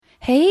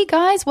Hey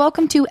guys,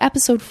 welcome to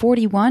episode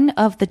 41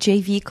 of the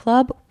JV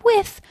Club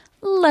with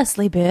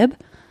Leslie Bibb.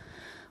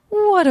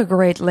 What a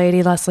great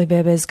lady Leslie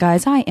Bibb is,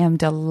 guys. I am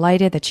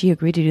delighted that she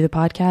agreed to do the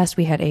podcast.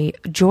 We had a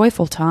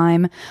joyful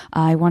time.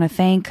 I want to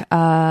thank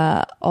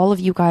all of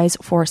you guys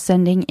for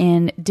sending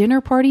in dinner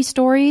party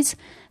stories.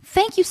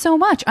 Thank you so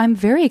much. I'm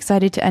very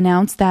excited to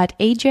announce that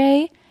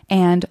AJ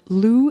and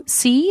Lou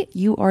C,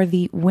 you are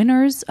the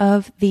winners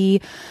of the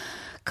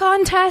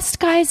contest.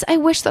 Guys, I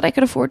wish that I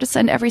could afford to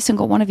send every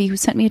single one of you who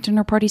sent me a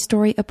dinner party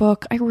story a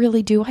book. I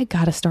really do. I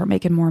gotta start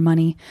making more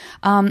money.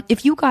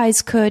 If you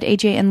guys could,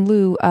 AJ and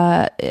Lou,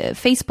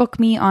 Facebook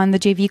me on the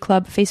JV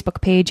Club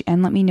Facebook page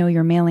and let me know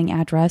your mailing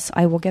address.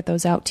 I will get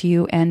those out to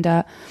you.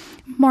 And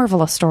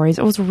marvelous stories.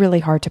 It was really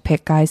hard to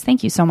pick, guys.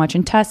 Thank you so much.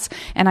 And Tess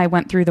and I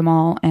went through them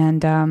all,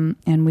 and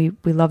we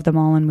love them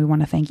all, and we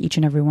want to thank each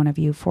and every one of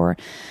you for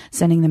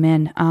sending them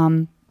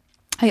in.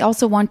 I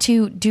also want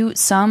to do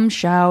some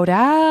shouty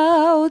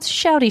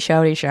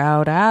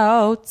shout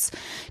outs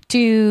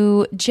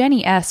to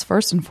Jenny S.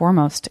 First and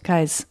foremost,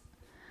 guys.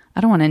 I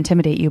don't want to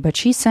intimidate you, but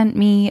she sent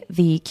me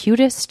the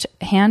cutest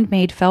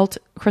handmade felt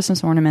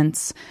Christmas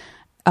ornaments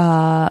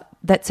that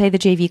say the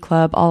JV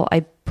Club.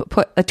 I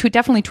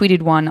definitely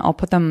tweeted one. I'll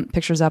put them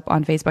pictures up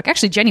on Facebook.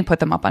 Actually, Jenny put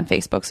them up on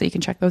Facebook, so you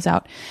can check those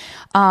out.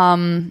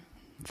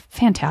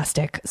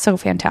 Fantastic. So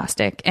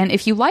fantastic. And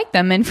if you like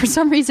them and for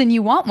some reason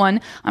you want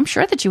one, I'm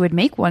sure that you would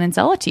make one and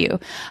sell it to you.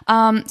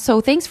 So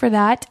thanks for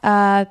that.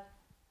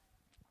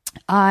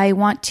 I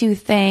want to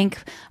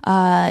thank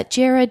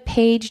Jared,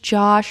 Paige,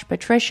 Josh,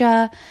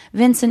 Patricia,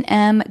 Vincent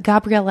M,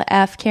 Gabriella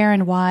F,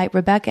 Karen Y,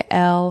 Rebecca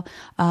L.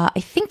 I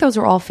think those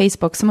are all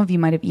Facebook. Some of you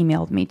might have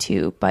emailed me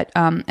too. But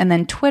and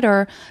then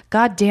Twitter,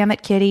 God damn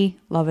it, Kitty.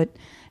 Love it.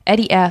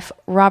 Eddie F,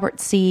 Robert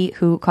C,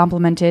 who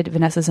complimented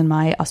Vanessa's and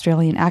my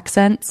Australian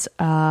accents.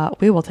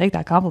 We will take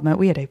that compliment.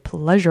 We had a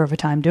pleasure of a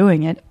time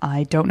doing it.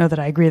 I don't know that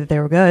I agree that they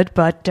were good,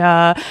 but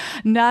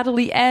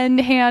Natalie N,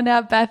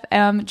 Hannah, Beth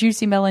M,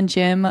 Juicy Melon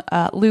Jim,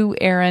 Lou,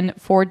 Aaron,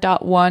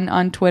 Ford.1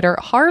 on Twitter,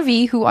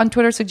 Harvey, who on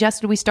Twitter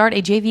suggested we start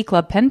a JV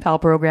Club Pen Pal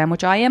program,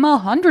 which I am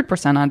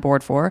 100% on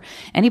board for.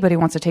 Anybody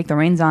wants to take the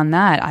reins on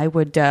that, I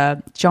would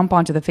jump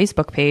onto the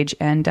Facebook page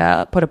and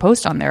put a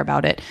post on there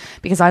about it,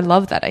 because I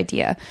love that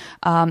idea.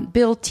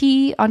 Bill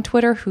T on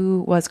Twitter,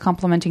 who was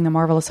complimenting the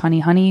marvelous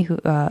Honey,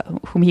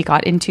 whom he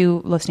got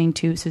into listening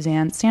to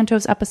Suzanne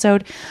Santos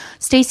episode.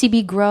 Stacy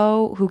B.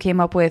 Grow, who came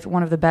up with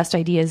one of the best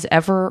ideas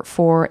ever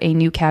for a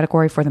new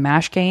category for the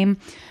MASH game.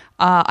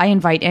 I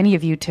invite any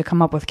of you to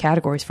come up with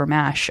categories for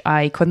MASH.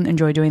 I couldn't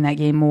enjoy doing that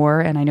game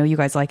more, and I know you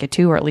guys like it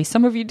too, or at least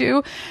some of you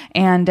do.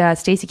 And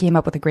Stacy came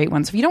up with a great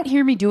one. So if you don't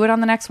hear me do it on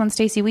the next one,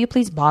 Stacy, will you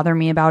please bother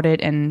me about it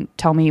and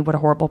tell me what a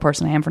horrible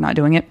person I am for not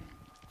doing it?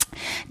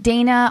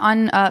 Dana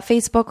on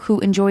Facebook, who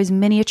enjoys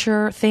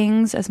miniature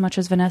things as much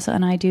as Vanessa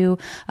and I do.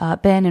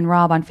 Ben and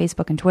Rob on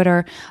Facebook and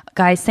Twitter.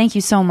 Guys, thank you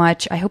so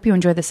much. I hope you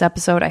enjoyed this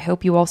episode. I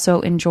hope you also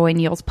enjoy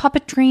Neil's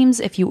Puppet Dreams.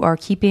 If you are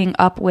keeping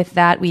up with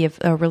that, we have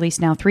released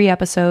now 3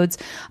 episodes.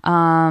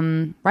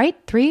 Right?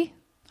 3?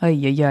 Oh,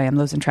 yeah, I'm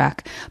losing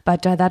track.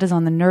 But that is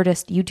on the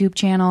Nerdist YouTube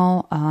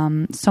channel.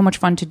 So much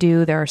fun to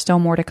do. There are still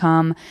more to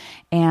come.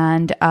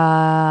 And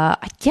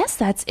I guess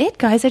that's it,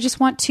 guys. I just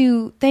want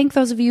to thank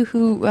those of you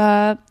who,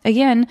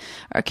 again,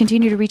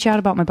 continue to reach out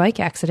about my bike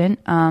accident.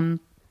 I'm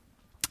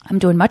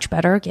doing much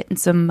better, getting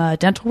some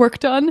dental work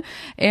done.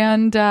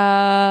 And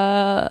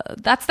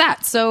that's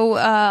that. So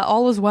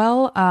all is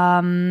well.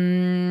 I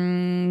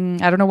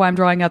don't know why I'm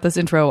drawing out this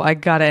intro. I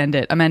gotta end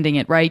it. I'm ending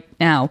it right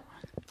now.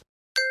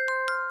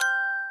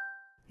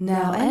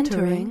 Now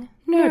entering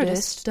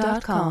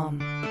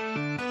Nerdist.com.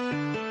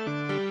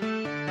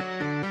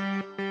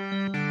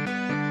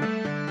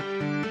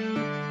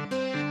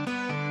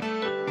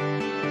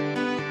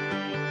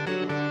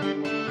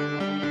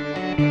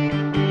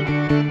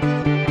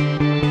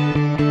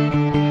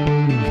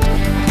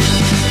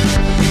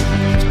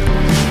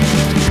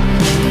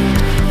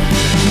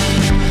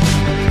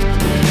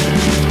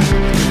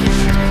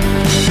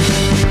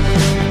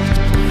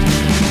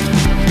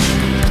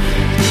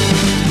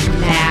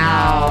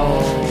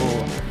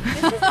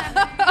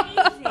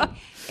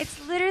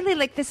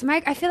 Like this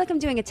mic, I feel like I'm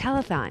doing a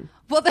telethon.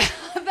 Well,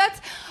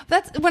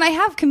 that's when I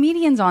have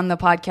comedians on the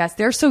podcast,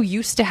 they're so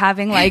used to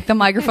having like the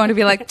microphone to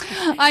be like,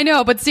 I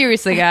know, but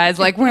seriously, guys,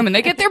 like women,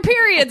 they get their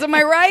periods. Am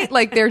I right?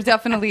 Like there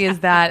definitely is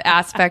that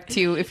aspect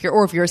to if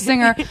you're a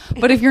singer,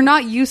 but if you're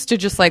not used to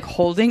just like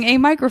holding a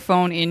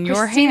microphone in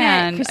your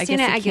hand,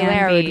 Christina I guess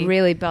Aguilera would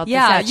really belt this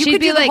out. You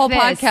could do the whole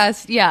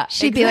podcast. Yeah,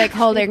 she'd be like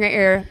holding her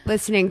ear,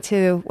 listening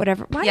to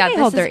whatever. Why do they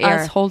hold their ear?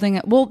 Us holding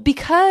it. Well,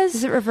 because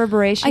is it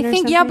reverberation? I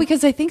think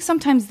because I think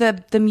sometimes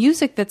the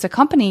music that's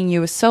accompanying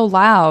you is so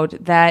loud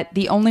that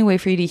the only way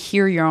for you to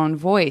hear your own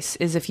voice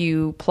is if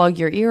you plug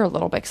your ear a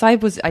little bit.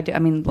 Because I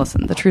mean,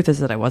 listen, the truth is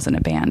that I was in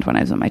a band when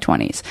I was in my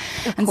 20s.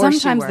 And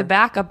sometimes the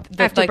backup,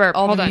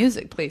 all the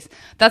music, please.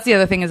 That's the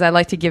other thing is I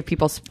like to give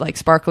people like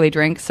sparkly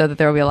drinks so that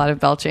there will be a lot of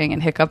belching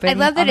and hiccuping. I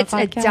love that it's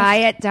a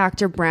Diet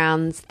Dr.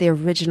 Brown's, the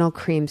original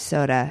cream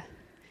soda.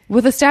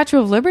 with a Statue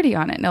of Liberty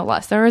on it, no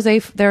less. There's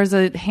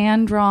a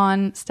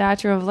hand-drawn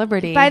Statue of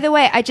Liberty. By the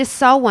way, I just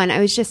saw one. I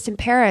was just in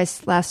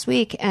Paris last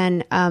week,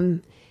 and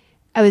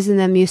I was in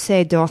the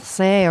Musée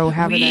d'Orsay or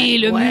however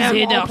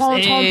Musée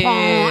d'Orsay.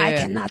 I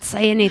cannot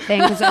say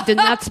anything because I did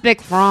not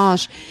speak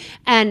French.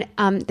 And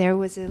there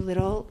was a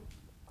little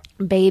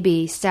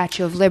baby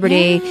Statue of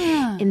Liberty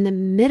in the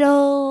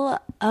middle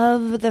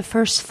of the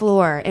first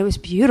floor. It was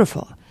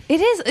beautiful. It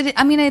is.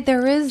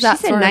 There is that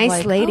She's a sort nice of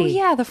like, lady. oh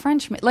yeah, the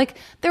French. Like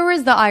there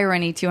is the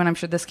irony too, and I'm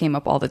sure this came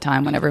up all the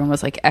time when everyone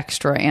was like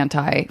extra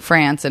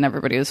anti-France and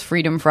everybody was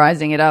freedom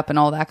frising it up and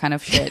all that kind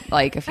of shit.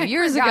 Like a few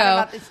years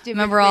ago,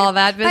 remember all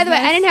that business? By the way,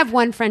 I didn't have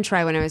one French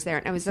fry when I was there,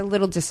 and I was a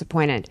little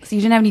disappointed. So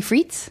you didn't have any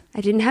frites?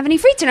 I didn't have any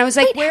frites, and I was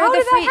like, Wait, "Where how are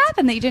the did frites?" that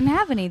happen that you didn't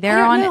have any?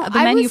 They're I on don't know.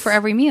 the menu for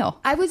every meal.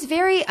 I was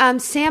very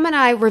Sam and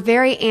I were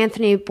very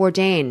Anthony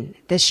Bourdain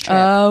this trip.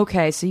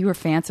 Okay, so you were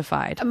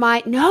fancified.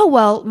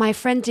 My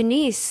friend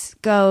Denise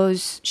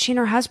goes. She and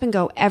her husband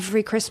go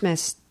every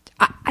Christmas.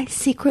 I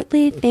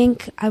secretly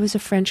think I was a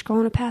French girl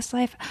in a past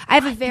life. I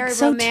have a very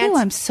so romantic. too.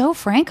 I'm so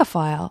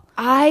francophile.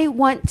 I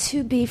want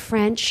to be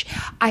French.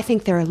 I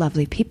think they're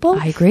lovely people.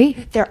 I agree.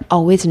 They're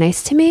always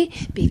nice to me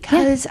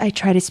because I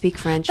try to speak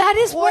French. That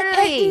is what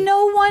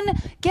no one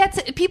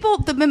gets. People,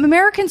 the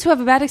Americans who have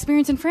a bad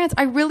experience in France,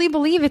 I really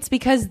believe it's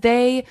because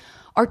they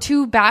are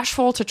too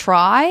bashful to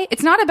try.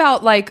 It's not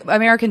about like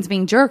Americans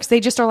being jerks.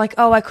 They just are like,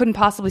 oh, I couldn't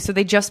possibly. So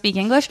they just speak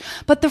English.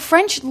 But the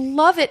French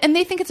love it and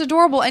they think it's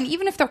adorable. And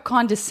even if they're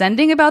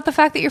condescending about the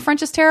fact that your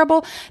French is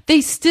terrible,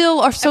 they still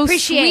are so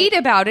sweet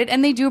about it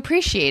and they do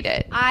appreciate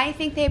it. I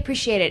think they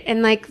appreciate it.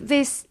 And like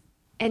this,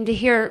 and to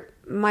hear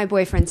my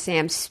boyfriend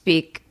Sam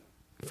speak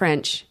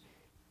French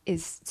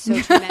is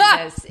so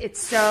tremendous.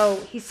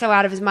 He's so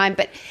out of his mind,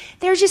 but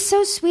they're just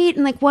so sweet.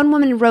 And like one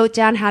woman wrote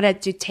down how to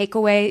do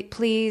takeaway,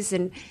 please.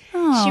 And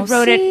she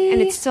wrote it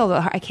and it's still,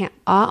 I can't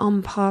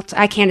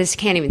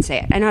even say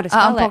it. I know how to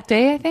spell it.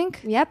 I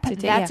think. Yep.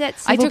 That's it.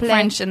 I took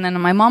French and then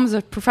my mom was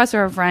a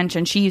professor of French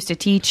and she used to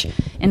teach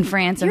in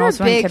France and You're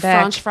also a big in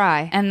Quebec. French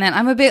fry. And then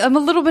I'm a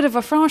little bit of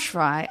a French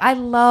fry. I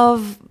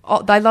love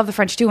the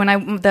French too.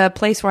 And the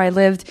place where I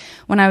lived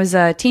when I was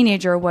a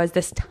teenager was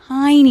this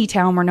tiny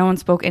town where no one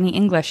spoke any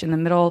English in the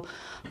middle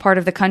part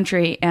of the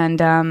country.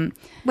 And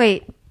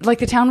like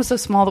the town was so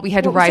small that we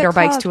had to ride our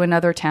bikes to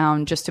another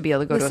town just to be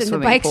able to go to a swimming pool.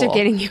 The bikes are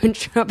getting you in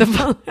trouble.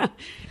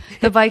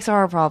 The bikes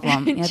are a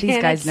problem. Yeah,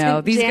 these guys know.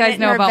 These guys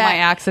know about my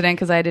accident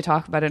because I had to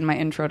talk about it in my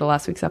intro to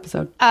last week's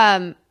episode.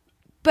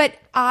 But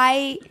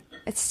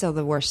it's still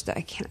the worst.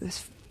 I can't.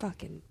 Those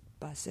fucking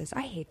buses.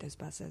 I hate those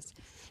buses.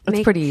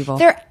 It's pretty evil.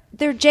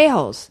 They're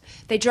J-holes.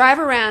 They drive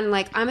around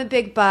like I'm a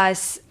big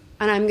bus.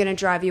 And I'm going to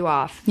drive you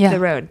off the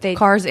road.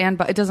 Cars and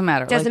it doesn't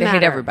matter. They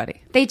hate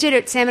everybody. They did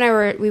it. Sam and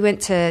I we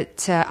went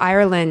to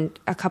Ireland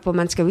a couple of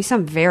months ago. We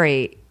sound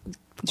very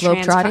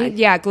globetrotty.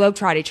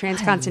 Globetrotty,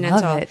 transcontinental.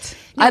 I love it.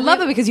 I love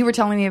it because you were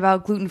telling me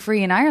about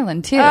gluten-free in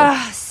Ireland too.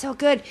 So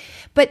good.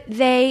 But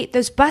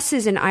those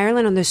buses in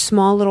Ireland on those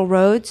small little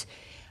roads,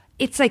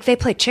 it's like they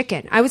play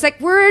chicken. I was like,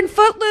 we're in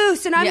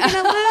Footloose and I'm going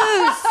to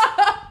lose.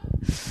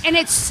 And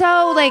it's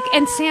so like,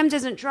 and Sam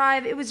doesn't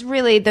drive. It was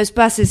really, those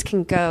buses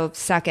can go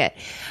suck it.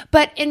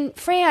 But in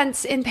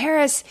France, in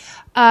Paris,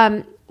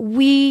 so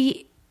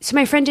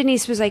my friend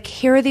Denise was like,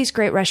 here are these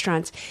great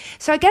restaurants.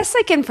 So I guess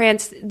like in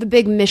France, the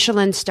big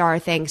Michelin star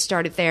thing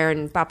started there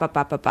and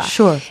ba.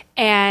 Sure.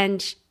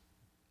 And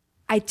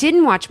I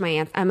didn't watch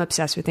I'm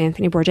obsessed with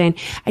Anthony Bourdain.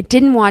 I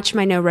didn't watch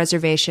my No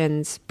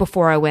Reservations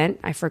before I went.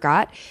 I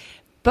forgot.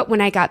 But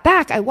when I got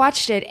back, I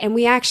watched it and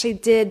we actually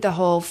did the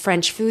whole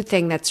French food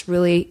thing that's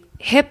really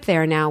hip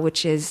there now,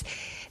 which is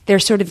they're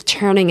sort of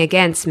turning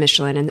against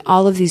Michelin and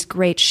all of these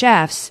great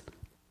chefs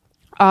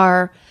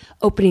are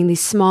opening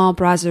these small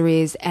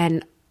brasseries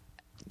and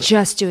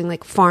just doing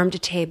like farm to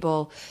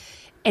table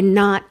and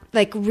not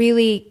like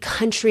really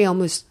country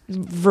almost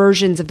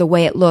versions of the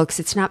way it looks.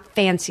 It's not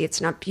fancy.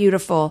 It's not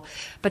beautiful,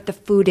 but the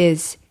food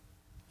is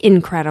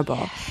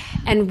incredible.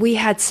 And we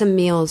had some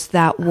meals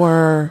that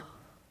were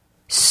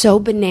so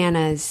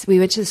bananas. We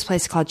went to this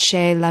place called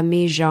Chez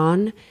l'Ami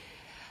Jean.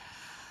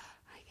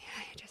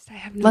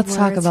 Let's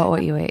talk about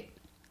what you ate.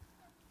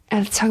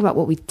 Let's talk about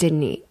what we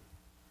didn't eat.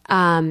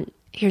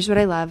 Here's what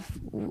I love.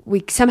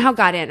 We somehow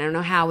got in. I don't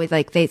know how. We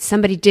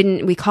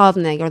called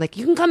and they were like,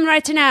 you can come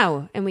right to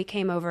now. And we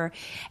came over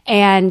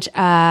and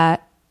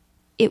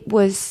it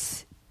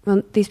was,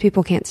 well, these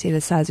people can't see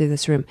the size of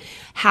this room.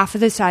 Half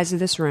of the size of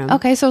this room.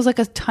 Okay, so it was like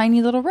a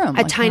tiny little room.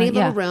 A tiny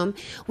little room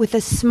with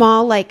a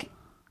small like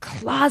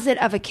closet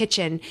of a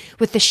kitchen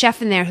with the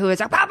chef in there who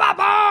was like bah, bah,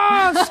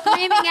 bah,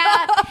 screaming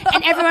out,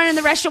 and everyone in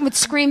the restaurant would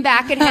scream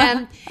back at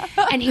him.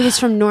 And he was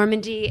from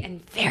Normandy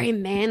and very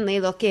manly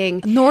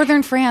looking.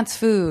 Northern France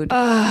food.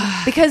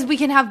 Because we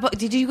can have.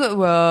 Did you go?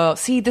 Well,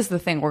 see, this is the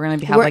thing. We're going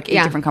to have like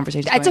 8 different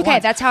conversations. It's okay.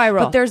 That's how I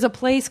roll. But there's a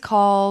place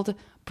called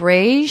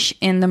Brège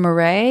in the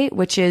Marais,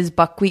 which is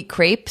buckwheat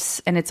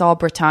crepes, and it's all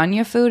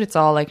Bretagne food. It's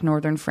all like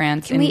Northern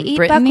France and we eat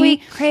Brittany.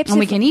 Buckwheat crepes?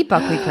 And we can eat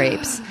buckwheat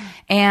crepes.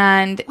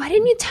 And why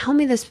didn't you tell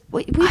me this?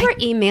 We were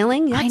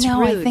emailing. That's I know.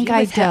 rude. I think You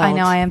I did. I withheld.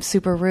 know. I am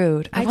super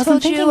rude. I wasn't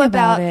told thinking you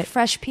about it.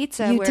 fresh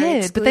pizza. You where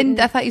did, it's but then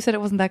gluten- I thought you said it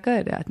wasn't that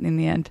good in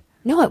the end.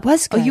 No, it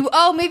was good.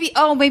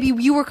 Maybe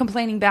you were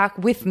complaining back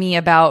with me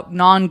about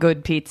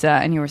non-good pizza,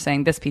 and you were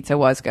saying this pizza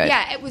was good.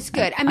 Yeah, it was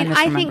good. I mean,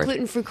 I think misremembered.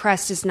 gluten-free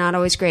crust is not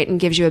always great and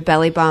gives you a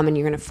belly bum, and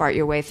you're going to fart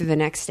your way through the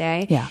next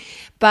day. Yeah.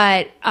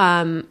 But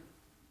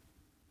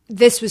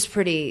this was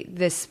pretty.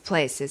 This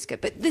place is good.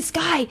 But this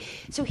guy.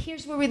 So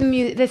here's where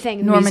the thing.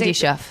 The Normandy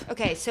music- chef.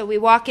 Okay, so we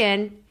walk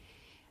in.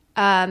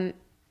 It's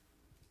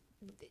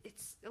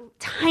a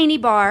tiny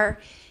bar.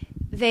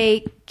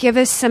 They give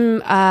us some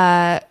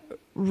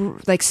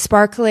like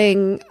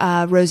sparkling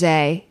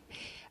rosé.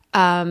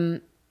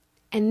 And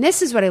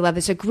this is what I love.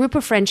 There's a group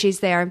of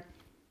Frenchies there.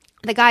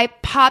 The guy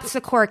pops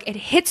the cork. It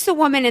hits the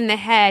woman in the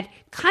head,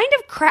 kind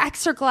of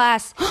cracks her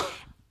glass.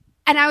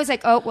 And I was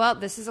like, oh, well,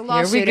 this is a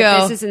lawsuit go.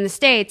 if this is in the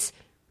States.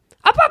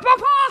 And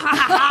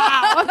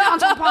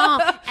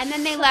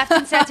then they left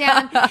and sat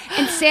down.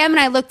 And Sam and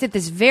I looked at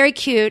this very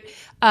cute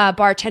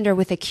bartender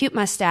with a cute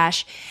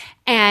mustache.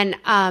 And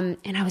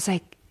I was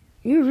like,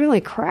 you really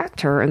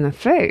cracked her in the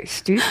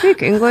face. Do you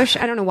speak English?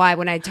 I don't know why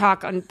when I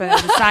talk on the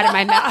side of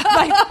my mouth.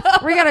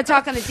 Like, we're going to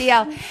talk on the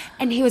DL.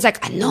 And he was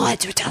like, I know I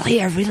do tell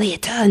you really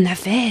in the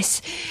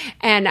face.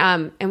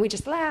 And we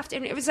just laughed.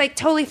 And it was like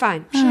totally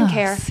fine. She didn't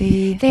care.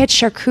 See. They had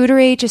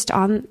charcuterie just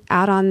out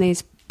on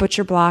these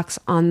butcher blocks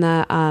on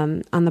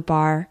the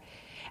bar.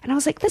 And I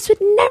was like, this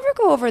would never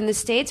go over in the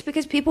States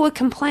because people would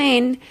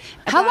complain.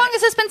 How long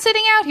has this been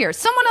sitting out here?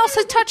 Someone else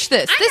has touched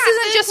this. This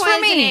isn't just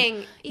for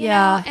me. You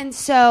know? And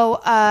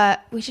so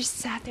we just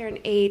sat there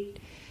and ate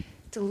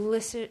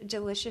delicious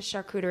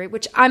charcuterie,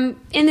 which I'm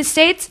in the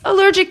States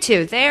allergic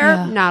to.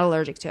 They're not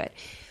allergic to it.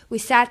 We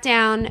sat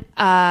down.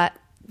 And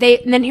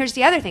then here's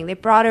the other thing. They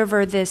brought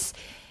over this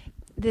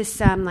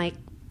like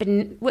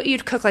what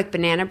you'd cook like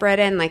banana bread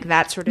in, like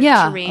that sort of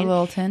tureen. A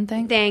little tin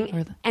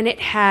thing. And it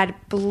had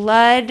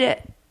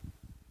blood,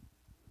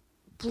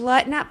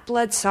 not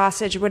blood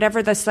sausage,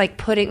 whatever that's like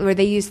pudding, where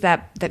they use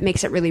that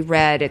makes it really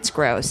red. It's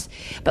gross.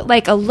 But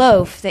like a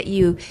loaf that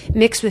you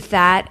mix with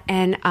that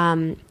and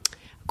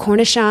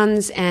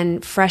cornichons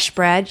and fresh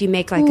bread, you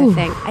make like a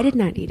thing. I did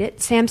not eat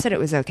it. Sam said it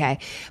was okay.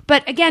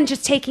 But again,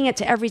 just taking it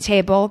to every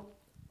table,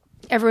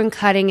 everyone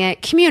cutting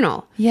it,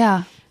 communal.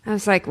 Yeah. I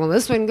was like, well,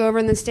 this wouldn't go over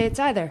in the States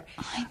either.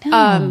 I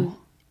know.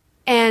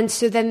 And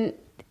so then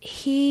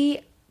we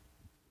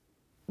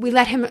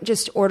let him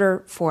just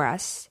order for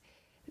us,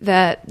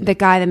 the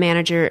guy, the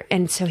manager.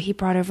 And so he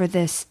brought over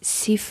this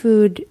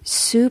seafood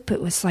soup.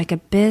 It was like a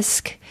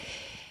bisque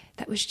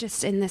that was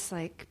just in this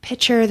like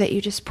pitcher that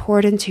you just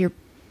poured into your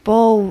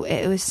bowl.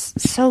 It was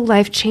so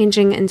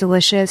life-changing and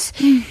delicious.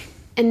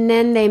 And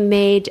then they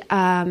made,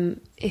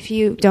 if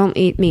you don't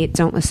eat meat,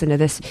 don't listen to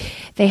this.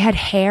 They had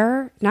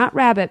hare, not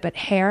rabbit, but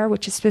hare,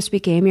 which is supposed to be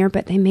gamier,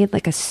 but they made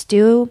like a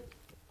stew.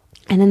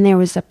 And then there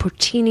was a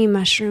porcini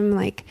mushroom,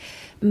 like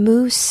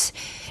mousse,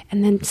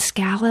 and then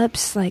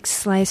scallops, like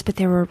sliced, but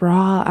they were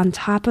raw on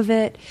top of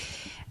it.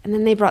 And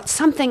then they brought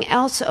something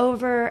else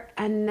over,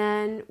 and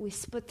then we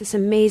split this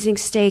amazing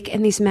steak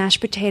and these mashed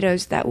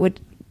potatoes that would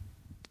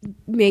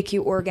make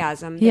you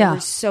orgasm. They were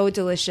so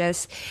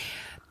delicious.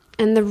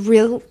 And the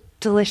real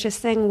delicious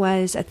thing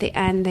was at the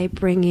end they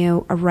bring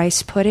you a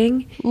rice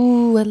pudding.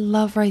 Ooh, I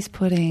love rice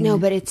pudding. No,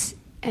 but it's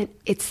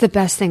the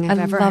best thing I've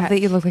ever had. I love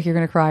that you look like you're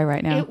going to cry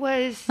right now. It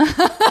was so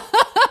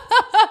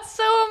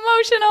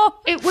emotional.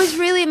 It was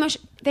really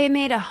emotional. They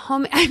made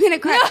I'm going to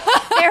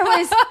cry. There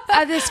was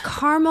this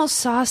caramel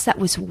sauce that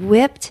was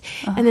whipped,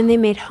 and then they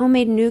made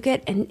homemade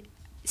nougat, and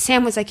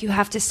Sam was like, you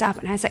have to stop.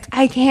 And I was like,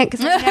 I can't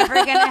because I'm never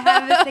going to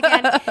have this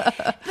again.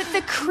 But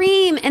the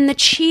cream and the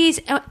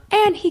cheese,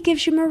 and he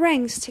gives you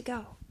meringues to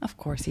go. Of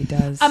course he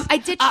does. I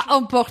did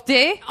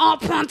emporter,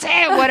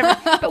 whatever.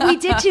 But we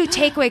did do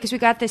takeaway because we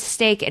got this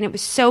steak and it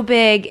was so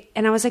big,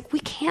 and I was like, we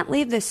can't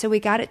leave this, so we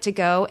got it to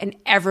go, and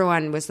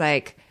everyone was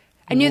like,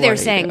 I knew they were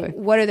saying,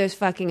 what are those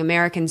fucking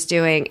Americans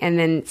doing? And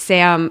then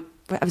Sam,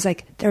 I was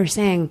like, they were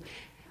saying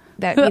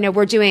that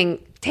we're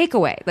doing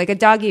takeaway, like a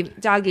doggy.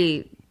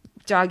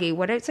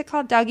 What is it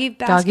called? Doggy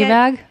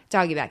basket.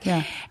 Doggy bag.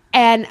 Yeah.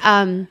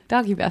 And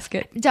doggy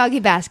basket. Doggy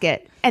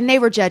basket. And they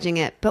were judging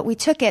it, but we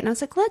took it, and I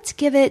was like, let's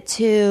give it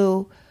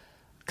to,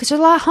 because there's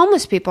a lot of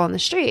homeless people on the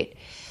street.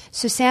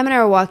 So Sam and I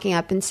were walking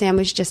up, and Sam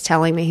was just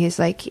telling me, he's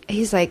like,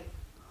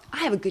 I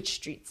have a good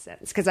street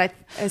sense, because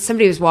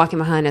somebody was walking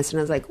behind us, and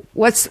I was like,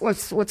 what's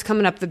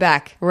coming up the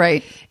back?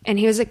 Right. And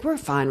he was like, we're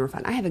fine.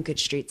 I have a good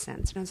street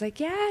sense. And I was like,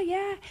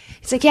 yeah.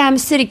 He's like, yeah, I'm a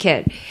city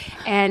kid.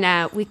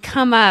 And we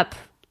come up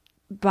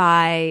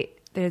by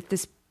the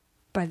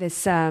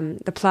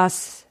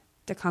Place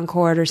de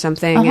Concorde or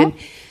something, and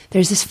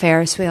there's this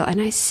Ferris wheel,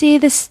 and I see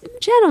this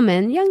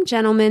young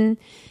gentleman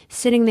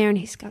sitting there, and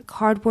he's got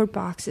cardboard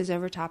boxes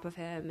over top of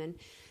him and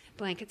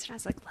blankets, and I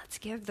was like, let's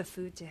give the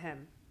food to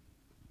him.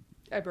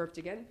 I burped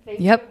again. Thank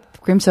you.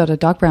 Yep. Cream soda,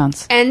 Doc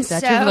Brown's. And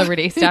Statue so- of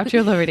Liberty. Statue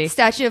of Liberty.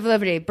 Statue of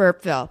Liberty,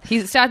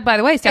 Burpville. By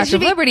the way, Statue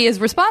of Liberty is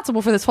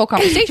responsible for this whole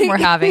conversation we're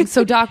having.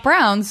 So Doc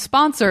Brown's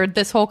sponsored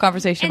this whole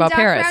conversation about Doc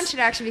Paris. Brown should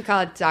actually be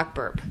called Doc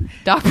Burp.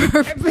 Doc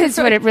Burp. That's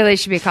what it really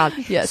should be called.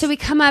 Yes. So we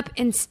come up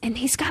and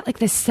he's got like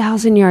this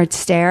 1,000-yard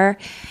stare,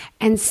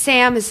 and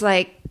Sam is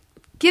like,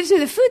 gives me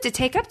the food to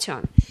take up to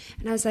him.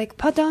 And I was like,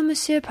 pardon,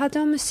 monsieur,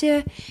 pardon,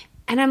 monsieur.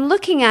 And I'm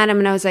looking at him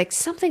and I was like,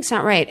 something's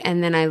not right.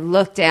 And then I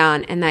look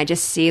down and I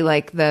just see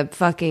like the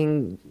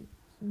fucking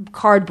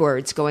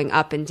cardboards going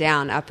up and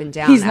down, up and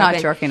down. He's not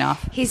jerking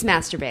off. He's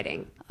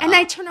masturbating. And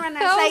I turn around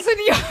and I was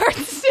 1,000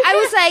 yards. I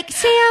was like,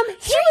 Sam,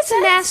 he was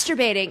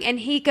masturbating. And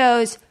he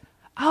goes,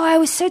 oh, I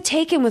was so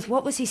taken with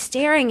what was he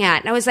staring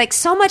at. And I was like,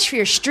 so much for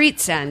your street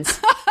sense.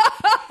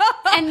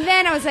 And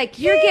then I was like,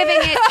 you're giving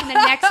it to the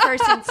next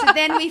person. So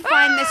then we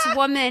find this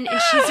woman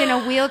and she's in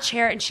a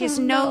wheelchair and she has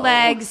no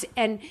legs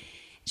and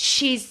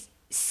she's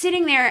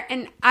sitting there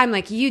and I'm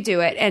like, you do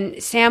it.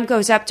 And Sam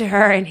goes up to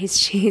her and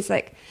she's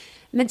like,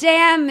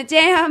 Madame.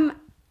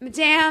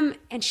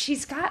 And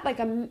she's got like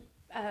a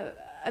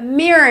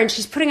mirror and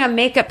she's putting on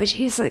makeup, but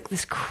she's like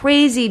this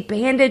crazy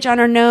bandage on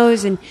her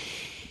nose. And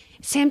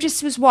Sam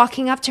just was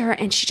walking up to her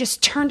and she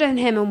just turned on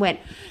him and went,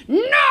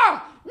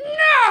 no.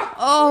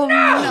 Oh,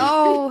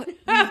 no.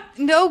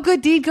 No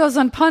good deed goes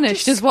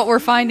unpunished is what we're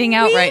finding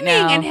out right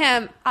now. And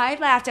him, I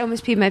laughed, I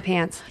almost peed my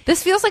pants.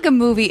 This feels like a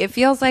movie. It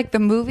feels like the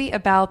movie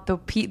about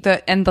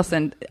and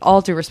listen,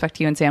 all due respect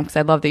to you and Sam, because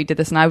I love that you did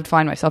this and I would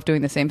find myself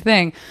doing the same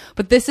thing.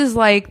 But this is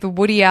like the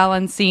Woody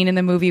Allen scene in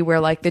the movie where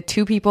like the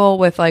two people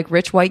with like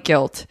rich white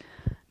guilt.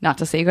 Not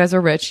to say you guys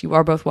are rich, you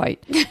are both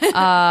white.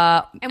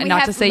 And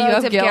not to say you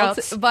have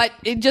guilt, but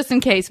just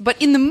in case.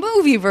 But in the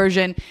movie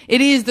version,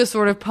 it is the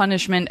sort of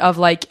punishment of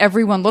like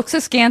everyone looks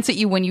askance at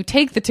you when you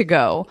take the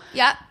to-go.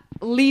 Yep.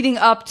 Leading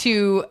up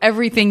to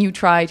everything you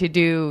try to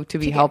do to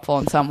be helpful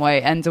in some way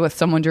ends with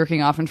someone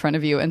jerking off in front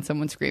of you and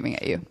someone screaming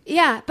at you.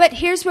 Yeah, but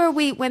here's where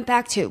we went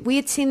back to. We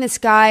had seen this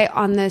guy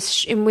on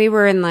this, and we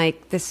were in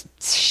like this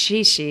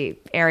shishi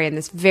area in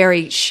this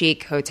very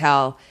chic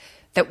hotel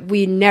that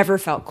we never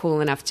felt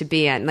cool enough to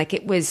be in. Like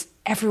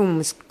everyone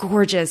was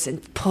gorgeous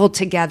and pulled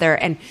together.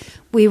 And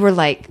we were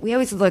like, we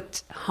always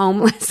looked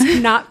homeless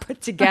and not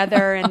put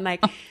together. And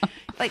like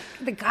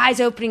the guys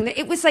opening,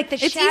 it was like the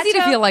It's chateau. easy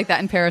to feel like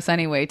that in Paris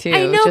anyway, too.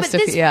 I know, but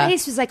this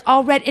place was like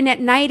all red. And at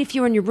night, if you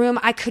were in your room,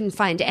 I couldn't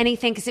find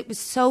anything because it was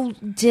so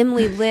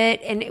dimly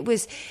lit and it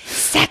was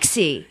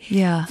sexy.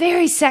 Yeah.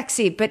 Very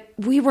sexy. But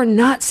we were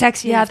not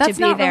sexy enough to be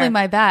there. Yeah, that's not really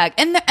my bag.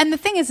 And the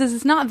thing is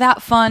it's not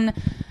that fun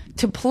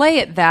to play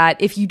at that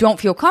if you don't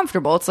feel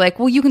comfortable. It's like,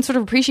 well, you can sort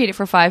of appreciate it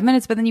for 5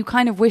 minutes, but then you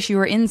kind of wish you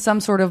were in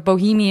some sort of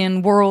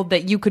bohemian world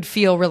that you could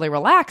feel really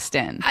relaxed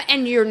in.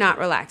 And you're not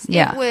relaxed.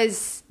 Yeah. It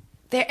was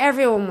there.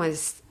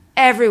 Everyone's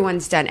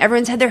done.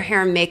 Everyone's had their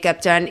hair and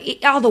makeup done.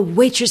 All the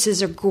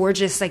waitresses are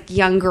gorgeous, like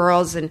young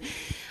girls. And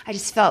I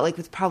just felt like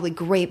with probably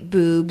great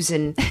boobs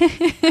and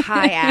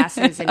high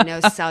asses and no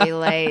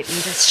cellulite and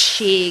just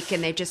chic.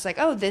 And they're just like,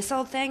 oh, this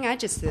old thing? I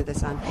just threw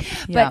this on.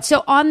 Yeah. But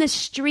so on the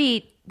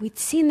street, we'd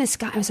seen this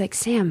guy. I was like,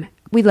 Sam,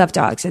 we love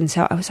dogs. And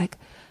so I was like,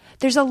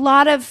 there's a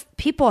lot of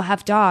people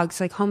have dogs,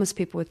 like homeless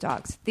people with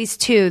dogs. These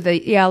two,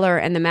 the yeller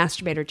and the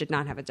masturbator, did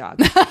not have a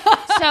dog.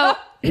 So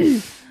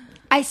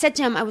I said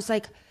to him, I was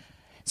like,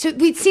 so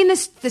we'd seen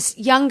this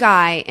young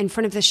guy in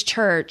front of this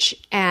church,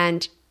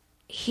 and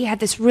he had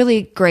this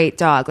really great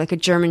dog, like a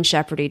German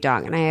Shepherd-y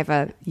dog. And I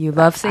have You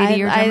love Sadie,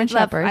 your German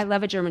Shepherd. I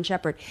love a German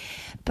Shepherd.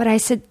 But I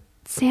said,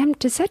 Sam,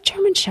 does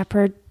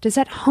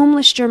that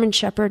homeless German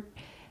Shepherd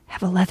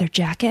have a leather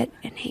jacket?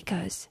 And he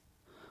goes,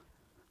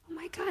 oh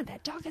my God,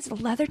 that dog has a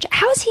leather jacket.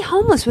 How is he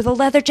homeless with a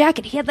leather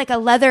jacket? He had like a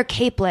leather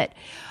capelet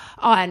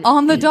on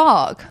the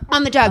dog.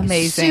 On the dog.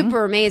 Amazing.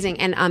 Super amazing.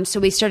 And so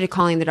we started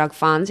calling the dog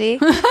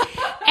Fonzie.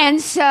 And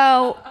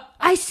so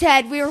I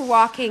said, we were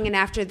walking, and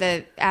after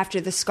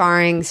the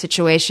scarring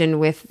situation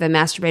with the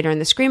masturbator and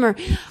the screamer,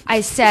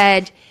 I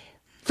said,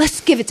 let's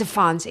give it to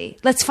Fonzie.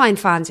 Let's find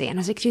Fonzie. And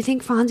I was like, do you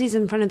think Fonzie's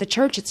in front of the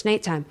church? It's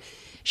nighttime.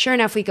 Sure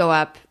enough, we go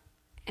up.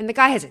 And the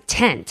guy has a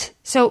tent.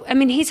 So, I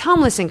mean, he's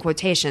homeless in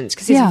quotations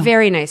because he has a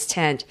very nice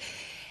tent.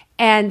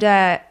 And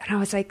I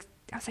was like,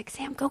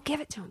 Sam, go give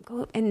it to him.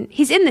 Go. And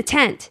he's in the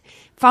tent.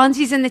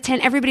 Fonzie's in the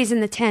tent. Everybody's in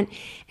the tent.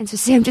 And so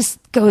Sam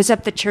just goes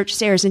up the church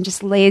stairs and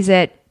just lays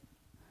it.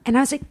 And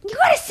I was like, you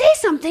got to say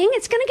something.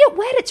 It's going to get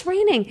wet. It's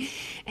raining.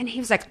 And he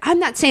was like, I'm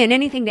not saying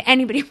anything to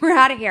anybody. We're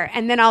out of here.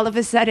 And then all of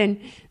a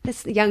sudden,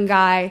 this young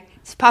guy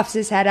just pops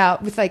his head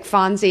out with like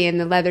Fonzie in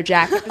the leather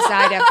jacket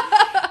beside him.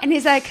 And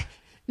he's like,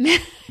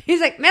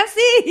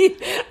 merci.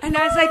 And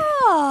I was like,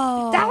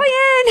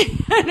 Italian.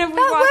 And then we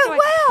walked away.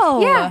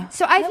 Well. Yeah.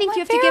 So I think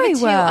you have to give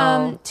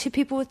it to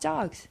people with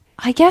dogs.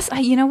 I guess,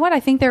 you know what? I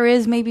think there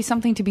is maybe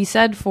something to be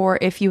said for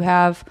if you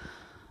have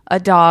a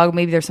dog,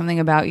 maybe there's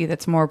something about you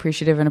that's more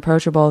appreciative and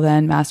approachable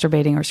than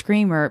masturbating or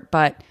screamer.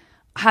 But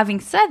having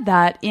said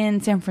that,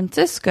 in San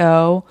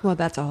Francisco, Well,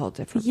 that's a whole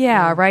different.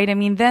 yeah, right. I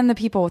mean, then the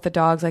people with the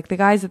dogs, like the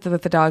guys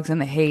with the dogs and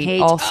the hate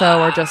also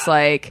are just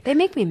like, They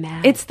make me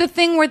mad. it's the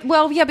thing where,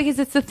 well, yeah, because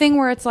it's the thing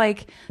where it's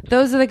like,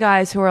 those are the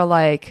guys who are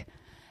like,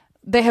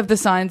 they have the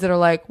signs that are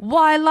like,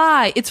 why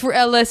lie? It's for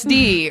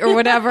LSD or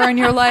whatever. And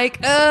you're like,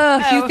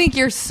 ugh, you think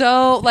you're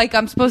so, like,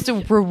 I'm supposed to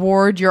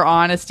reward your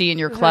honesty and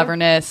your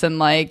cleverness and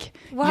like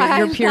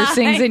your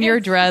piercings and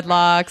your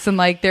dreadlocks. And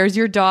like, there's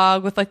your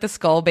dog with like the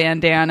skull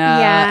bandana.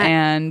 yeah,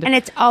 And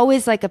it's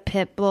always like a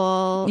pit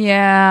bull.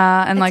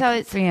 yeah. And It's like,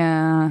 always-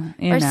 yeah.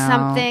 You or know.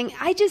 something.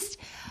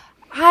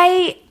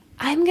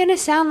 I'm gonna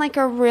sound like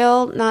a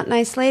real not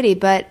nice lady,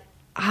 but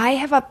I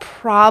have a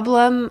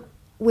problem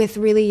with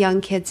really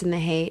young kids in the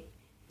hate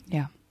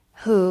Yeah.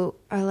 who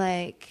are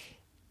like,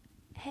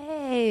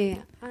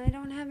 "Hey, I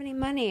don't have any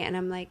money," and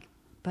I'm like,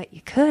 "But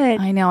you could."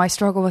 I know. I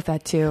struggle with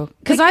that too.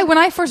 Because when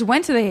I first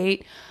went to the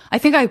hate, I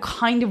think I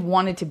kind of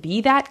wanted to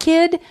be that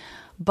kid,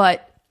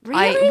 but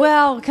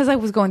Really? because I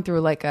was going through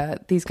like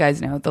these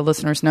guys know, the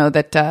listeners know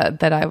that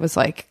I was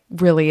like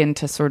really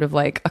into sort of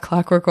like A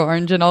Clockwork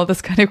Orange and all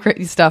this kind of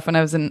crazy stuff when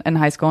I was in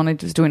high school, and I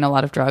was doing a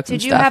lot of drugs. Did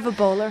and you stuff. have a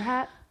bowler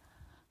hat?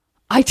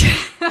 I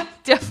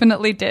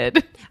definitely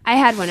did. I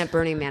had one at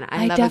Burning Man.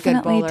 I love a good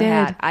definitely bowler did.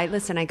 hat.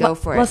 I go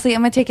for it. Leslie,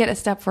 I'm going to take it a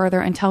step further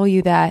and tell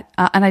you that,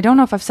 and I don't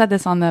know if I've said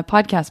this on the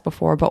podcast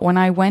before, but when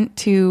I went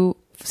to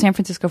San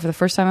Francisco for the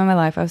first time in my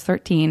life, I was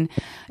 13.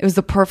 It was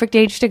the perfect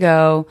age to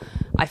go.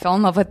 I fell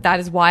in love with it. That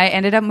is why I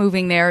ended up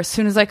moving there as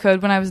soon as I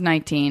could when I was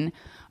 19.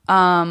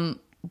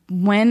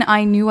 When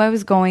I knew I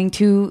was going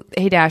to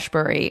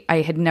Haight-Ashbury,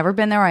 I had never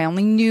been there. I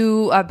only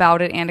knew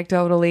about it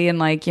anecdotally and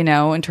like, you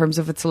know, in terms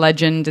of its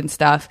legend and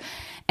stuff.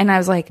 And I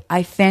was like,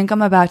 I think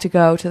I'm about to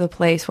go to the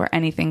place where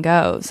anything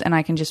goes and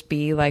I can just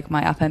be like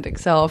my authentic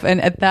self.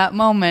 And at that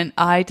moment,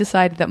 I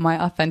decided that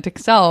my authentic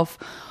self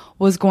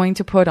was going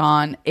to put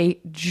on a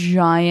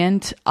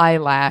giant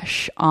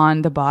eyelash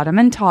on the bottom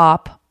and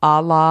top,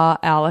 a la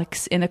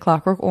Alex in A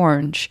Clockwork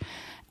Orange,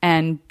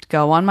 and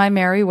go on my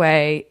merry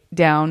way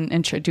down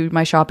and do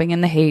my shopping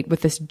in the hate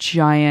with this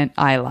giant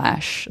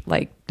eyelash,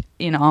 like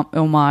in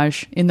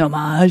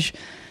homage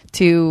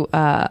to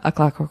A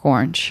Clockwork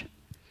Orange.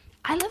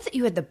 I love that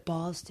you had the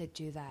balls to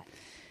do that.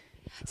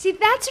 See,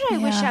 that's what I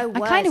wish I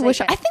was. I kind of wish.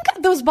 I think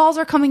those balls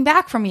are coming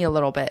back for me a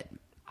little bit,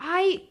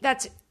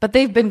 but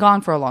they've been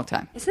gone for a long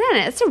time. Isn't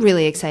that it? It's a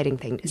really exciting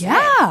thing to say.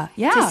 Yeah.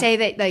 To say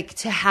that, like,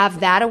 to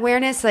have that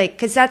awareness, like,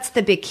 because that's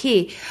the big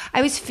key. I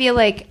always feel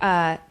like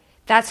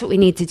that's what we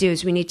need to do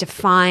is we need to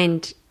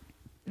find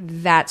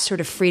that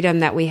sort of freedom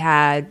that we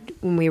had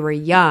when we were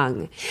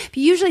young. But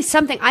usually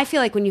I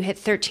feel like when you hit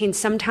 13,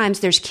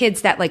 sometimes there's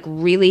kids that like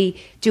really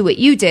do what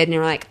you did and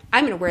you're like,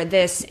 I'm going to wear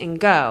this and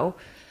go.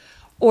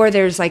 Or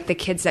there's like the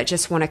kids that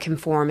just want to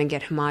conform and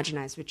get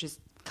homogenized, which is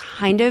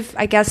kind of,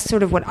 I guess,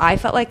 sort of what I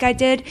felt like I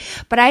did.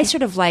 But I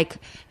sort of like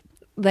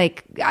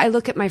I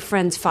look at my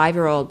friend's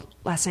 5-year-old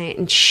last night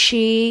and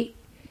she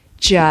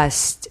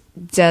just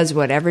does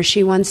whatever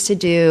she wants to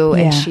do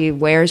and she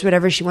wears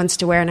whatever she wants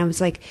to wear. And I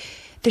was like,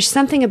 there's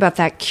something about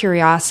that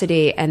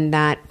curiosity and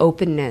that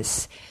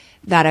openness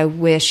that I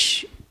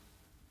wish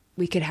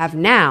we could have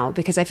now,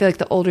 because I feel like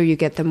the older you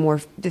get, the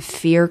more the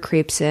fear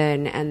creeps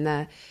in and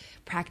the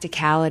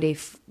practicality,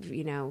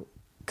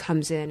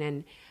 comes in.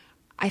 And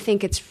I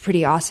think it's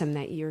pretty awesome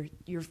that you're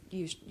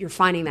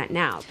finding that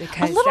now,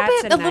 because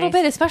a little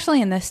bit,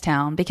 especially in this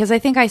town, because I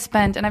think I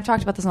spent, and I've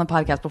talked about this on the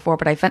podcast before,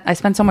 but I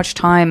spent so much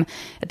time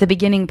at the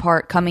beginning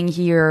part coming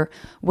here,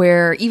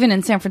 where even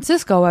in San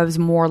Francisco I was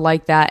more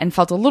like that and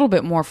felt a little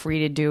bit more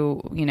free to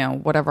do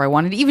whatever I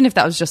wanted, even if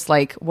that was just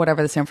like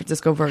whatever the San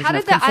Francisco version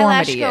of conformity is.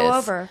 How did the eyelash go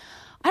over?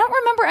 I don't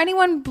remember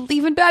anyone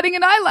even batting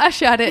an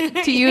eyelash at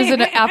it, to use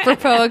an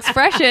apropos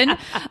expression.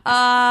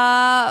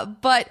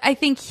 But I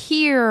think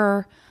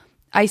here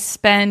I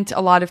spent a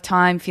lot of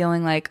time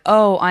feeling like,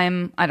 I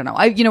don't know.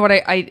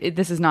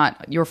 This is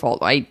not your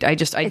fault. I did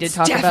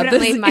talk about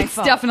this. It's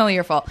definitely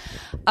your fault.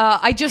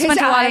 I just spent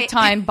a lot of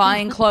time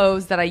buying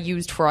clothes that I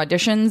used for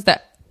auditions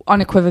that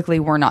unequivocally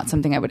were not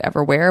something I would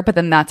ever wear, but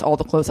then that's all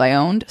the clothes I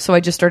owned. So I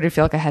just started to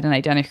feel like I had an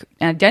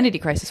identity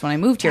crisis when I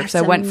moved here, because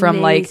I went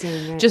from like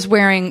just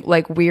wearing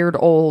like weird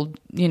old,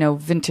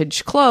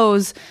 vintage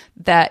clothes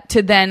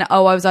to then, I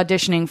was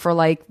auditioning for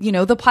like,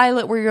 the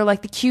pilot where you're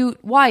like the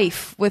cute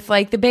wife with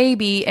like the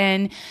baby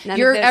and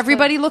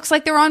everybody looks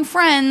like they're on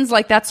Friends.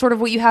 Like that's sort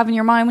of what you have in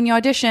your mind when you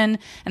audition.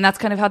 And that's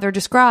kind of how they're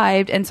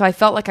described. And so I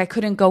felt like I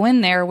couldn't go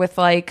in there with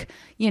like,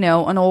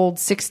 an old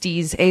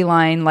 60s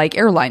A-line like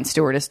airline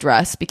stewardess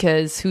dress,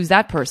 because who's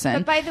that person?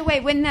 But by the way,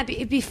 wouldn't that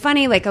it'd be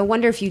funny? Like, I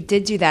wonder if you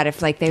did do that,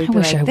 if like they would be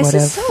like, this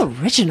is so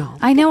original.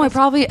 I know.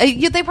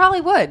 They probably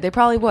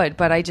would,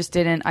 but I just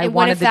didn't. I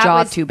wanted the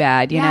job too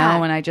bad,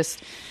 and I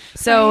just,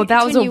 so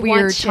that was a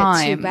weird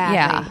time.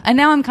 Yeah. And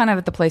now I'm kind of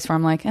at the place where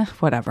I'm like,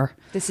 whatever.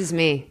 This is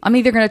me. I'm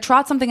either going to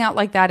trot something out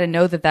like that and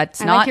know that that's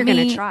not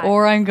me,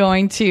 or I'm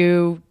going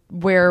to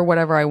wear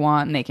whatever I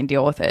want and they can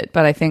deal with it.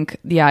 But I think,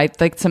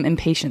 like some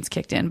impatience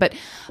kicked in. But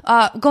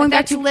going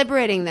back to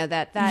liberating though,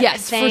 that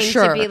yes, thing for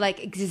sure. to be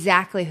like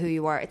exactly who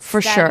you are. It's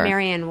for that sure.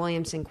 Marianne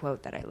Williamson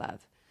quote that I love.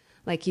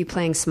 Like, you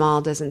playing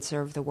small doesn't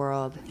serve the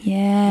world. Yeah.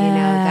 You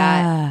know,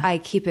 that I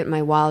keep it in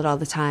my wallet all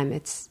the time.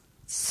 It's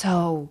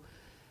so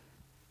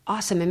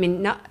awesome. I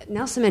mean,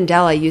 Nelson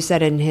Mandela used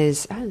that in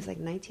his, I was like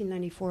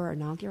 1994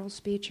 inaugural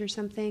speech or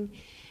something.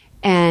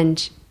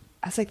 And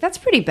I was like, that's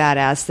pretty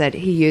badass that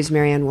he used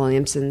Marianne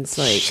Williamson's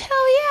like.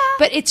 Hell yeah.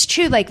 But it's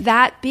true, like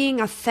that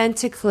being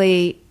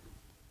authentically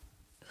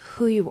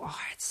who you are.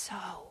 It's so,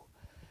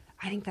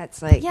 I think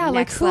that's like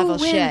next level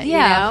wins? shit.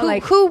 Yeah, you know?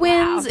 who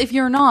wins if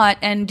you're not,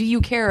 and do you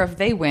care if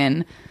they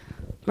win?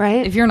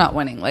 Right? If you're not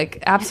winning,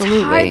 like absolutely.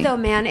 It's hard though,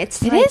 man. It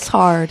is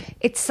hard.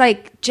 It's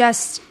like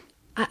just,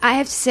 I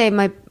have to say,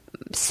 my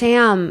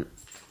Sam,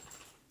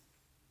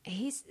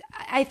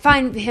 I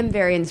find him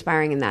very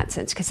inspiring in that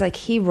sense, because like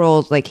he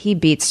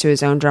beats to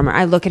his own drummer.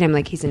 I look at him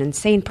like he's an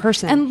insane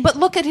person. But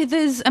look at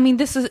his. I mean,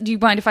 this is. Do you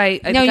mind if I?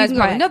 No, you guys you can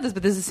probably go know this,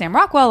 but this is Sam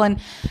Rockwell, and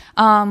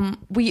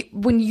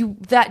when you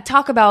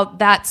talk about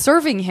that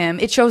serving him,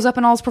 it shows up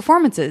in all his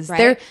performances.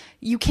 Right.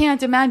 You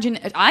can't imagine.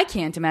 I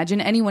can't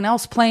imagine anyone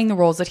else playing the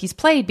roles that he's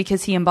played,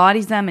 because he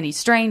embodies them, and he's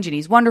strange, and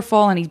he's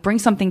wonderful, and he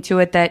brings something to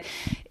it that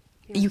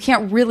you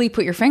can't really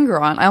put your finger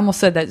on. I almost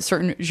said that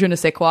certain je ne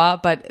sais quoi,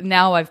 but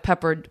now I've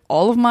peppered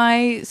all of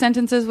my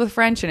sentences with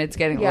French, and it's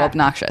getting a little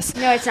obnoxious.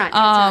 No, it's not.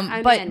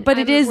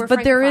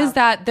 There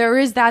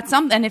is that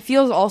something, and it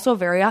feels also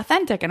very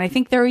authentic. And I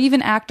think there are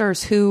even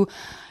actors who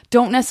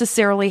don't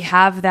necessarily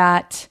have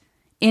that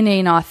in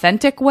an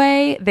authentic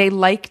way. They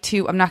like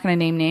to, I'm not going to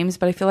name names,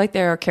 but I feel like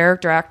there are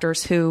character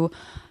actors who,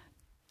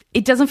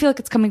 it doesn't feel like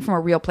it's coming from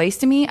a real place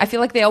to me. I feel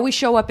like they always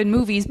show up in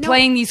movies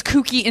playing these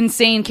kooky,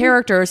 insane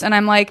characters, and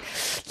I'm like,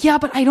 yeah,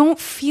 but I'm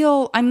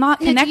not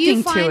connecting to it. Do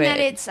you find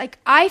that it's like,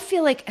 I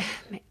feel like,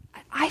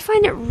 I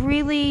find it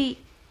really,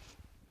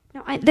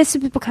 this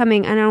is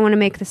becoming, and I don't want to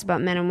make this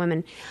about men and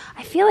women,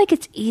 I feel like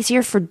it's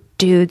easier for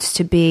dudes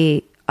to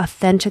be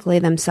authentically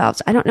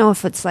themselves. I don't know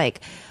if it's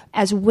like,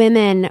 as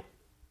women,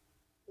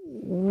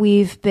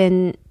 we've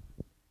been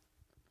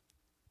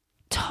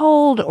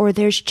told, or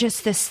there's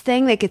just this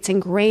thing that gets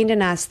ingrained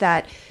in us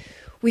that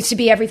we should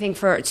be everything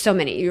for so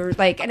many. You're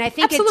like, and I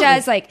think Absolutely. It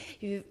does. Like,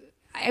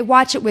 I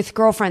watch it with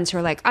girlfriends who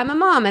are like, I'm a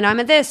mom, and I'm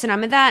a this, and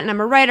I'm a that, and I'm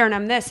a writer, and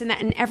I'm this and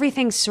that, and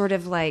everything's sort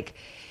of like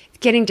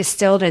getting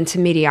distilled into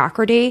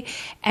mediocrity.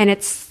 And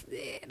it's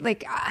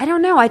like, I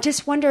don't know. I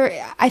just wonder.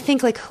 I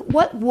think like,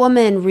 what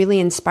woman really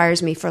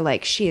inspires me for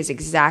like, she is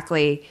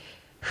exactly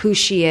who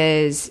she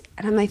is,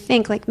 and I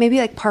think like maybe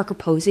like Parker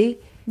Posey.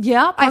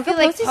 Yeah, I feel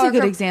like Posey's a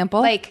good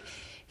example.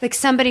 Like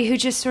somebody who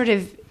just sort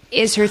of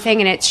is her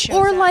thing, and it shows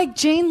or up. like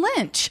Jane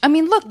Lynch. I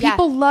mean, look,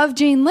 people love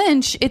Jane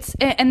Lynch.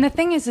 And the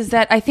thing is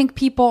that I think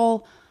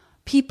people,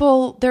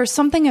 there's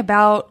something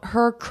about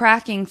her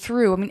cracking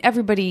through. I mean,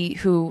 everybody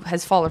who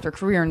has followed her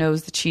career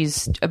knows that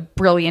she's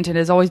brilliant and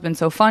has always been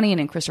so funny.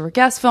 And in Christopher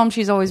Guest's film,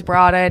 she's always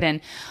brought it.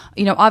 And,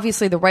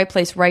 obviously the right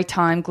place, right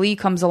time, Glee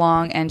comes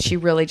along, and she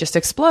really just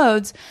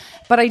explodes.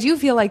 But I do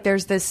feel like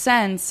there's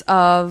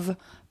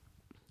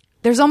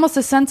almost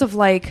a sense of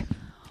like,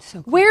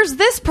 so cool. Where's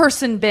this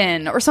person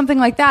been, or something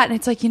like that. And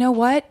it's like, you know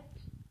what?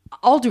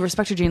 All due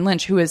respect to Jane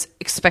Lynch, who is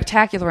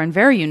spectacular and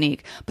very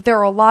unique, but there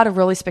are a lot of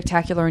really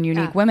spectacular and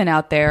unique women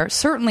out there,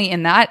 certainly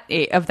in that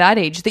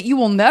age, that you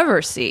will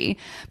never see,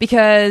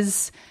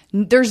 because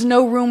there's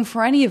no room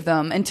for any of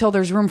them until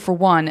there's room for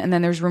one, and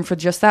then there's room for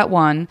just that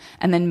one,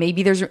 and then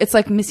maybe it's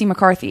like Missy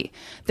McCarthy.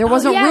 There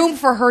wasn't room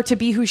for her to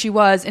be who she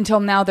was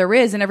until now there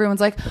is, and everyone's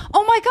like,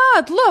 oh my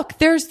God, look,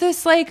 there's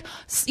this like,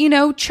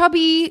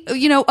 chubby,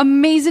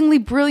 amazingly,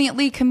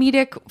 brilliantly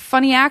comedic,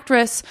 funny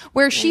actress.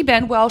 Where's she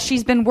been? Well,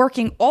 she's been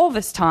working all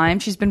this time.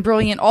 She's been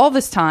brilliant all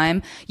this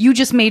time. You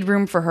just made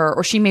room for her,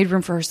 or she made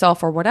room for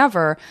herself, or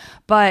whatever.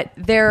 But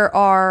there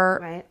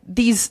are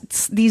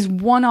these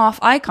one-off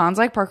icons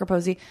like Parker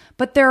Posey,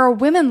 but there are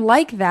women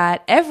like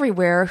that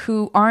everywhere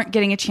who aren't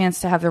getting a chance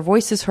to have their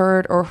voices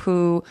heard, or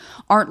who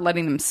aren't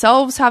letting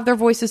themselves have their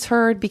voices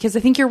heard, because I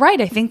think you're right.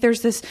 I think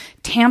there's this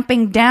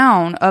tamping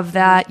down of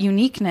that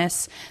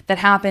uniqueness that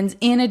happens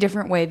in a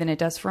different way than it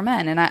does for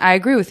men. And I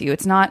agree with you.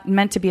 It's not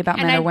meant to be about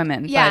men or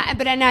women. Yeah,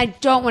 but I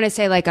don't want to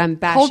say like I'm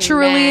bashing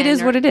culturally men, it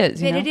is what it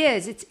is. It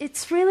is.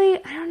 It's really,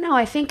 I don't know.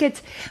 I think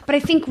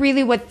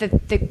really what the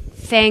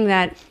thing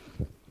that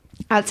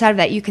outside of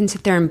that, you can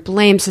sit there and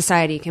blame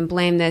society. You can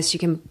blame this. You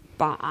can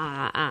but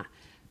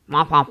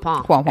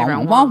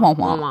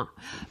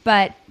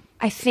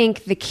I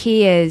think the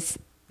key is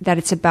that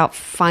it's about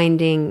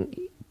finding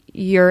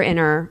your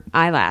inner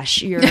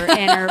eyelash, your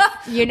inner,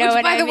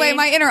 By the way,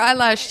 my inner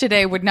eyelash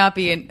today would not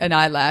be an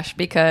eyelash,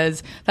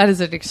 because that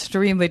is an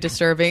extremely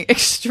disturbing,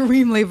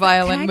 extremely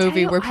violent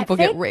movie where people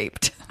get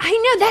raped. I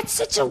know, that's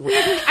such a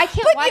weird. I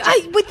can't watch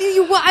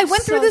it. I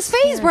went through this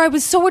phase where I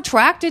was so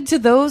attracted to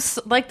those,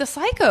 like the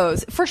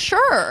psychos, for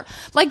sure.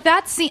 Like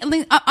that scene.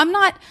 I'm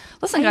not.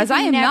 Listen, guys, I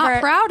am not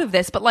proud of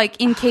this, but like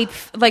in Kate,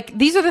 like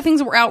these are the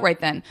things that were out right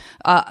then.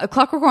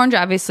 Clockwork Orange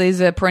obviously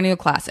is a perennial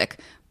classic.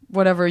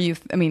 whatever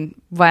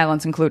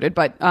violence included,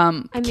 but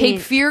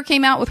Cape Fear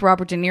came out with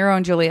Robert De Niro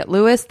and Juliette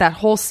Lewis. That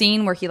whole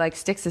scene where he like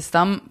sticks his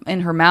thumb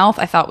in her mouth,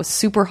 I thought was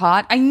super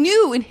hot. I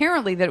knew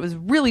inherently that it was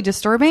really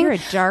disturbing. You're a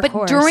dark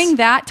horse. During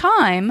that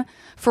time,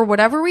 for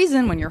whatever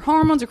reason, when your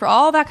hormones are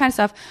all that kind of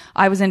stuff,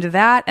 I was into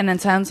that. And then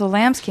Silence of the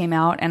Lambs came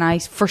out, and I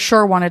for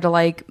sure wanted to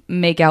like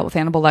make out with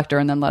Hannibal Lecter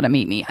and then let him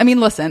eat me. I mean,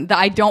 listen,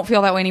 I don't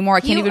feel that way anymore.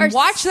 I can't even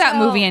watch that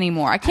movie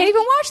anymore. I can't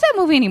even watch that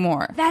movie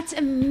anymore. That's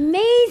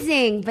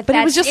amazing. But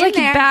it was just like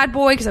a bad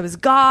boy because I was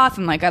goth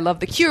and like I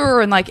loved The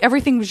Cure and like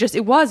everything was just,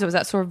 it was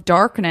that sort of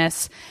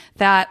darkness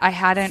that I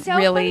hadn't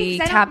really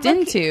tapped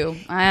into.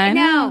 I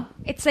know.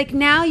 It's like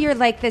now you're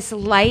like this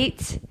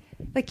light.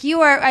 Like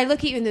you are, I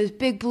look at you in those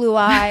big blue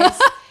eyes.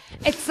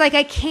 It's like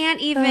I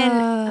can't even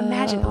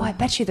imagine. Oh, I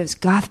bet you those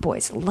goth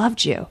boys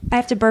loved you. I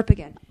have to burp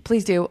again.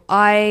 Please do.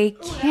 I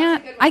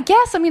can't. I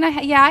guess. I mean, I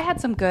had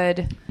some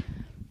good.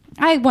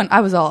 I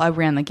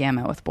ran the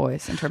gamut with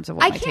boys in terms of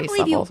what my taste levels were.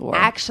 I can't believe you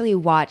actually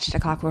watched A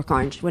Clockwork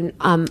Orange when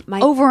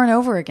over and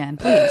over again.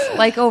 Please,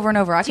 like over and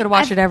over. I could have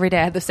watched it every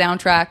day. I had the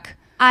soundtrack.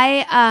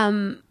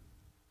 Have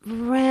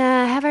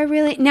I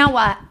really? Now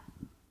what?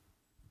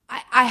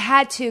 I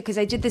had to because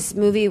I did this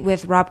movie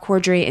with Rob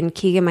Corddry and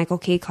Keegan-Michael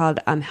Key called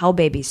Hell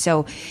Baby.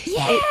 So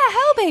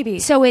Hell Baby.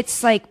 So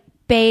it's like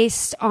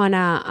based on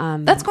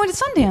a that's going to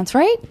Sundance,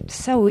 right?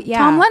 So yeah,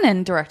 Tom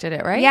Lennon directed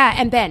it, right? Yeah,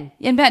 and Ben.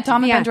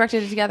 Tom and Ben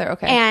directed it together.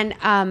 Okay, and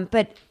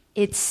but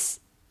it's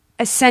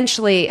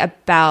essentially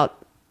about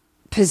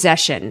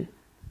possession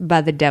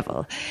by the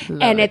devil,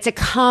 and it's a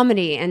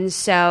comedy, and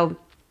so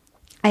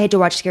I had to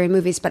watch scary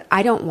movies, but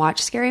I don't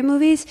watch scary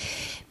movies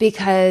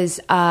because.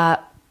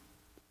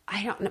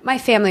 I don't know. My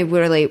family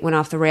really went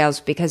off the rails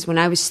because when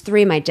I was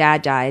 3, my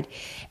dad died.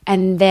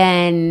 And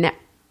then,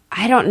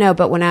 I don't know,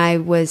 but when I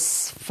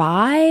was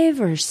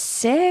 5 or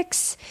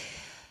 6,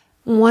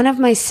 one of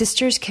my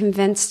sisters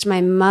convinced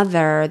my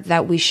mother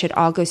that we should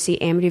all go see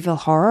Amityville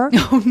Horror.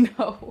 Oh,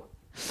 no.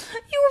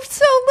 You were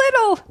so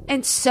little.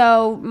 And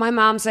so my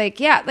mom's like,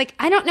 yeah, like,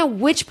 I don't know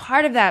which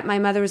part of that my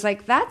mother was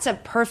like, that's a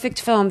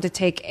perfect film to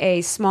take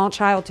a small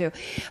child to.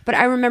 But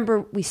I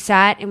remember we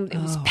sat and it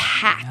was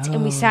packed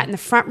and we sat in the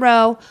front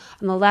row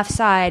on the left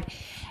side.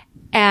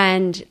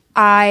 And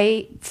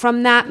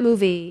from that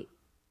movie.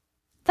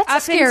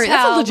 That's scary.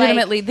 That's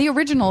the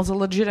original is a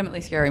legitimately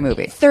scary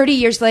movie. 30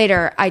 years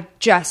later, I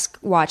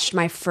just watched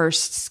my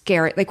first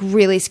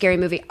really scary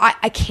movie.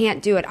 I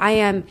can't do it. I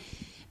am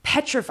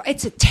petrified.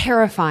 It's a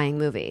terrifying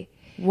movie.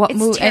 What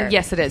movie? And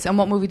yes, it is. And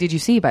what movie did you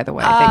see, by the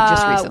way? I think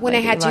just recently. When I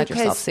had to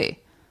yourself see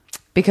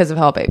because of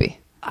Hell Baby.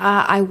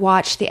 I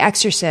watched The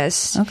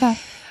Exorcist. Okay.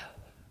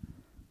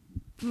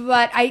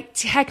 But I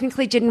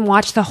technically didn't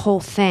watch the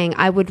whole thing.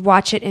 I would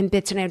watch it in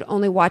bits, and I would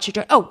only watch it.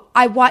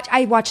 I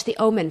watched The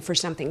Omen for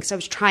something because I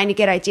was trying to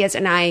get ideas,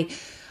 and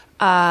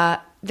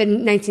the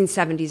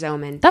 1970s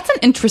Omen. That's an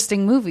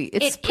interesting movie.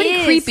 It's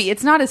pretty creepy.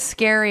 It's not as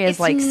scary as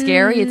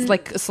scary. It's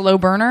like a slow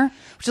burner,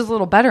 which is a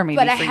little better maybe.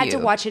 But I had to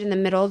watch it in the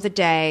middle of the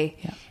day,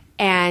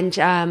 and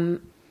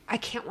I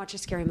can't watch a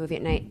scary movie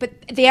at night.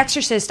 But The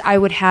Exorcist, I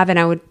would have, and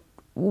I would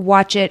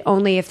watch it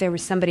only if there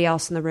was somebody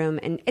else in the room,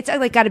 and it's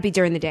like got to be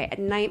during the day. At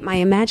night, my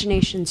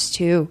imagination's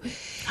too.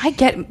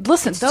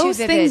 Listen, those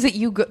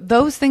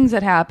things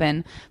that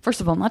happen.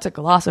 First of all, not to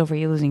gloss over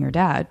you losing your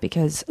dad,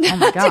 because oh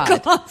my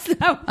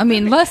god, I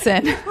mean,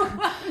 listen,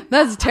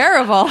 that's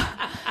terrible.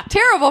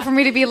 Terrible for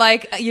me to be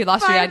like, you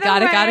lost your dad.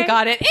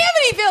 Got it.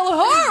 Amityville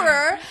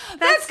Horror.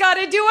 That's got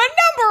to do a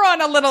number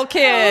on a little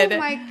kid. Oh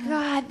my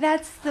god,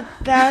 that's the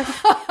best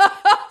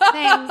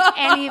thing.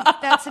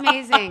 That's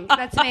amazing.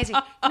 That's amazing.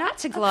 Not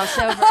to gloss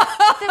over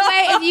the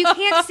way, if you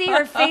can't see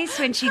her face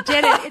when she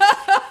did it,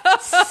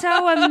 it's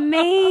so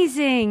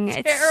amazing.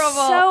 It's terrible.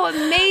 So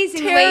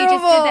amazing the way you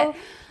just did that.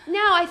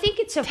 No, I think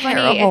it's so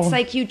funny. It's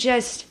like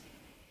it's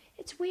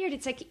weird.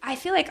 It's like I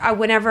feel like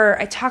whenever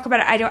I talk about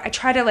it, I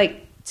try to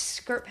like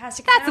skirt past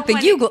it. That's the thing.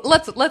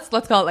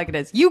 Let's call it like it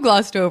is. You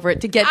glossed over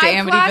it to get to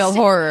Amityville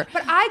Horror,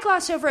 but I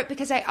gloss over it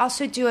because I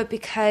also do it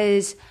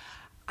because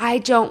I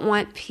don't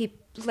want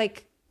people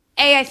like.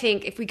 I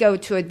think if we go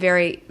to a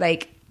very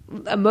like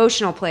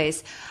emotional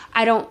place,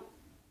 I don't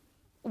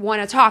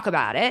want to talk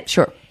about it.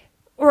 Sure.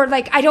 Or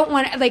like I don't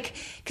want like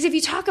because if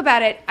you talk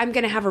about it, I'm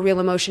going to have a real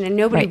emotion, and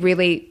nobody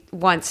really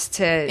wants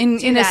to.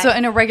 In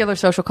a regular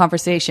social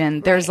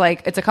conversation, there's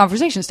like it's a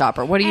conversation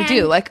stopper. What do you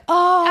do? Like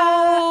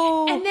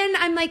and then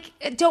I'm like,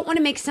 don't want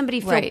to make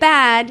somebody feel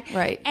bad,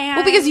 right?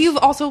 And because you've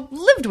also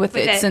lived with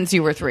it since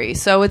you were 3,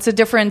 so it's a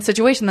different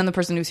situation than the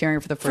person who's hearing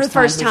it for the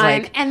first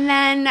time. Like, and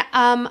then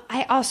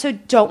I also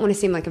don't want to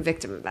seem like a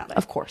victim about it.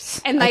 Of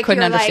course, and like, I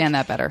couldn't understand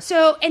that better.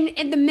 So,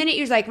 and the minute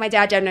you're like, my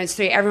dad died when I was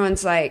 3,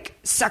 everyone's like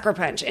sucker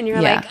punch, and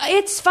you're like,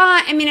 it's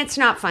fine. I mean, it's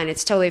not fine.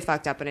 It's totally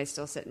fucked up, and I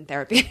still sit in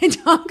therapy and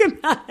talk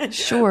about it.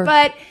 Sure,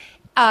 but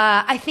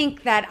I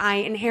think that I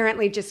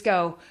inherently just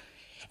go.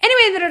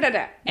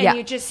 Anyway, and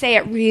you just say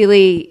it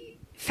really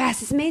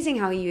fast. It's amazing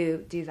how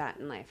you do that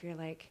in life. You're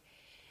like,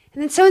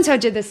 and then so-and-so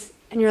did this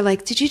And you're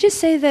like, did you just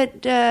say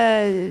that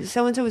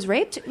so-and-so was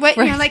raped? What?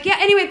 And you're like, yeah,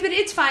 anyway, but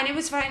it's fine. It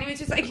was fine. It was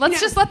just like,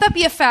 Let's just let that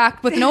be a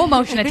fact with no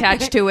emotion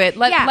attached to it.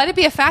 Let it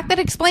be a fact that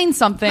explains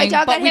something, My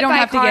dog but got we hit don't by a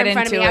have to car get in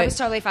front of into me. it. I was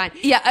totally fine.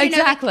 Yeah, You know,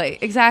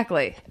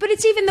 exactly. But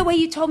it's even the way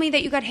you told me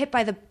that you got hit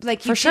by the,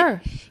 like, you For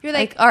sure. You're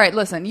like, all right,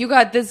 listen, you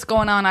got this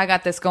going on, I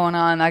got this going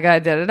on, I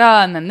got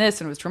da-da-da, and then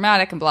this, and it was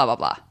traumatic, and blah, blah,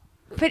 blah.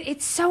 but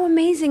it's so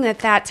amazing that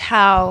that's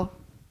how,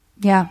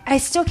 Yeah. I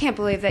still can't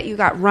believe that you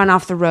got run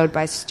off the road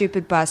by a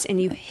stupid bus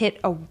and you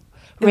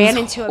ran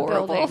into a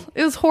building.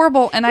 It was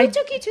horrible. And Who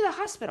took you to the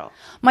hospital?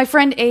 My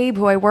friend Abe,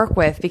 who I work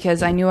with,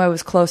 because I knew I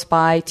was close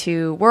by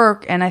to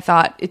work, and I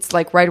thought it's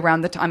like right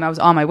around the time I was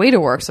on my way to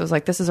work. So I was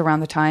like, this is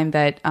around the time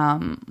that,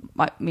 my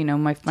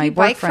work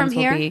bike friends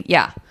from will here? be,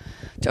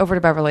 over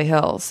to Beverly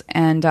Hills.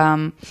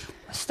 And,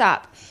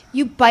 Stop.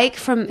 You bike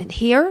from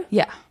here?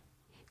 yeah.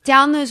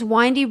 Down those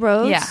windy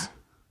roads? Yeah.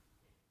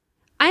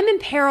 I'm in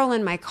peril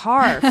in my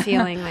car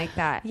feeling like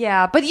that.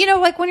 Yeah, but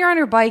like when you're on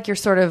your bike,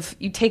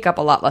 you take up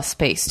a lot less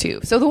space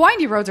too. So the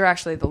windy roads are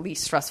actually the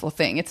least stressful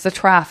thing. It's the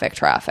traffic,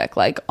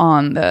 like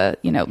on the,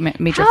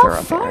 major How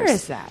thoroughfares. far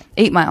is that?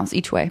 8 miles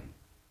each way.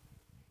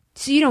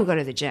 So you don't go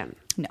to the gym?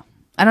 No,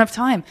 I don't have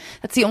time.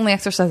 That's the only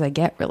exercise I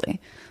get,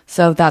 really.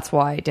 So that's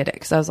why I did it.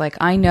 Because I was like,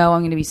 I know I'm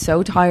going to be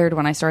so tired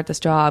when I start this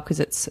job because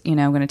it's,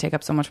 going to take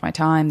up so much of my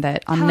time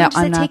that How long does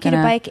it take you to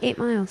bike 8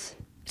 miles?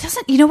 It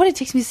doesn't, you know what? It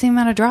takes me the same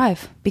amount of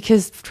drive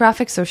because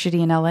traffic's so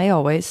shitty in LA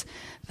always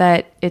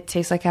that it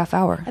takes like half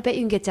hour. I bet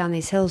you can get down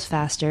these hills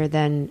faster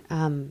than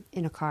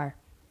in a car.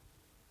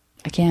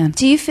 I can.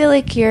 Do you feel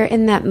like you're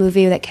in that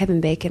movie that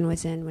Kevin Bacon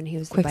was in when he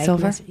was the bike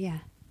Quicksilver? master? Yeah.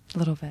 A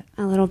little bit.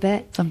 A little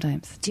bit?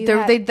 Sometimes. Do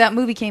you that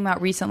movie came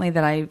out recently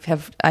that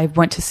I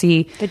went to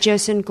see. The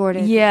Joseph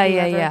Gordon.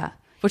 Yeah.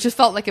 Which just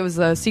felt like it was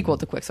a sequel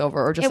to Quicksilver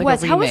or just It like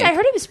was. a How was remake. I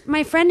heard it was.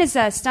 My friend is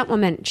a stunt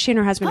woman. She and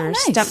her husband are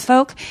nice. stunt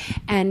folk,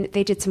 and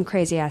they did some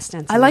crazy ass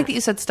stunts. I like that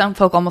you said stunt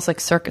folk, almost like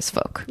circus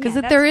folk, because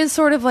Yeah, there is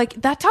sort of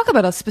like that. Talk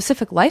about a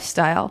specific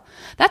lifestyle.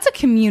 That's a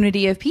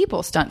community of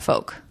people. Stunt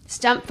folk.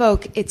 Stunt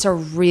folk. It's a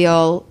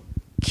real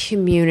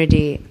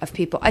community of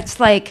people. It's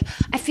like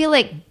I feel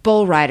like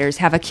bull riders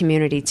have a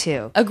community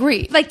too.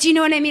 Agreed. Like, do you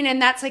know what I mean?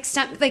 And that's like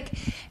stunt. Like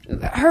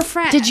her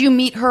friend. Did you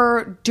meet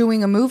her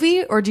doing a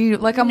movie, or do you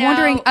like? I'm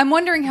No.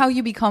 wondering how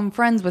you become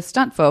friends with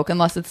stunt folk,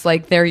 unless it's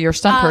like they're your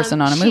stunt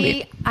person on a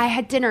movie. I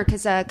had dinner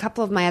because a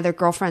couple of my other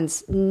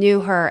girlfriends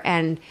knew her,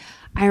 and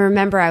I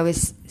remember I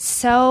was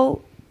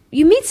so.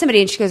 You meet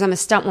somebody and she goes, I'm a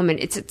stunt woman.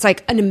 It's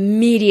like an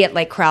immediate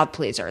like crowd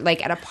pleaser.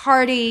 Like at a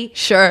party.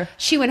 Sure.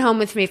 She went home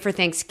with me for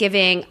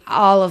Thanksgiving.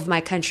 All of my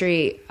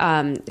country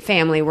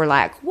family were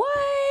like,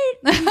 what?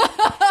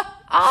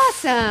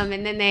 Awesome.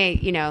 And then they,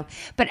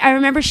 but I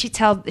remember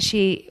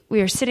we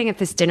were sitting at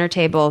this dinner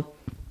table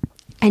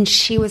and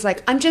she was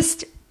like,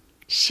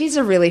 she's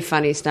a really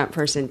funny stunt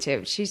person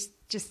too. She's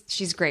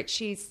great.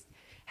 She's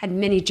had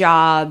many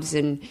jobs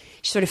and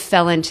she sort of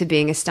fell into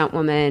being a stunt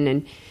woman,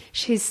 and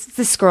she's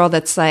this girl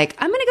that's like,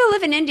 I'm going to go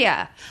live in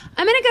India.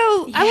 I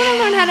want to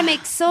learn how to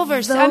make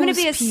silver. So I'm going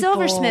to be a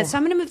silversmith. So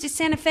I'm going to move to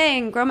Santa Fe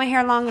and grow my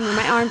hair long under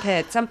my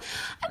armpits. I'm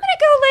going to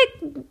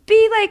go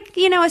be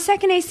a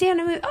second AC.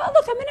 And I'm going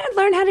to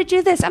learn how to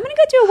do this. I'm going to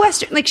go do a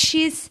Western. Like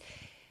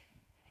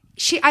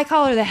I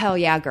call her the hell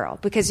yeah girl,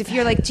 because if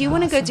you're like, do you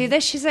want to go do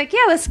this? She's like,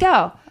 yeah, let's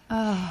go.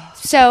 Oh.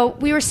 So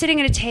we were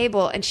sitting at a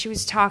table and she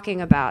was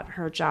talking about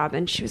her job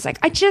and she was like,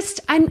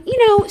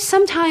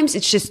 sometimes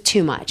it's just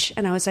too much.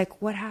 And I was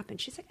like, what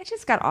happened? She's like, I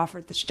just got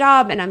offered this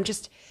job and I'm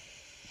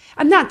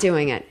not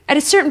doing it. At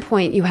a certain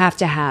point, you just have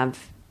to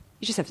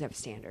have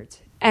standards.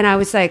 And I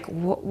was like,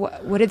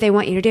 what did they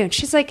want you to do? And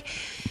she's like,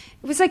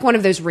 it was like one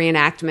of those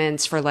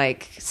reenactments for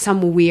like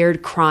some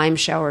weird crime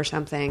show or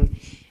something,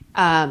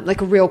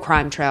 like a real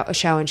crime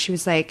show. And she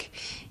was like,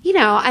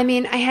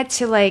 I had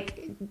to like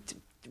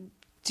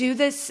do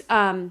this,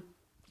 I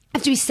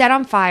have to be set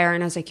on fire.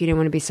 And I was like, you didn't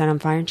want to be set on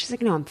fire? And she's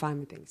like, no, I'm fine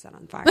with being set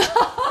on fire.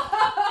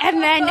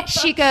 And then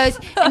she goes,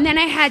 and then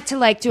I had to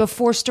like do a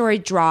 4-story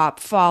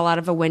drop, fall out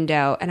of a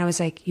window. And I was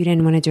like, you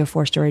didn't want to do a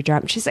 4-story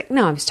drop? And she's like,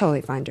 no, I was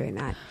totally fine doing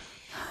that.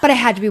 But I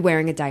had to be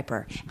wearing a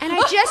diaper. And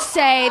I just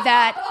say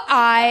that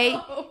I'm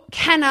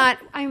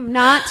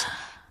not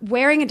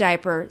wearing a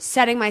diaper,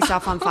 setting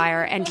myself on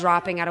fire and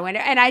dropping out a window.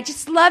 And I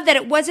just love that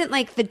it wasn't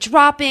like the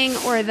dropping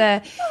or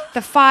the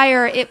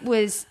fire. It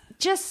was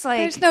just like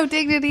there's no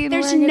dignity in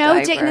wearing a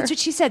diaper. That's what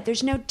she said.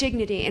 There's no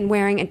dignity in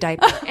wearing a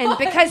diaper. And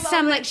because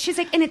she's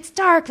like, and it's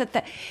dark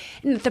that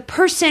the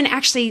person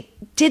actually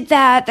did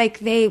that. Like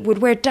they would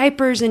wear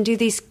diapers and do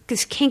this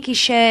kinky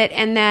shit.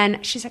 And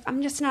then she's like,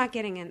 I'm just not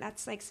getting it.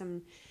 That's like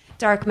some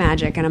dark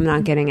magic and I'm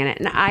not getting in it.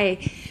 And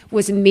I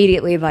was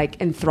immediately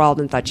like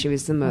enthralled and thought she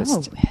was the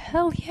most. Oh,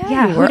 hell yeah.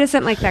 Yeah, who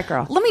doesn't like that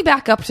girl? Let me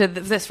back up to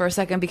this for a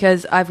second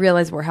because I've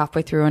realized we're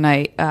halfway through and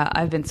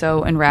I've been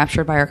so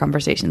enraptured by our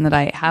conversation that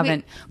I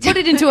haven't put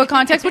it into a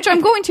context, which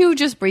I'm going to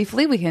just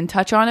briefly. We can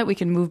touch on it. We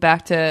can move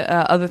back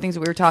to other things that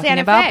we were talking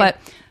Santa about. Fe. But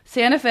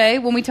Santa Fe,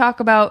 when we talk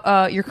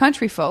about your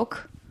country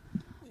folk,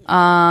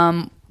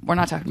 we're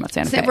not talking about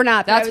Santa Fe. We're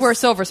not. That's where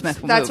Silversmith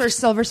moved. That's where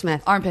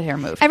Silversmith. Armpit hair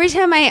moved. Every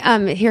time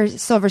I hear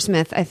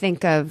Silversmith, I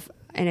think of,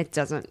 and it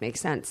doesn't make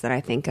sense that I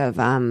think of,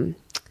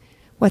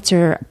 what's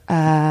her?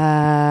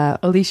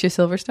 Alicia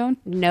Silverstone?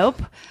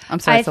 Nope. I'm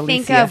sorry, it's I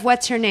think Alicia. of,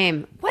 what's her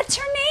name?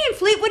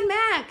 Fleetwood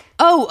Mac.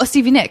 Oh,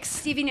 Stevie Nicks.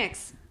 Stevie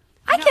Nicks.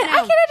 I can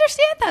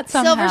understand that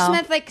somehow.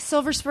 Silversmith, like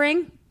Silver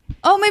Spring.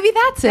 Oh, maybe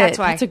that's it. That's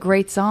why. That's a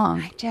great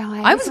song.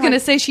 I was going to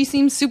say she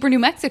seems super New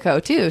Mexico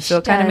too, so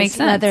it kind of makes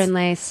sense. Leather and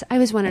lace. I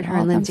always wanted her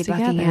and Lindsay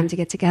Buckingham to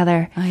get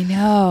together. I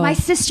know. My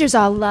sisters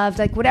all loved,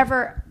 like,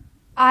 whatever.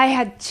 I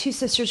had two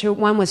sisters who,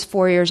 one was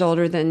 4 years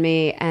older than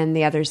me and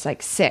the other's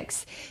like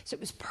 6. So it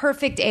was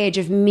perfect age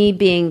of me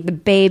being the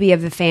baby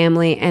of the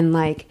family and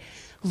like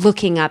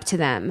looking up to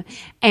them.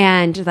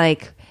 And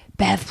like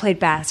Bev played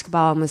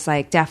basketball and was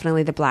like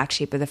definitely the black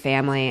sheep of the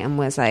family and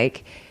was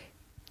like...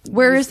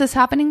 Where is this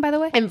happening, by the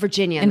way? In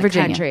Virginia, in the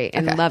country,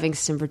 in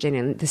Lovingston, Virginia,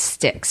 in the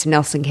sticks,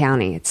 Nelson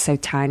County. It's so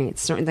tiny.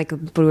 It's sort of like a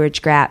Blue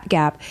Ridge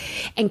Gap.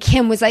 And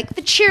Kim was like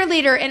the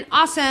cheerleader and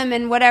awesome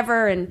and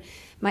whatever. And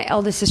my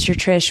eldest sister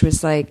Trish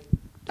was like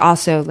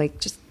also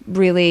like just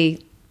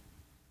really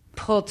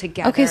pulled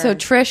together. Okay, so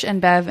Trish and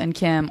Bev and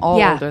Kim,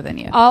 all older than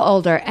you. All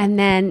older. And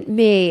then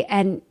me.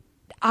 And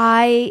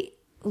I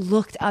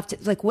looked up to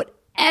like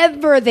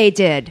whatever they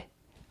did,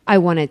 I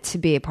wanted to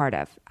be a part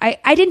of.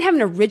 I didn't have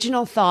an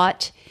original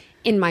thought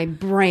in my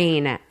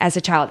brain as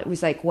a child. It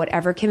was like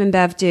whatever Kim and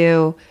Bev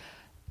do.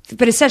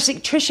 But essentially,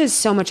 Trisha's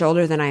so much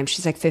older than I am.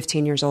 She's like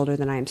 15 years older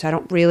than I am. So I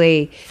don't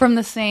really... From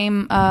the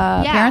same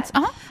parents?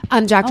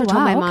 Uh-huh. Doctor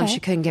told my mom she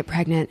couldn't get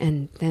pregnant,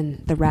 and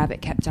then the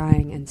rabbit kept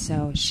dying. And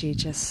so she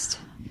just...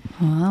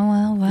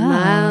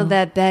 Wow.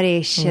 That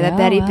Betty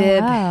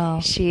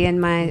Bibb. She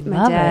and my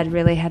dad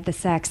really had the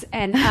sex.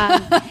 And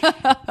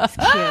it's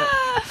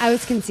cute. I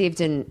was conceived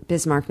in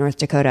Bismarck, North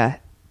Dakota.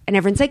 And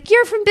everyone's like,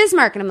 "You're from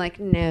Bismarck." And I'm like,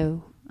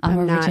 "No,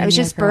 I'm not. I was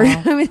just born.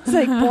 I was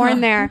like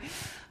born there."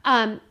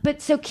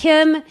 But so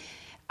Kim,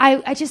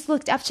 I just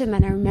looked up to them,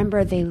 and I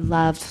remember they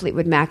loved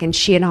Fleetwood Mac, and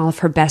she and all of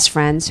her best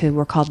friends, who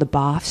were called the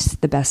Boffs,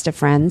 the best of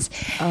friends,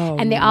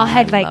 and they all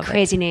had like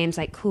crazy names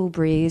like Cool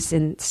Breeze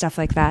and stuff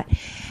like that.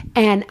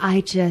 And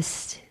I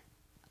just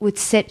would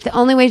sit. The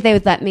only way they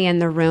would let me in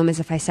the room is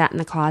if I sat in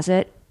the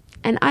closet,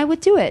 and I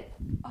would do it.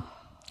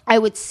 I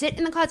would sit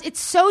in the closet.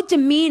 It's so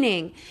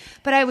demeaning,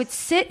 but I would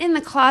sit in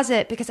the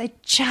closet because I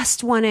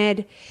just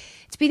wanted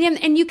to be them.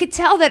 And you could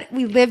tell that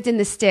we lived in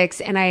the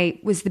sticks and I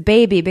was the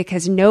baby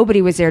because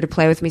nobody was there to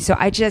play with me. So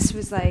I just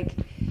was like,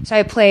 so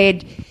I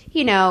played,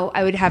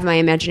 I would have my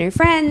imaginary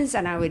friends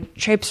and I would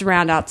traipse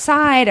around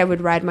outside. I would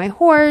ride my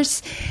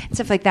horse and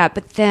stuff like that.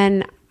 But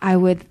then I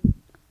would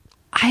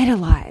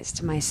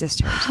idolized my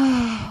sisters,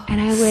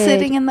 and I would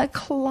sitting in the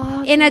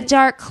closet, in a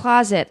dark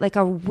closet, like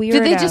a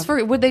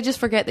weirdo. Would they just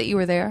forget that you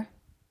were there?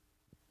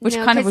 Which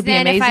kind of would be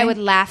then amazing. If I would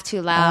laugh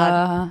too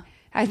loud,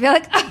 I'd be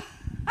like, oh,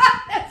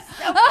 "That's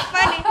so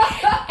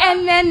funny,"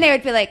 and then they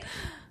would be like,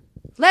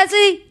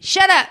 "Leslie,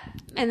 shut up,"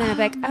 and then I'd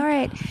be like, "All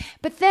right."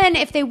 But then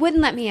if they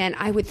wouldn't let me in,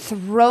 I would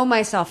throw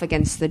myself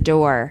against the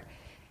door.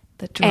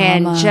 The drama.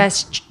 And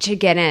just to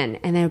get in.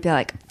 And they would be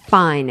like,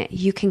 "Fine,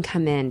 you can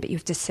come in, but you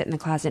have to sit in the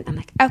closet." I'm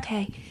like,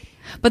 "Okay."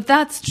 But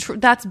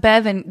that's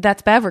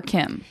Bev or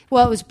Kim?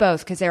 Well, it was both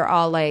because they were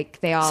all like,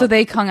 So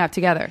they hung out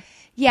together?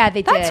 Yeah,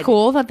 they did. That's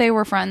cool that they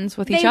were friends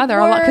with each other.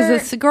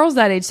 Because girls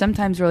that age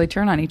sometimes really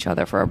turn on each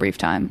other for a brief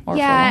time. Or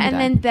for a long time.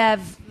 Then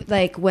Bev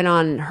like went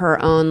on her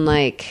own,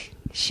 like,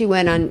 she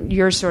went on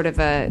your sort of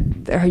a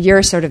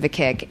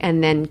kick.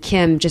 And then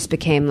Kim just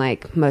became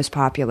like most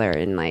popular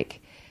and like,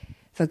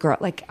 the girl,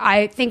 like,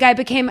 I think I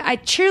became a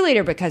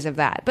cheerleader because of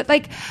that. But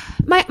like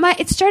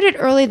it started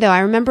early though. I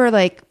remember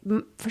like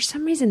for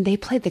some reason they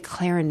played the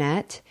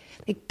clarinet.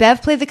 Like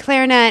Bev played the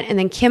clarinet and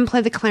then Kim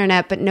played the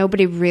clarinet, but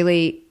nobody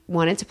really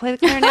wanted to play the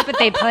clarinet, but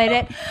they played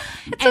it.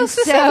 It's so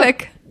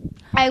specific.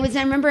 So I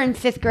remember in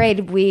 5th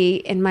grade,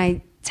 in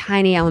my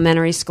tiny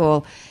elementary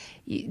school,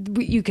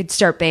 you could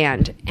start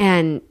band,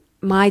 and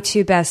my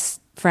 2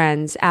 best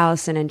friends,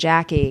 Allison and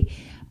Jackie,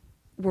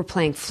 were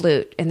playing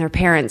flute, and their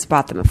parents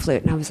bought them a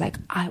flute, and I was like,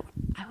 I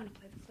want to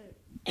play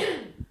the flute.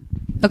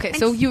 Okay,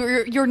 so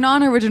your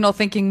non-original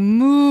thinking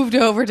moved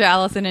over to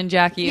Allison and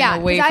Jackie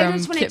and away from I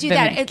just want to do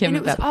that. And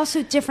it was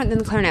also different than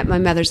the clarinet. My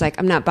mother's like,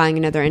 "I'm not buying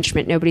another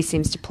instrument. Nobody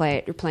seems to play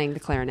it. You're playing the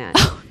clarinet."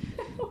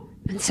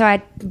 And so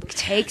I'd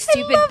take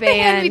stupid band. The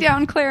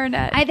hand-me-down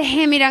clarinet. I had the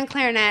hand-me-down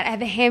clarinet. I had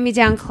the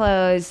hand-me-down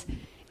clothes.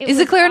 Is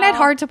the clarinet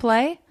hard to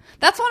play?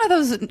 That's one of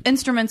those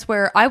instruments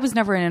where I was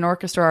never in an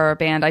orchestra or a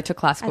band. I took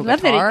classical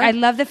guitar. I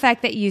love the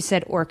fact that you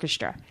said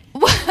orchestra.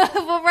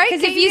 Well, right?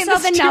 Because if you saw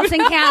the Nelson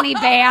County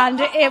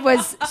band, it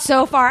was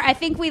so far. I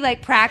think we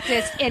like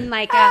practiced in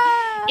like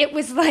it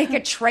was like a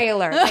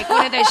trailer, like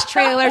one of those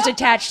trailers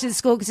attached to the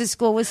school because the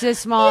school was so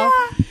small.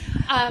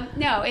 Yeah.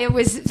 No, it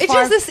was.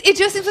 It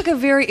just seems like a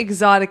very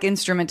exotic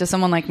instrument to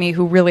someone like me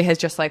who really has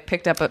just like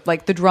picked up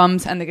like the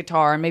drums and the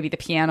guitar and maybe the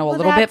piano a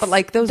little bit, but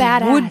like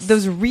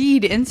those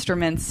reed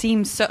instruments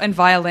seem so, and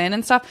violin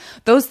and stuff.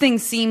 Those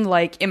things seem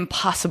like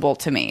impossible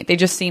to me. They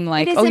just seem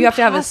like you have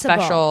to have a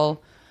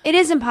special It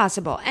is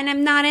impossible, and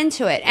I'm not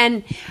into it.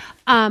 And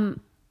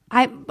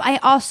I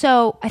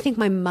think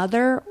my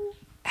mother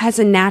has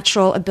a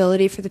natural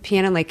ability for the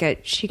piano.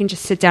 She can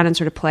just sit down and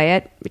sort of play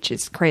it, which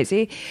is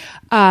crazy.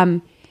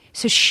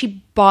 So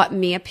she bought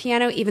me a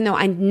piano, even though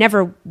I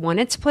never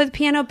wanted to play the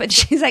piano. But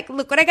she's like,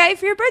 "Look what I got you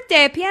for your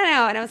birthday, a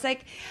piano." And I was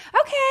like,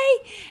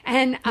 "Okay."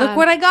 And Look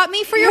what I got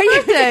me for your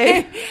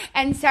birthday.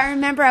 And so I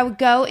remember I would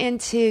go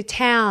into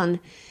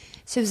town.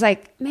 So it was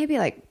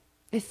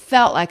it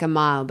felt like a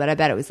mile, but I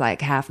bet it was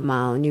like half a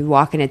mile. And you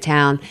walk into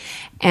town,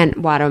 and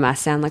why do I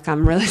sound like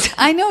I'm really?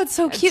 I know, it's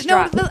so cute.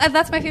 No,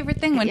 that's my favorite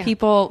thing when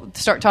people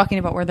start talking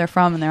about where they're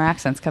from and their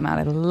accents come out.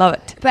 I love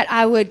it. But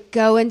I would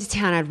go into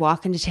town. I'd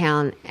walk into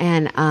town,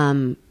 and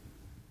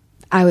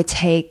I would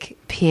take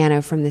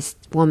piano from this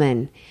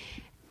woman,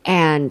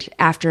 and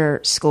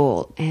after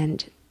school,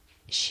 and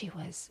she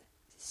was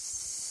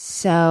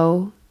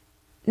so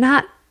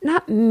not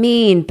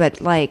mean, but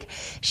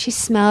she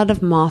smelled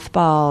of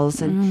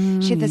mothballs,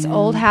 and she had this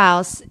old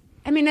house.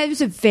 I mean, it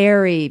was a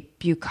very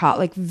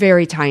bucolic,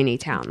 very tiny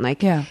town.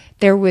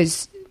 There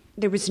was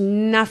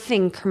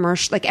nothing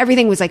commercial.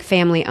 Everything was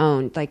family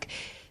owned.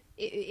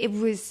 It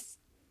was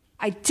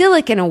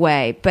idyllic in a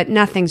way, but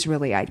nothing's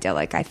really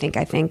idyllic. I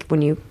think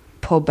when you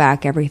pull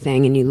back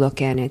everything and you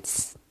look in,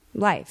 it's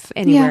life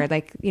anywhere.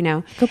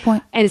 Good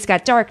point. And it's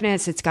got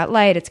darkness, it's got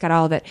light, it's got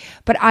all of it.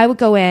 But I would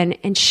go in,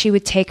 and she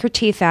would take her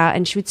teeth out,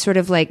 and she would sort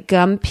of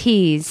gum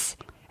peas,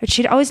 or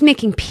she'd always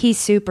making pea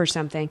soup or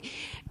something,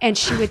 and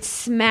she would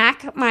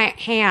smack my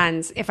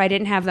hands if I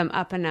didn't have them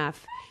up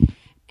enough.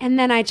 And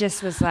then I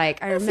just was I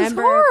remember, this is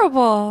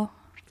horrible.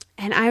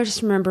 And I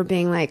just remember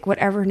being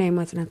whatever her name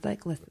was, and I was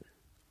like, "Listen,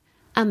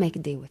 I'll make a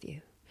deal with you.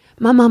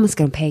 My mama's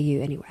gonna pay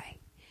you anyway.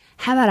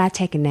 How about I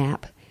take a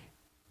nap?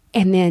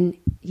 And then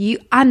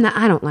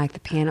I don't like the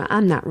piano.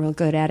 I'm not real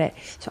good at it.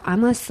 So I'm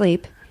going to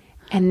sleep,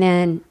 and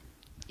then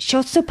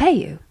she'll still pay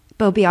you,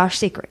 but it'll be our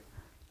secret."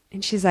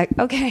 And she's like,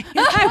 "Okay." And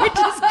I would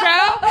just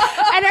go.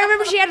 And I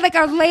remember she had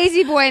a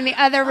lazy boy in the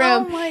other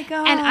room. Oh my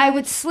God. And I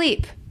would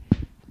sleep.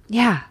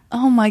 Yeah.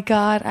 Oh my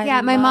God.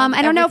 My mom,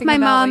 I don't know if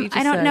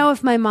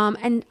my mom,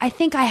 and I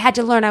think I had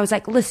to learn. I was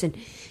like, "Listen,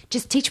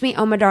 just teach me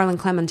Oh My Darling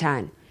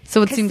Clementine."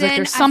 So it seems like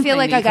there's something I feel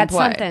like I got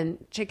something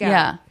to go.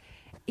 Yeah.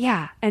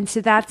 Yeah. And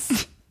so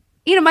that's...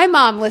 my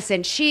mom,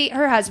 listen,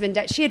 her husband,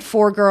 she had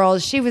 4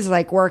 girls. She was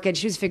working.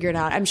 She was figuring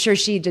out. I'm sure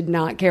she did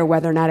not care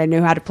whether or not I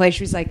knew how to play.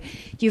 She was like,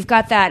 "You've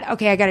got that.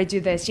 Okay, I got to do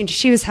this."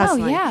 She was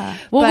hustling. Oh, yeah.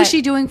 What was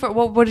she doing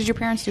what did your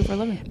parents do for a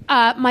living?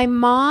 My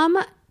mom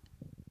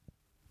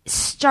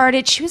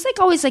started, she was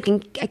always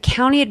in a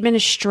county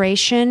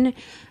administration.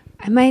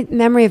 My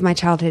memory of my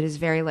childhood is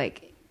very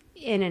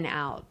in and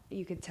out.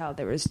 You could tell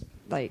there was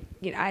I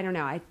don't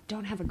know. I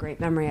don't have a great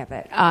memory of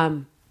it.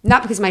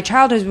 Not because my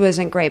childhood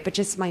wasn't great, but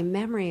just my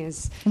memory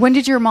is... When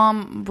did your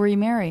mom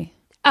remarry?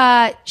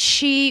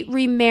 She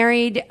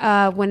remarried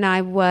when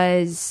I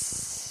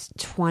was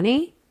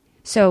 20.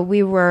 So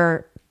we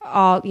were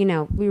all,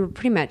 we were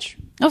pretty much...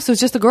 Oh, so it's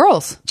just the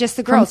girls. Just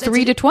the girls. From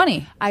 3 to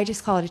 20. I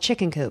just call it a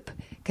chicken coop,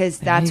 because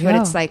that's what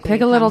it's like.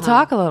 Pick a little,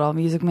 talk a little,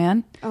 Music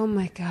Man. Oh,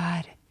 my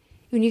God.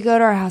 When you go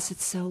to our house,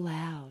 it's so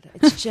loud.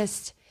 It's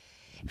just...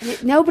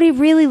 nobody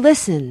really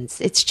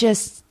listens. It's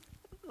just...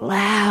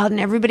 loud, and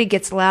everybody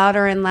gets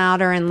louder and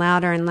louder and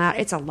louder and louder.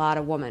 It's a lot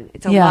of woman.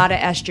 It's a lot of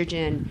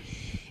estrogen.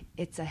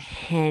 It's a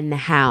hen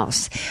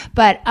house.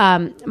 But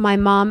my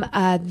mom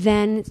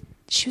then,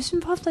 she was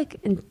involved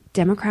in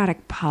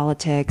Democratic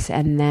politics,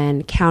 and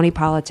then county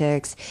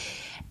politics,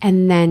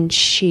 and then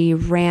she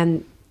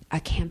ran a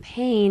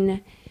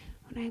campaign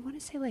when I want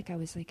to say I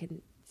was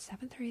in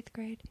 7th or 8th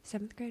grade,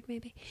 7th grade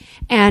maybe.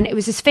 And it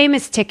was this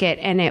famous ticket,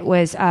 and it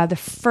was the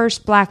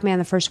first black man,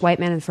 the first white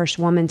man, and the first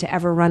woman to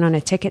ever run on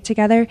a ticket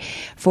together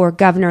for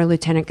governor,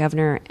 lieutenant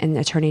governor, and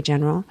attorney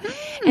general.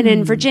 And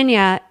in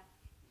Virginia,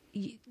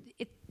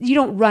 you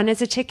don't run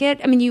as a ticket.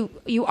 I mean,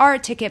 you are a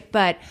ticket,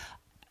 but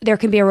there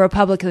can be a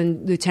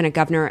Republican lieutenant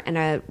governor and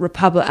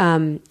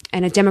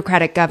a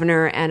Democratic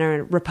governor and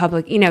a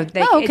Republican.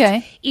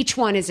 Okay. Each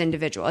one is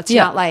individual. It's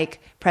not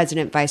like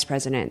president, vice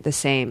president, the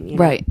same.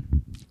 Right.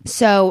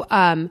 So,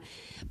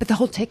 but the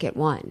whole ticket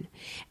won.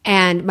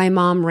 And my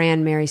mom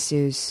ran Mary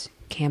Sue's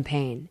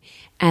campaign.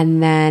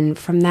 And then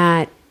from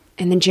that,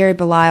 and then Jerry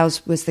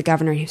Belials was the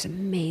governor. He was an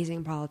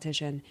amazing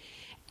politician.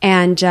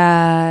 And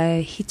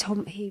he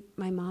told me,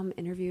 my mom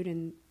interviewed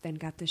and then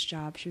got this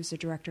job. She was the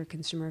director of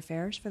consumer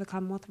affairs for the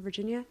Commonwealth of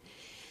Virginia.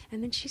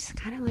 And then she's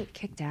kind of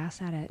kicked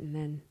ass at it. And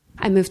then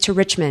I moved to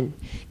Richmond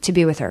to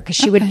be with her, because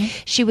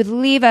she would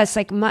leave us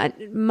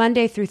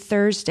Monday through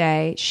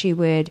Thursday. She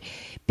would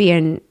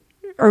be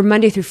or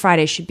Monday through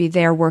Friday, she'd be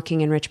there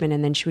working in Richmond,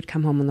 and then she would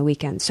come home on the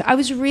weekends. So I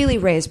was really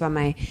raised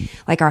by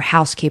our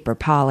housekeeper,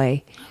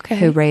 Polly,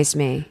 who raised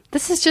me.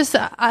 This is just,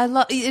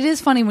 it is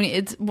funny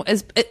when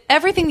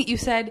everything that you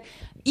said,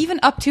 even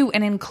up to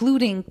and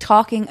including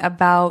talking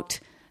about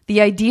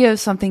the idea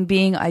of something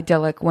being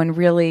idyllic when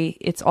really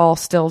it's all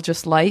still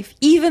just life.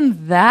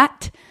 Even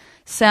that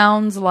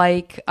sounds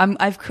like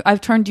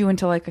I've turned you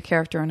into like a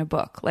character in a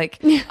book. Like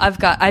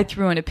I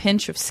threw in a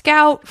pinch of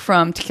Scout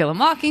from To Kill a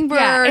Mockingbird.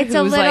 Yeah, it's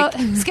who was like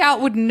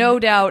Scout would no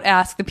doubt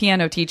ask the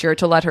piano teacher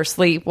to let her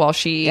sleep while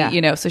she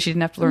so she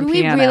didn't have to learn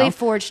piano. We really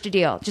forged a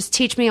deal. Just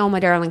teach me, oh my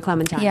darling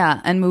Clementine.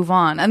 Yeah, and move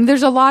on. And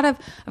there's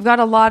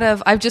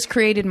I've just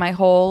created my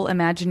whole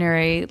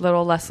imaginary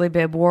little Leslie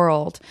Bibb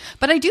world.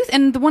 But I do,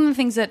 and one of the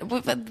things that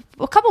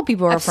a couple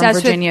people are from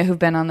Virginia who've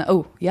been on the.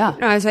 Oh yeah,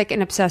 no, I was like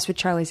obsessed with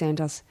Charlie's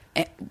Angels.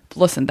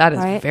 Listen, that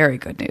is very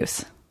good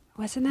news.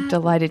 Wasn't that?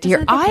 Delighted to hear.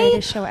 Wasn't that the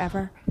greatest show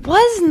ever?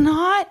 Was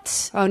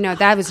not. Oh no,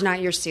 that was not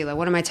your Stila.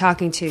 What am I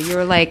talking to? You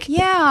were like,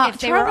 yeah, if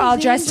they were all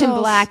dressed in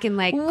black and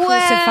like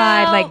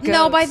crucified like ghosts.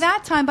 No, by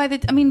that time, I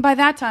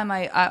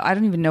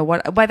don't even know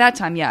what. By that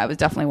time, yeah, I was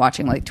definitely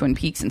watching like Twin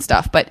Peaks and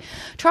stuff. But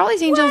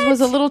Charlie's Angels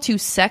was a little too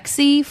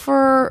sexy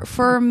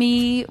for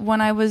me when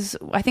I was.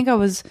 I think I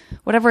was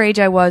whatever age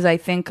I was. I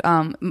think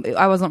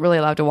I wasn't really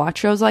allowed to watch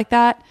shows like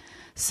that.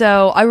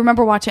 So I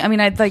remember watching. I mean,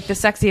 the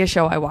sexiest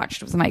show I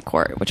watched was Night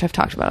Court, which I've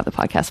talked about on the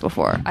podcast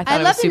before. I thought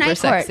it was super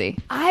sexy.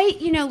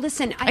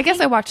 Listen. I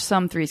guess I watched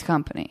some Three's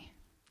Company.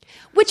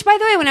 Which, by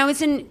the way, when I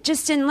was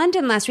in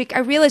London last week, I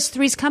realized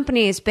Three's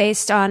Company is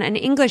based on an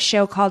English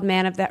show called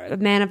Man of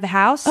the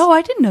House. Oh,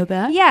 I didn't know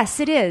that.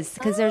 Yes, it is,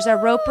 because there's a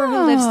roper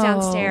who lives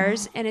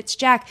downstairs, and it's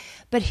Jack.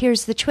 But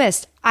here's the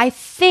twist.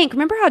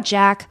 Remember how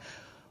Jack,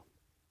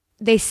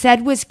 they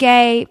said was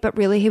gay, but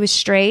really he was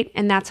straight,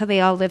 and that's how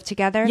they all lived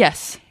together?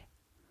 Yes.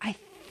 I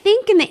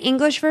think in the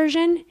English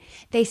version,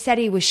 they said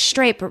he was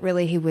straight, but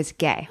really he was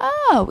gay.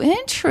 Oh,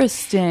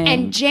 interesting.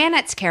 And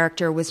Janet's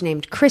character was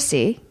named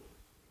Chrissy.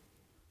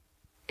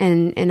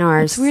 And in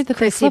ours, it's weird that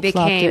Chrissy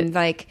became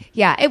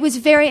it was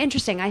very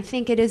interesting. I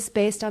think it is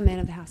based on Man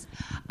of the House.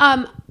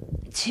 I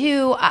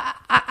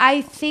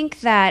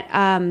think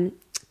that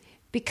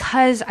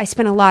because I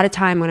spent a lot of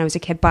time when I was a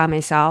kid by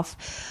myself,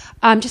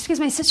 just because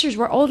my sisters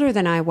were older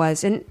than I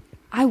was, and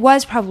I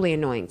was probably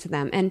annoying to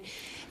them. And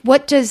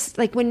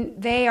when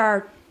they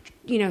are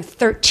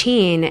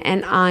 13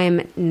 and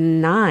I'm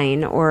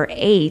 9 or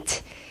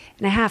 8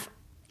 and a half,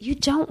 you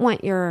don't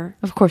want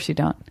Of course you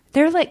don't.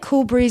 They're like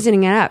Cool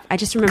Breezing it up. I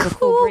just remember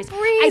Cool Breeze.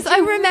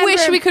 I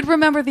wish we could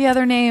remember the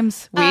other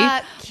names.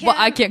 Well,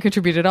 I can't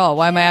contribute at all.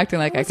 Why am I acting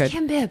like I could?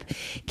 Kim Bibb.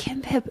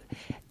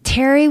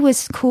 Terry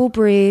was Cool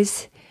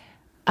Breeze.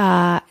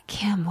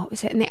 Kim, what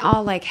was it? And they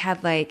all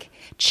had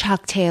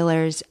Chuck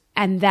Taylors,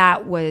 and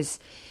that was...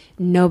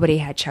 Nobody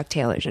had Chuck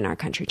Taylors in our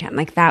country town.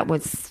 That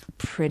was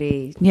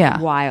pretty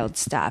wild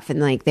stuff. And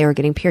they were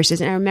getting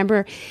piercings. And I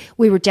remember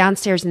we were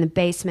downstairs in the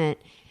basement.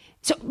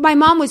 So my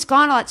mom was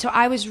gone a lot. So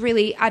I was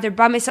really either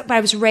by myself, but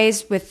I was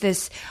raised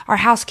with our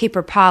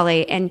housekeeper,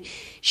 Polly. And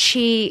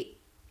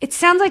it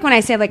sounds like when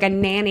I say a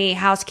nanny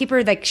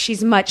housekeeper,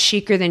 she's much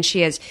chicer than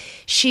she is.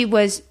 She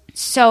was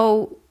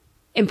so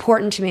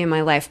important to me in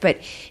my life, but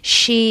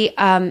she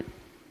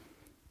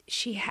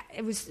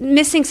was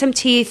missing some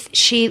teeth.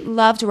 She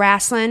loved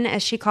wrestling,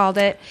 as she called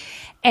it.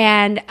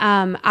 And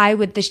I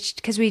would,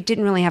 because we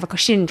didn't really have a car,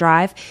 she didn't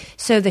drive.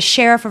 So the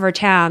sheriff of our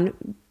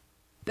town,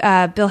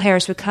 Bill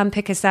Harris, would come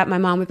pick us up. My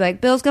mom would be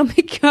like, Bill's going to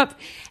pick you up.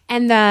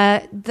 And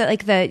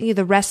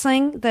the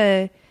wrestling,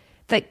 but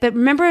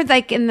remember in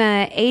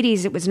the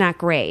 80s, it was not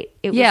great.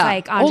 It was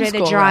Andre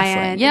the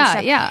Giant.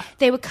 Yeah.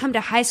 They would come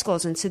to high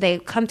schools. And so they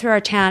would come through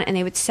our town and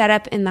they would set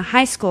up in the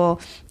high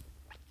school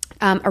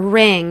a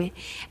ring,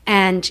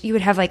 and you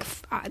would have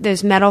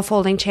those metal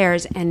folding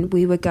chairs, and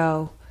we would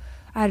go.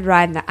 I'd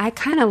ride that. I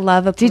kind of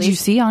love a police. Did you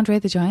see Andre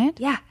the Giant?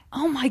 Yeah.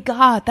 Oh my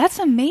God, that's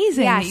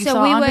amazing. Yeah, that you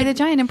saw Andre the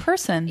Giant in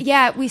person.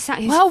 Yeah, we saw.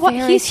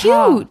 He's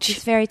huge.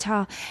 He's very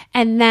tall.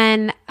 And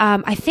then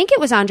I think it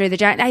was Andre the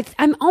Giant.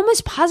 I'm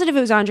almost positive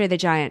it was Andre the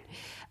Giant.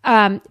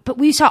 But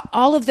we saw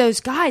all of those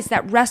guys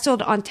that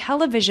wrestled on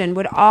television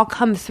would all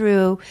come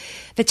through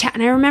the town.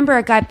 And I remember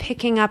a guy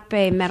picking up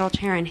a metal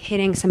chair and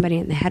hitting somebody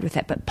in the head with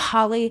it. But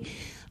Polly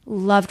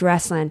loved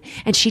wrestling,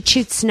 and she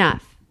chewed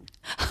snuff.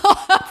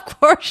 Of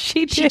course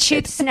she did. She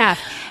chewed snuff.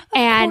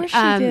 And of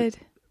course she did.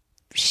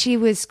 She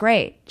was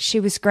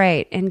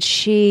great. And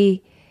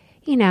she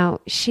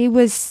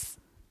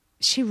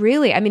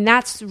really,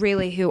 that's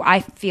really who I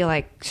feel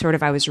like sort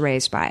of I was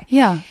raised by.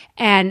 Yeah.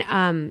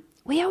 And,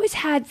 we always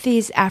had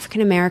these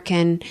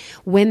African-American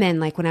women,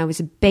 when I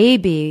was a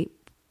baby,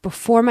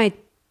 before my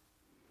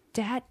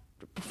dad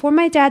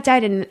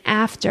died and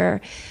after,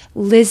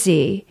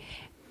 Lizzie,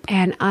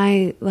 and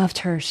I loved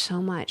her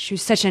so much. She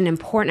was such an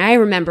important, I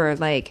remember,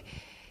 I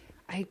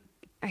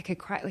could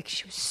cry,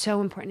 she was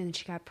so important, and then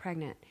she got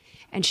pregnant,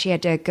 and she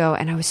had to go,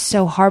 and I was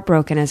so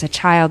heartbroken as a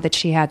child that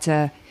she had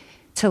to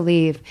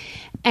leave.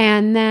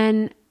 And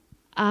then,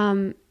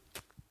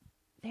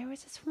 there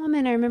was this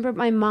woman, I remember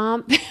my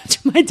mom,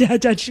 my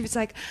dad died, she was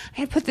like,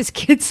 I had to put this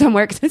kid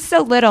somewhere because it's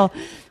so little.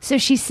 So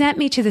she sent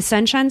me to the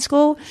Sunshine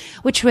School,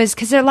 which was,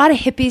 because a lot of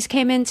hippies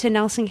came into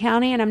Nelson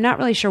County, and I'm not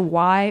really sure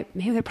why.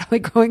 Maybe they're probably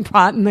growing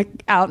pot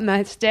out in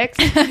the sticks.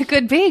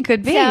 Could be.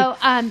 So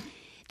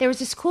there was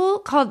a school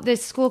called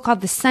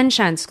the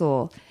Sunshine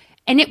School,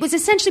 And it was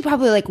essentially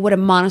probably like what a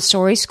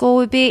Montessori school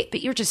would be, but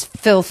you're just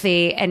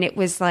filthy. And it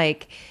was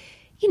like,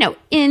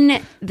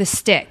 in the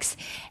sticks.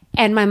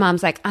 And my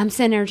mom's like, I'm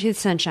sending her to the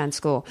Sunshine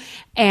School.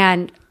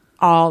 And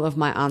all of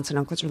my aunts and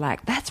uncles were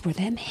like, that's where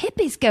them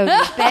hippies go,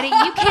 Betty.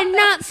 You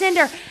cannot send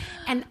her.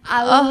 And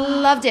I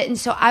loved it. And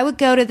so I would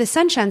go to the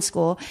Sunshine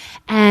School,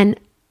 and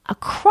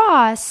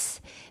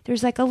across,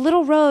 there's like a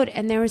little road,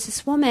 and there was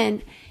this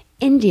woman,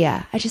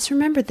 India. I just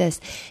remembered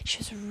this. She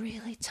was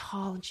really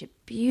tall, and she had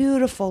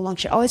beautiful long.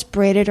 She always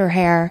braided her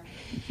hair.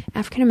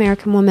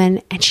 African-American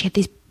woman, and she had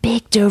these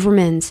big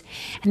Dobermans,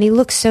 and they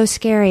looked so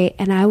scary.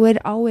 And I would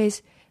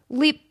always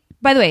leap,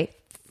 by the way,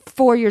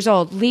 4 years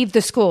old, leave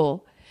the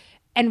school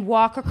and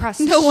walk across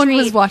the street. No one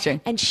was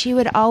watching. And she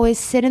would always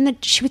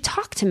she would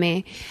talk to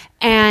me,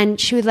 and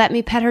she would let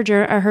me pet her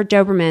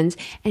Dobermans,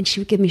 and she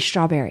would give me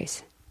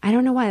strawberries. I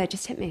don't know why, that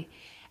just hit me.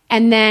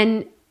 And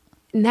then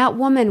that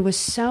woman was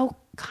so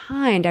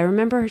kind. I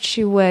remember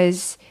she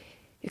was,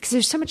 because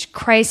there's so much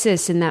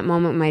crisis in that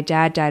moment when my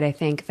dad died, I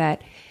think,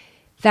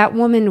 that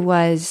woman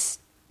was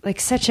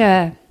like such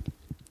a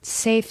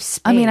safe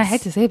space. I mean, I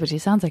hate to say it, but she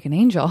sounds like an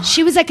angel.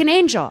 She was like an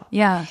angel.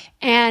 Yeah.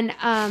 And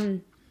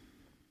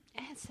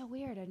it's so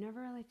weird. I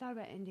never really thought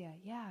about India.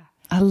 Yeah.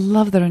 I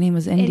love that her name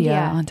was India, India.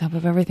 on top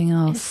of everything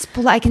else.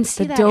 I can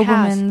see The that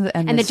house. Dobermans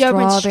and the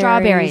Doberman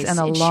strawberries and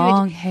the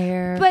long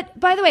hair. But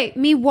by the way,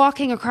 me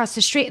walking across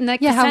the street and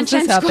like Yeah, the how's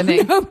this Sunshine School,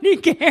 happening? nobody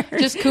cares.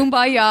 Just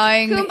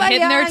kumbayaing, hitting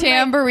their Kumbayaing,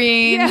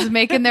 tambourines, yeah.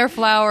 making their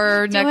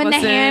flower Doing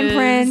necklaces. the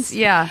handprints.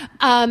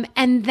 Yeah.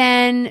 And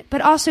then, but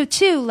also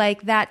too,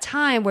 like that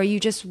time where you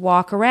just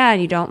walk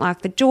around, you don't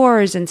lock the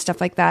doors and stuff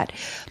like that.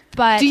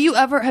 But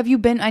have you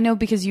been, I know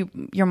because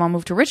your mom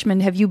moved to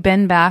Richmond, have you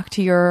been back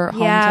to your hometown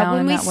yeah,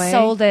 when in we that way?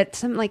 sold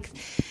it,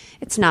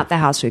 it's not the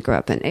house we grew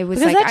up in. It was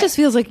Because like, that just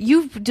feels like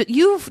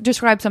you've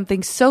described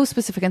something so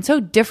specific and so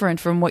different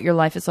from what your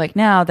life is like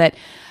now that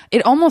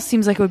it almost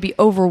seems like it would be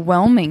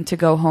overwhelming to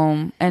go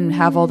home and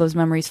have all those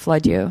memories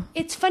flood you.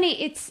 It's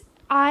funny.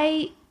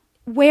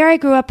 Where I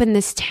grew up in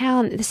this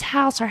town,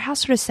 our house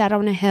sort of sat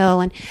on a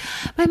hill, and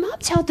my mom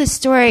told this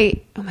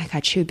story. Oh my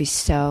God, she would be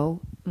so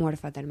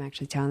mortified that I'm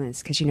actually telling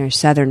this because,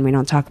 Southern, we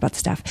don't talk about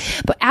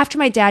stuff. But after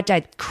my dad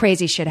died,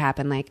 crazy shit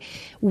happened. Like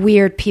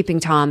weird peeping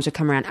Toms would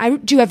come around. I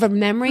do have a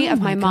memory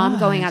of my mom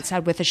going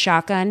outside with a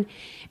shotgun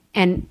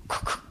and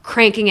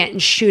cranking it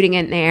and shooting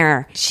it in the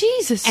air.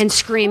 Jesus and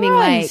screaming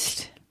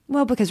Christ.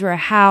 because we're a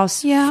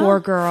house, 4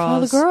 girls.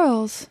 All the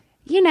girls.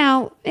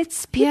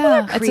 It's people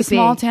are creepy. It's a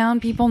small town.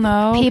 People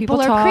know. People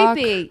are talk.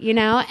 creepy,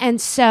 and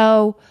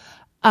so,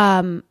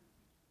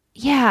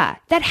 yeah,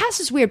 that house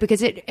is weird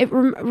because it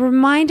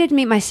reminded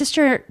me. My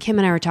sister Kim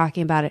and I were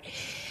talking about it,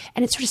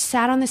 and it sort of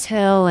sat on this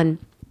hill, and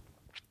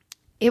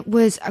it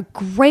was a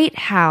great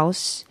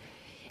house.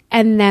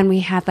 And then we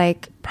had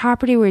like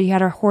property where you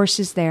had our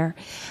horses there.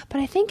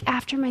 But I think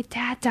after my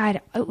dad died,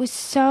 I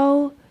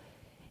look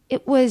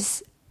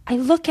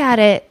at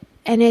it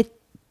and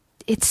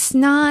it's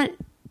not.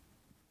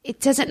 It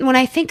doesn't, when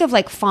I think of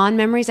like fond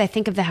memories, I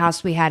think of the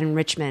house we had in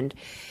Richmond.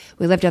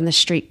 We lived on the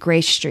street,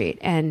 Grace Street.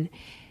 And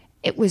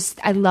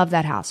I love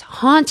that house.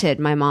 Haunted,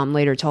 my mom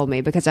later told me,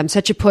 because I'm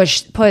such a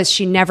puss.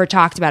 She never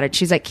talked about it.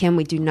 She's like, Kim,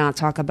 we do not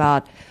talk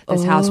about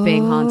this house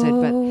being haunted.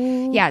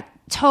 But yeah,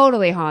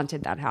 totally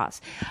haunted, that house.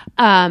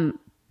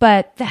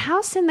 But the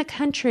house in the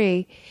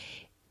country,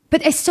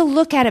 but I still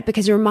look at it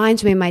because it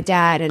reminds me of my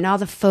dad, and all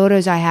the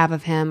photos I have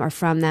of him are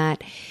from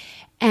that.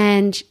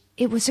 And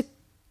it was a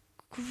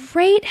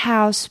great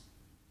house,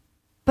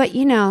 but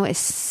a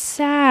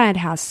sad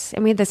house.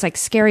 And we had this like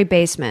scary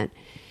basement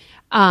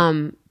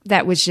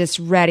that was just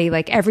ready.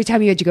 Like every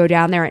time you had to go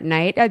down there at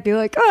night, I'd be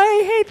like, oh,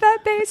 I hate that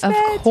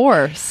basement. Of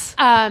course.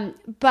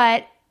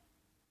 But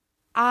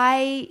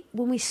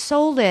when we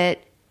sold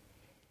it,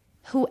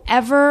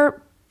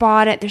 whoever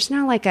bought it, there's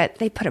now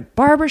they put a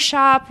barber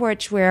shop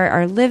where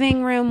our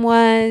living room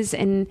was,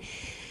 and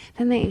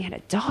then they had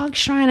a dog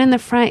shrine in the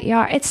front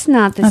yard. It's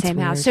not the same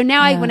house. So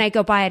now when I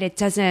go by it, it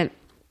doesn't.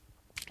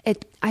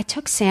 I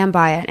took Sam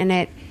by it, and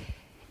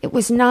it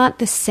was not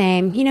the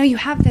same. You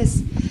have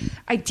this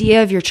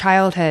idea of your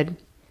childhood,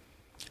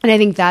 and I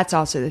think that's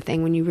also the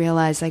thing when you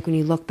realize, like when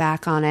you look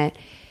back on it,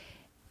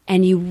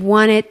 and you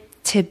want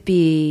it to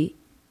be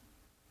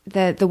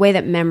the way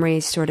that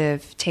memories sort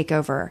of take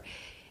over,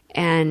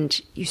 and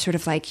you sort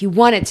of you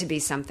want it to be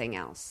something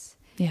else.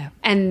 Yeah.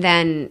 And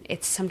then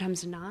it's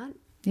sometimes not.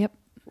 Yep.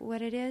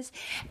 What it is.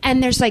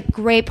 And there's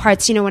great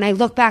parts, when I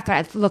look back,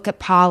 I look at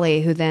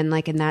Polly, who then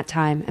in that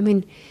time, I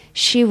mean,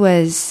 she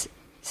was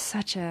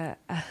such a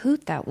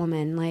hoot, that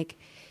woman,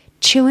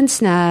 chewing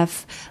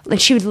snuff.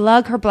 She would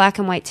lug her black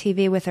and white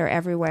TV with her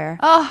everywhere.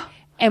 Oh.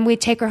 And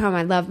we'd take her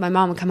home. My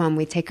mom would come home.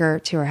 We'd take her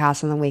to her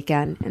house on the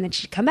weekend, and then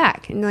she'd come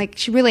back. And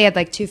she really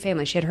had 2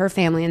 families. She had her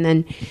family, and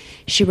then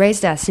she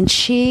raised us. And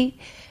she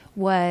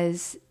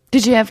was.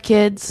 Did you have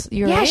kids?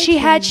 Yeah, she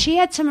had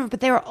some of them, but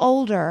they were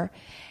older.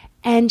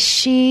 And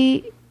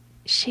she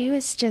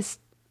was just,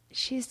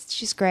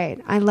 she's great.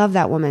 I love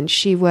that woman.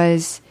 She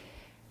was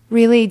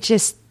really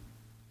just,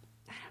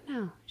 I don't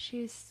know.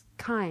 She's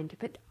kind,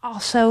 but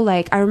also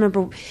like I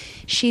remember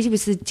she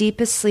was the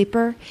deepest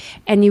sleeper,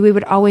 and we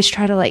would always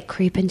try to like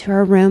creep into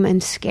her room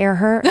and scare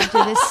her and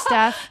do this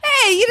stuff.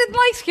 Hey, you didn't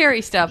like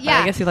scary stuff, but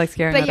I guess you like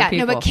scaring other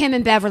people. But Kim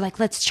and Bev were like,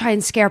 let's try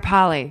and scare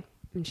Polly,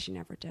 and she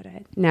never did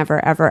it.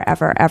 Never, ever,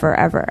 ever, ever,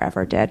 ever,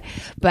 ever did.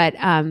 But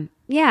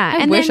yeah,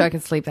 I wish I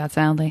could sleep that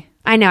soundly.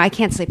 I know, I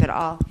can't sleep at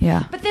all.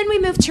 Yeah. But then we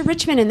moved to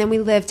Richmond, and then we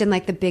lived in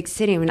like the big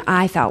city, and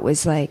I thought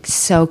was like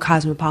so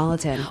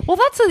cosmopolitan. Well,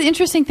 that's the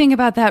interesting thing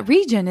about that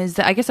region is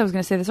that, I guess I was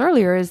going to say this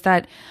earlier, is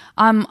that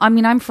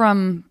I'm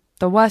from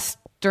the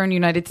Western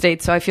United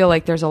States, so I feel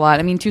like there's a lot.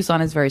 I mean,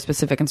 Tucson is very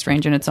specific and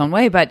strange in its own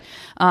way, but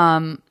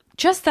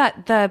just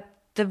that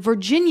the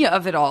Virginia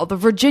of it all, the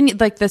Virginia,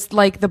 like this,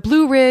 like the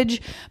Blue Ridge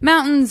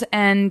Mountains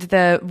and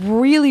the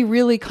really,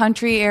 really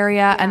country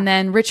area, and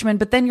then Richmond,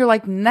 but then you're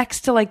like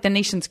next to like the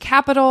nation's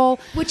capital,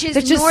 which is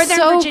just Northern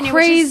so Virginia,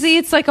 crazy.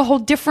 It's like a whole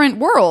different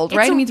world,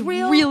 right? I mean, it's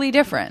really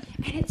different.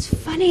 And it's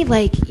funny,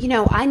 like, you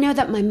know, I know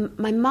that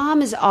my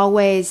mom is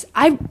always,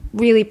 I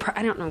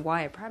don't know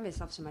why I pride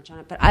myself so much on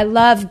it, but I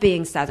love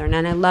being Southern,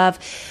 and I love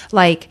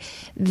like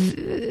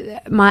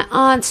my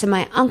aunts and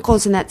my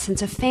uncles and that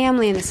sense of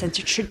family and the sense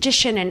of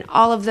tradition and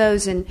all of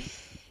those, and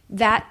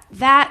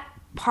that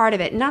part of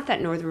it. Not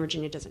that Northern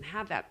Virginia doesn't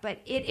have that, but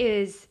it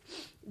is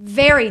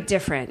very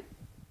different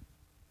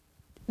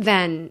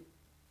than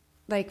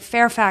like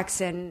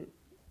Fairfax and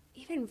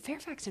even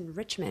Fairfax and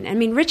Richmond. I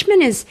mean,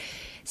 Richmond is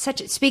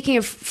such. Speaking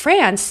of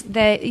France,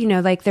 that, you know,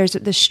 like there's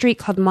the street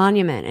called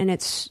Monument, and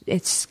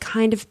it's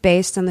kind of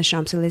based on the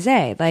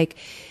Champs-Élysées, like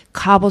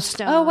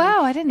cobblestone. Oh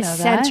wow, I didn't know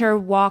that. Center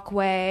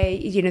walkway.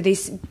 You know,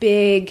 these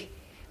big.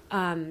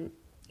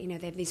 You know,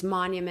 they have these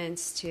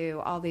monuments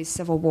to all these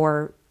Civil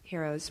War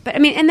heroes. But I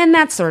mean, and then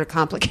that's sort of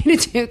complicated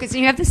too, because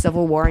you have the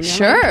Civil War. And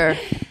sure.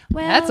 Like,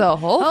 well, that's a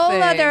whole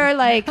thing. Other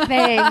like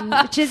thing,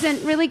 which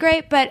isn't really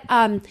great. But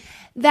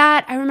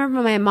that I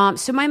remember my mom.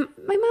 So my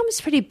mom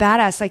is pretty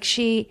badass. Like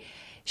she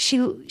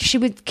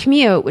would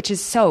commute, which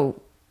is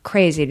so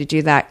crazy to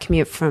do that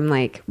commute from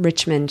like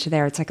Richmond to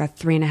there. It's like a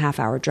 3.5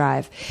 hour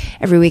drive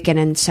every weekend.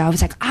 And so I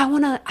was like, I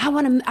want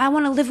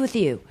to live with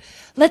you.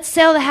 Let's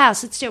sell the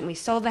house. Let's do it. And we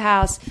sold the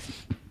house.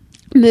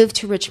 Moved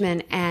to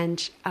Richmond,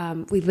 and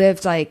we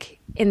lived like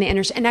in the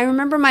inner. And I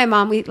remember my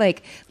mom. We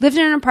like lived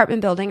in an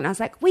apartment building, and I was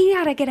like, "We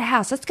gotta get a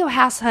house. Let's go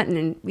house hunting."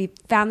 And we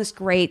found this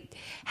great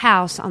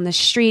house on the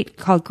street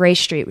called Gray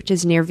Street, which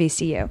is near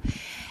VCU.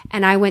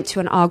 And I went to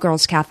an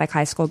all-girls Catholic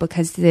high school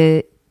because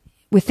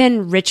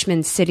within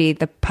Richmond City,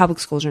 the public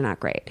schools are not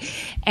great.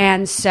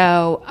 And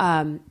so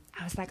I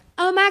was like,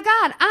 "Oh my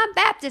God, I'm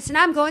Baptist, and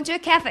I'm going to a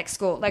Catholic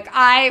school." Like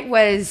I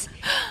was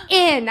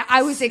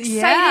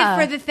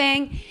excited for the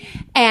thing.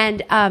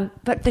 And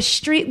but the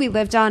street we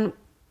lived on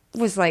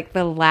was like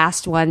the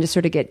last one to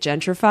sort of get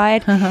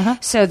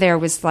gentrified. So there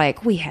was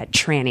like, we had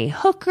tranny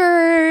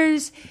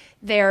hookers.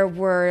 There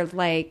were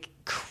like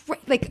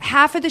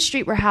half of the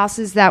street were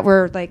houses that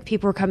were like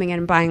people were coming in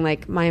and buying,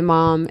 like my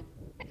mom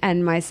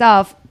and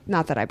myself.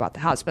 Not that I bought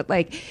the house, but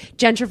like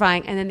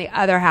gentrifying. And then the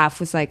other half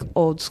was like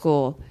old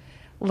school,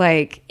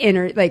 like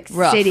inner, like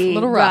rough, city,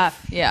 little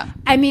rough. Yeah.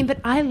 I mean, but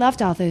I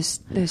loved all those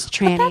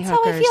tranny But that's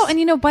hookers. how I feel. And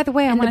you know, by the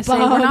way, I want to say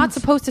we're not bums.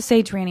 supposed to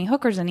say tranny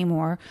hookers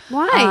anymore.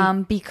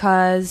 Why?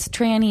 Because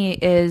tranny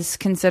is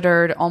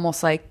considered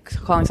almost like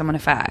calling someone a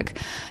fag.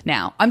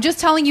 Now, I'm just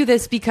telling you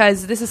this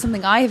because this is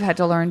something I have had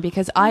to learn,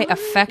 because I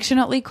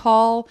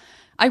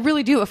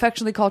really do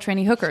affectionately call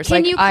tranny hookers. Can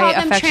like, you call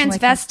them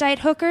transvestite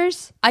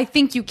hookers? I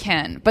think you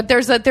can, but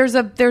there's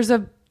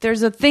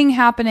a thing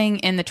happening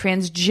in the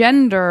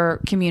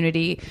transgender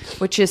community,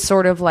 which is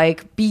sort of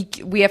like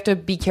we have to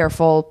be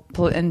careful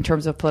in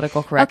terms of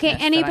political correctness.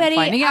 Okay, anybody?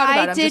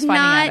 I did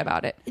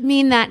not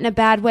mean that in a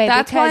bad way.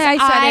 That's why I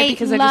said it,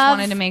 because I just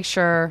wanted to make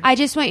sure. I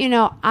just want you to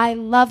know I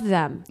love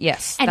them.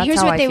 Yes, and that's here's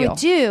how what I they feel. would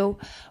do.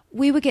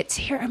 We would get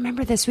here. I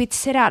remember this. We'd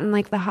sit out in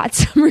like the hot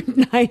summer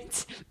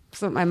nights.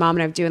 That's what my mom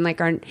and I would do, and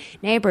like our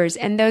neighbors,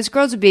 and those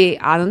girls would be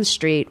out on the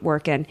street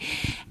working,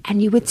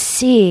 and you would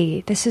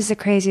see, this is the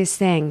craziest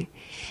thing,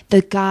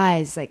 the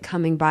guys like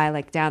coming by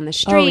like down the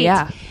street. Oh,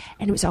 yeah.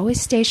 And it was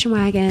always station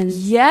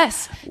wagons.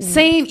 Yes.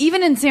 Same.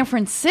 Even in San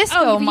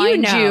Francisco,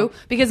 mind you,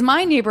 because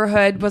my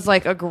neighborhood was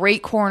like a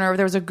great corner.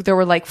 There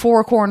were like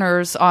 4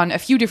 corners on a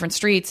few different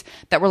streets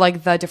that were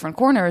like the different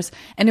corners.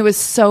 And it was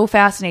so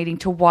fascinating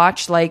to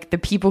watch like the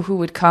people who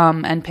would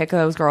come and pick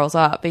those girls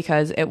up,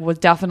 because it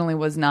definitely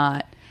was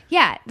not.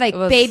 Yeah, like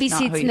baby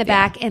seats in the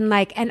back, and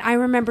I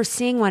remember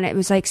seeing one. It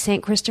was like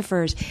St.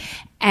 Christopher's,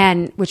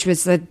 and which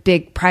was the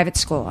big private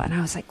school, and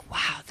I was like,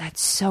 "Wow,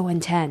 that's so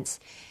intense."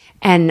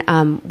 And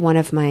one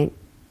of my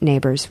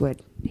neighbors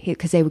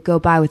because they would go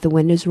by with the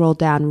windows rolled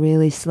down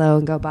really slow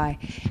and go by,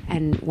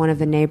 and one of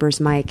the neighbors,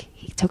 Mike,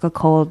 he took a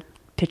cold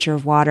pitcher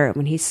of water, and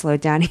when he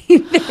slowed down,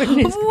 Whoa!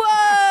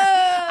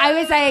 I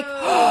was like,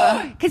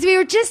 because we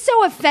were just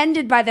so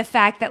offended by the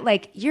fact that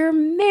like you're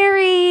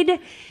married.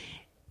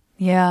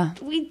 Yeah.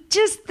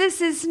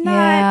 This is not,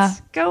 Yeah.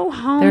 go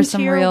home There's to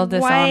some your real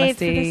wife.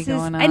 dishonesty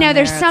going on. I know,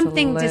 there's there.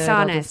 something it's a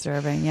dishonest.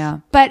 disturbing, yeah.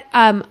 But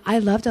I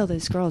loved all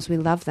those girls. We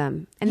loved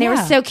them. And they were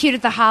Yeah. so cute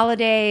at the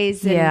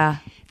holidays. And Yeah.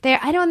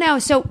 I don't know.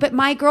 So, but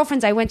my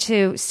girlfriends, I went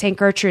to St.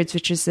 Gertrude's,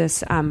 which is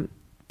this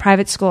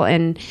private school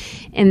in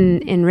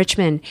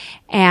Richmond.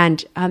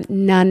 And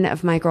none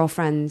of my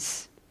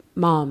girlfriends'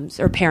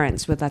 moms or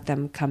parents would let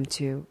them come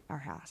to our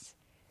house.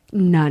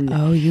 None.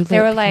 Oh,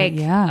 They were like,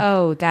 yeah.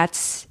 oh,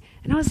 that's...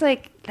 And I was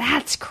like,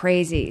 that's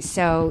crazy.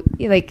 So,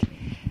 like,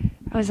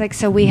 I was like,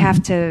 so we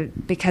have to,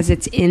 because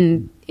it's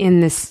in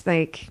this,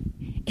 like,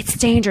 it's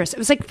dangerous. It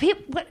was like,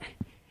 people, what?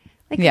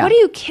 Like, Yeah. what do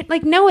you,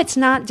 like, no, it's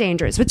not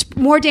dangerous. What's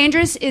more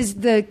dangerous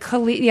is the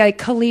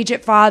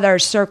collegiate father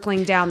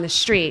circling down the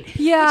street.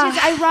 Yeah. Which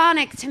is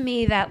ironic to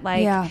me that,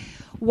 like, Yeah.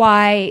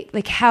 why,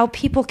 like, how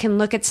people can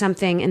look at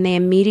something and they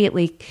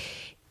immediately,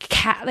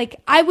 like,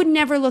 I would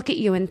never look at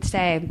you and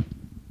say,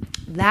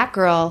 that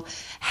girl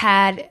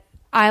had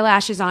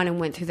eyelashes on and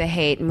went through the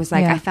hate and was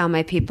like, Yeah. I found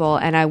my people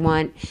and I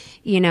want,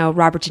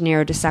 Robert De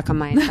Niro to suck on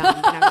my thumb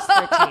when I was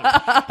 13.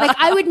 Like,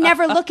 I would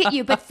never look at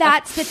you, but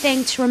that's the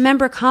thing to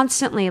remember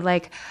constantly.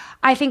 Like,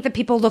 I think that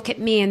people look at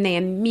me and they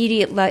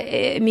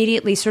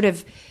immediately sort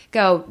of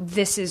go,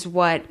 this is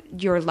what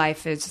your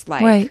life is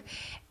like. Right.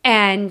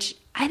 And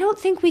I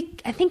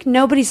think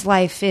nobody's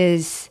life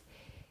is,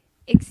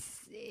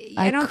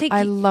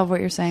 I love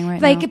what you're saying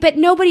right like,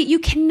 now. but you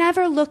can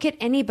never look at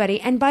anybody.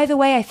 And by the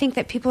way, I think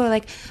that people are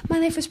like, my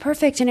life was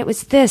perfect and it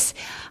was this.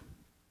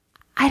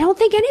 I don't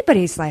think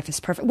anybody's life is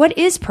perfect. What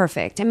is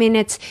perfect? I mean,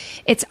 it's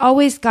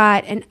always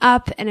got an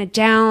up and a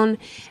down,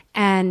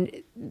 and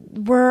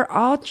we're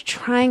all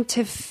trying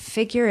to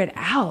figure it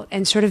out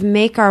and sort of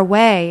make our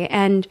way.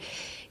 And,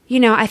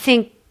 I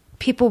think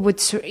people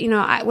would,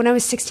 when I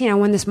was 16, I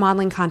won this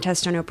modeling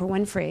contest on Oprah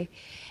Winfrey.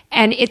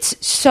 And it's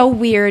so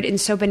weird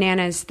and so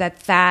bananas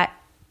that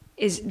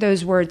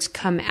those words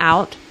come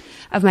out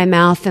of my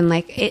mouth, and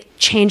like it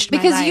changed my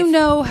because life. you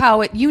know how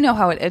it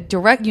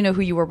direct,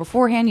 who you were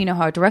beforehand, you know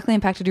how it directly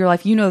impacted your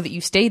life, you know that you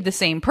stayed the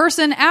same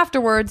person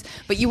afterwards,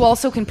 but you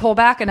also can pull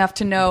back enough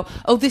to know,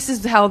 oh, this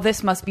is how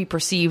this must be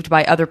perceived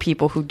by other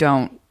people who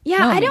don't.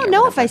 Yeah, I don't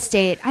know if I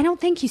stayed. I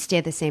don't think you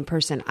stayed the same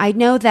person. I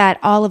know that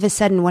all of a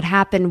sudden what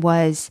happened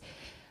was,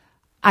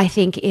 I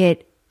think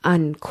it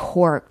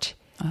uncorked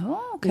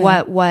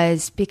what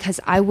was, because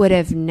I would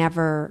have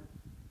never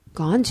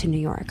gone to New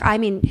York. I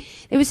mean,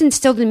 it was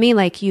instilled in me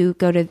like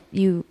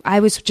I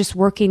was just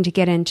working to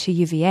get into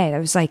UVA. That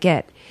was like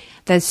it.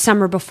 The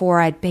summer before,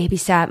 I'd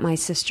babysat my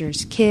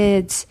sister's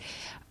kids.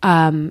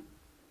 And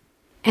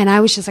I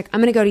was just like,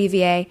 I'm going to go to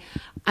UVA.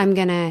 I'm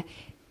going to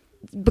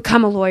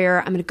become a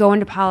lawyer. I'm going to go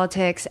into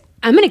politics.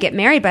 I'm going to get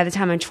married by the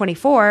time I'm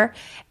 24.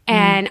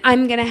 And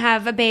I'm going to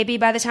have a baby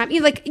by the time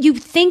you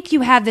think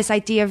you have this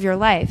idea of your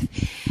life.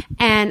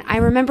 And I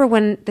remember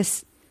when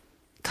this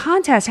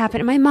contest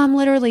happened, and my mom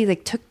literally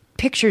like took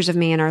pictures of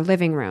me in our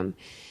living room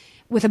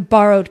with a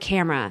borrowed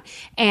camera,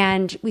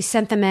 and we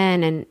sent them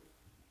in, and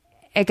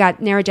it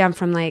got narrowed down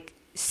from like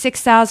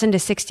 6,000 to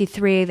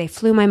 63. They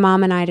flew my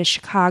mom and I to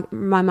Chicago,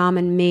 my mom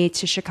and me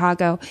to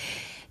Chicago.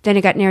 Then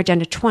it got narrowed down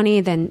to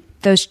 20. Then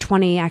those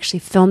 20 actually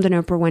filmed an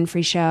Oprah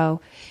Winfrey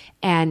show.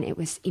 And it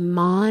was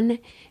Iman,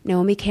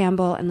 Naomi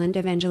Campbell, and Linda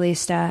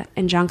Evangelista,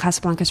 and John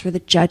Casablancas were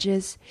the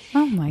judges.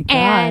 Oh my God.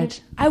 And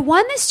I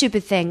won this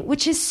stupid thing,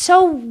 which is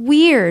so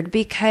weird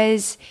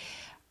because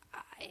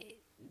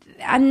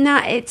I'm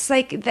not, it's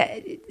like,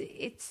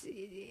 I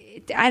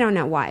don't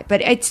know why, but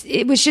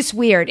it was just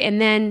weird.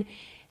 And then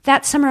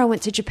that summer I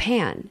went to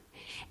Japan,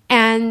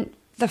 and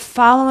the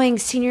following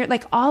senior,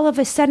 like all of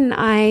a sudden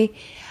I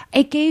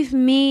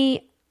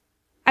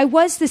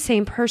was the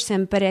same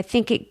person, but I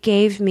think it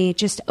gave me,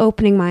 just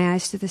opening my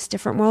eyes to this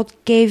different world,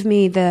 gave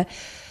me the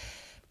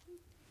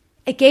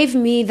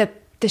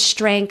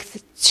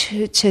strength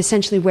to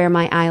essentially wear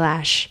my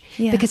eyelash,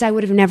 because I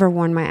would have never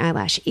worn my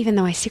eyelash, even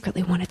though I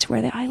secretly wanted to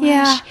wear the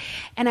eyelash,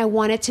 and I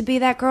wanted to be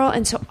that girl.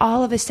 And so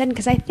all of a sudden,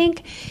 because I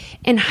think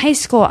in high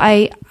school,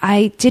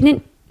 I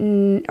didn't,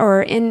 when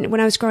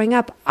I was growing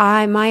up,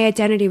 my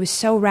identity was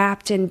so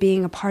wrapped in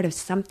being a part of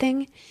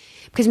something.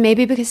 Because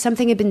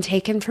something had been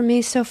taken from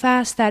me so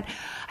fast that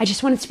I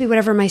just wanted to be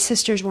whatever my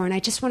sisters were, and I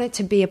just wanted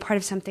to be a part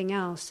of something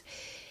else,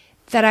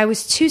 that I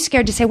was too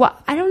scared to say,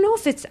 well, I don't know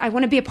if I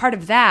want to be a part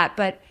of that,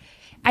 but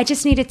I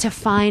just needed to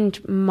find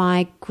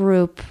my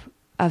group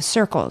of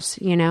circles,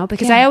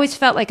 because I always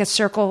felt like a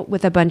circle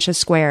with a bunch of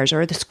squares,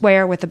 or the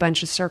square with a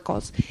bunch of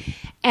circles.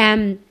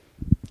 And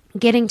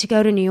getting to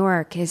go to New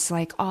York is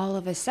like all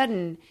of a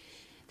sudden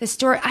the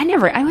story. I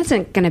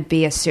wasn't going to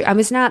be I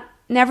was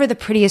never the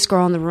prettiest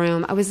girl in the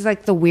room. I was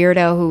like the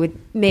weirdo who would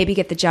maybe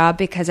get the job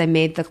because I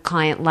made the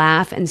client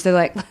laugh. And so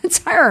like, let's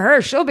hire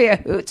her. She'll be a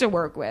hoot to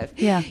work with.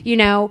 Yeah.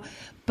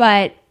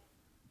 But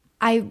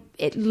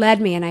it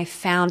led me, and I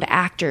found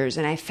actors,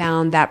 and I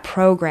found that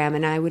program,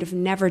 and I would have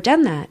never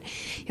done that.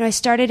 I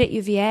started at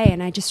UVA,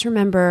 and I just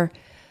remember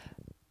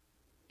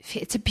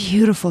it's a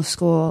beautiful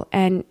school,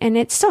 and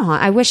it's still,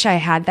 I wish I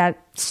had that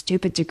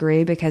stupid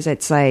degree, because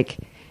it's like,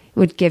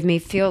 would make me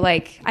feel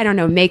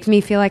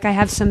like I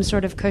have some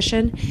sort of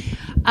cushion.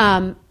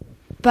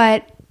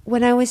 But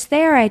when I was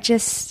there, I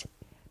don't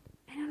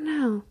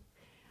know.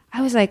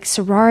 I was like,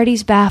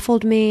 sororities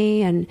baffled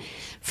me, and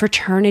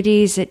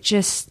fraternities,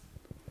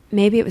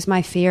 maybe it was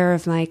my fear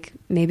of like,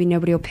 maybe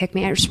nobody will pick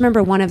me. I just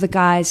remember one of the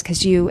guys,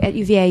 because at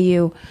UVA,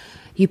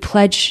 you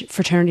pledge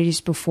fraternities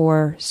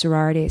before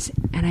sororities.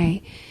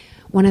 And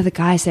one of the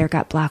guys there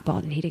got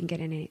blackballed, and he didn't get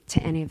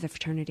to any of the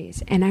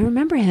fraternities. And I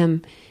remember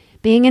him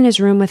being in his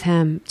room with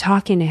him,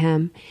 talking to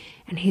him,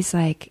 and he's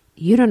like,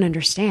 you don't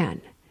understand.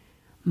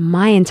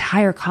 My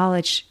entire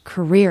college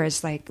career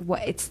is like,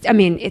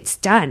 it's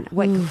done.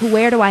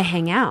 Where do I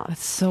hang out?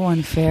 That's so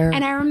unfair.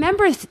 And I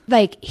remember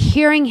like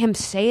hearing him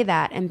say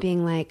that and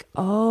being like,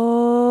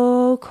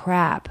 oh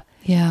crap.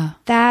 Yeah.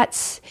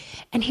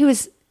 And he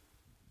was,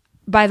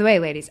 by the way,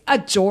 ladies,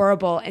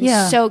 adorable and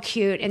so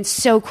cute and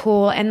so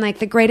cool and like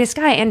the greatest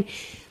guy. And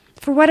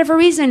for whatever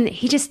reason,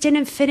 he just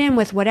didn't fit in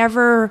with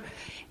whatever,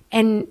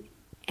 and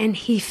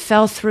he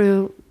fell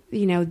through,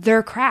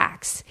 their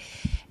cracks.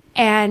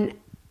 And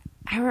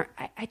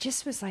I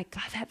just was like,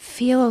 God,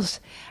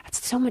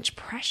 that's so much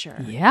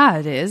pressure. Yeah,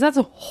 it is. That's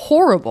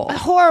horrible.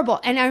 Horrible.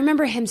 And I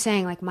remember him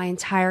saying like my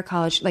entire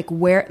college, like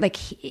where, like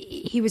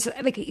he was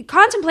like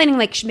contemplating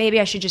like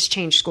maybe I should just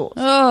change schools.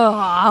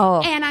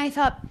 Oh. And I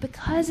thought,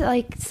 because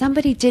like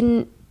somebody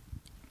didn't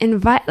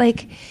invite,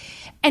 like,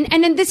 and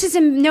then this is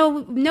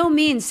no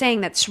means saying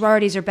that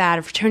sororities are bad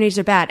or fraternities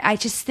are bad. I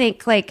just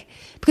think like,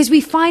 because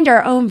we find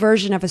our own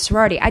version of a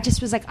sorority. I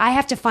just was like, I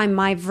have to find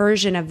my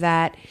version of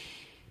that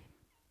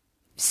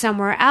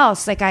somewhere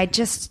else. Like I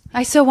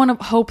so want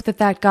to hope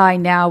that guy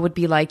now would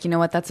be like, you know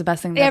what, that's the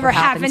best thing that ever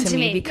happened to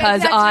me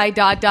because I ...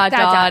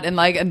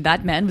 and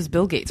that man was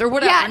Bill Gates or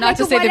whatever. Yeah, not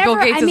to say that Bill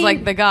Gates is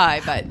like the guy,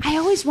 but I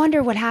always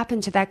wonder what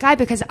happened to that guy,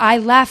 because I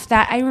left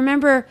that. I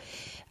remember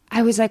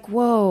I was like,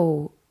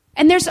 whoa.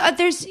 And there's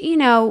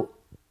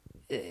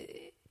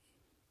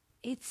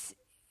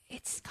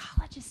it's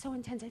college is so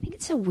intense. I think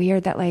it's so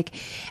weird that like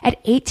at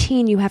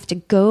 18 you have to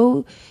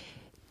go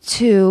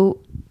to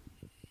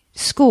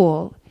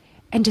school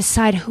and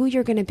decide who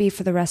you're going to be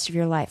for the rest of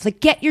your life. Like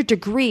get your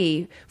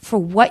degree for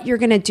what you're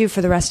going to do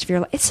for the rest of your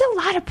life. It's a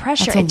lot of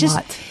pressure. It just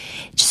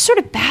sort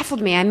of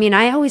baffled me. I mean,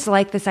 I always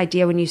liked this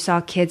idea when you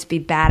saw kids be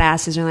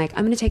badasses and like,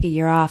 I'm going to take a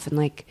year off and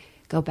like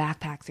go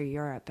backpack through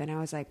Europe. And I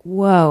was like,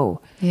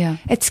 whoa. Yeah.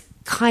 It's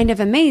kind of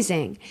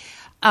amazing.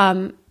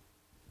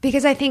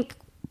 Because I think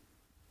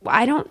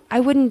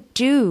I wouldn't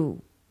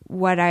do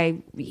what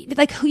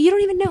you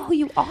don't even know who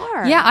you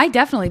are. Yeah, I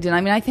definitely did.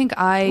 I mean, I think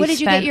what did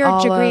you get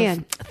your degree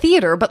in?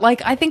 Theater, but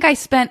like I think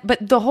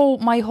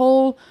my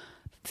whole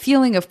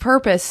feeling of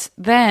purpose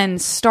then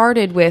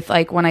started with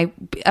like when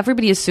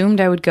everybody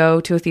assumed I would go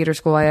to a theater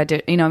school. I had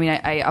to,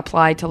 I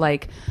applied to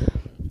like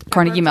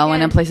Carnegie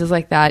Mellon and places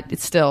like that.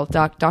 It's still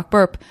Doc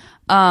Burp.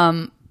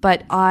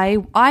 But I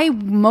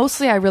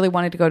really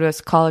wanted to go to a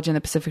college in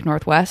the Pacific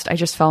Northwest. I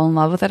just fell in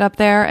love with it up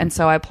there. And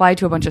so I applied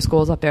to a bunch of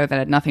schools up there that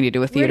had nothing to do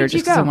with theater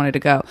just because I wanted to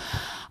go.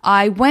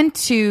 I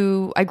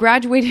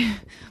graduated,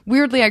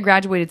 weirdly, I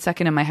graduated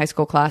second in my high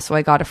school class. So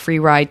I got a free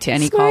ride to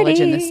any college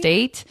in the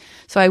state.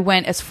 So I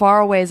went as far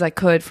away as I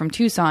could from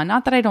Tucson.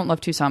 Not that I don't love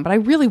Tucson, but I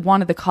really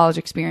wanted the college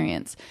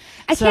experience.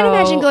 I can't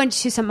imagine going to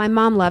Tucson. My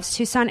mom loves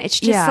Tucson. It's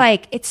just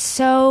like, it's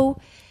so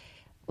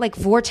like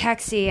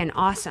vortexy and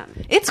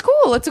awesome. It's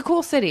cool. It's a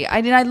cool city.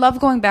 I love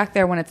going back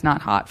there when it's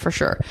not hot, for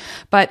sure.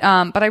 But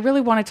I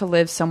really wanted to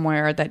live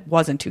somewhere that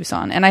wasn't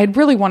Tucson, and I had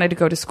really wanted to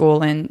go to school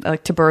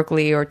to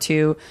Berkeley or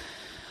to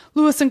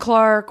Lewis and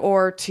Clark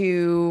or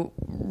to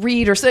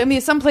Reed or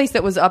some place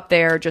that was up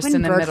there just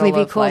in the Berkeley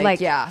middle of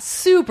cool?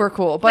 Super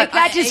cool. But like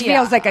that just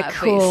feels like a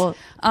cool.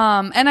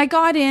 And I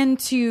got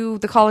into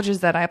the colleges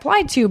that I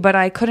applied to, but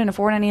I couldn't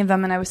afford any of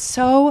them, and I was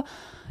so,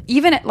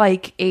 even at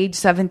like age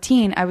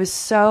 17, I was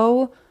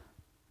so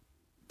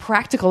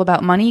practical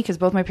about money because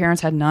both my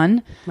parents had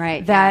none.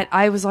 Right. That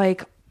I was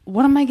like,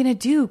 what am I going to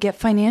do? Get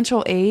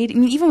financial aid? I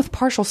mean, even with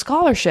partial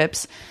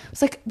scholarships, it's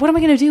like, what am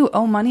I going to do?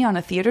 Owe money on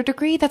a theater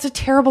degree? That's a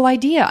terrible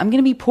idea. I'm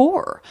going to be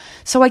poor.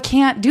 So I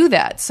can't do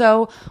that.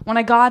 So when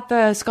I got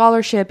the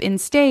scholarship in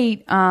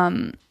state,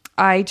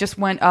 I just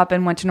went up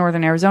and went to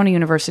Northern Arizona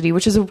University,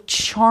 which is a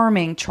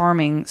charming,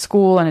 charming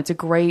school. And it's a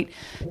great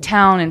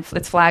town. And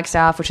it's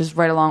Flagstaff, which is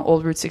right along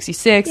Old Route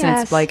 66. Yes. And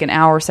it's like an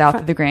hour south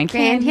of the Grand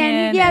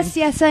Canyon.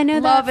 Yes, I know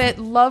that. Love it.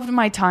 Loved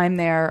my time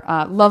there.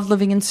 Loved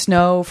living in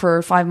snow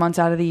for 5 months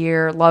out of the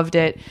year. Loved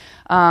it.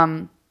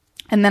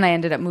 And then I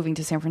ended up moving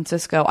to San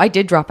Francisco. I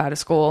did drop out of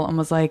school and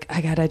was like, I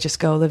gotta just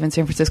go live in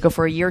San Francisco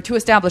for a year to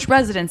establish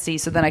residency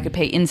so then I could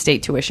pay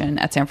in-state tuition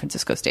at San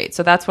Francisco State.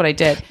 So that's what I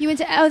did. You went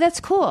to, that's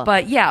cool.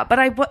 But yeah,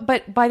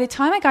 but by the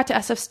time I got to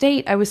SF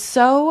State, I was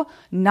so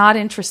not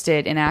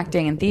interested in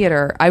acting and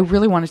theater. I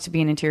really wanted to be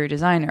an interior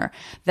designer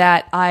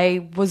that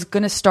I was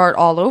going to start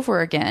all over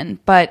again.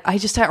 But I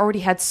already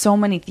had so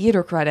many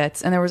theater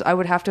credits, and I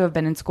would have to have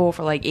been in school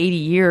for like 80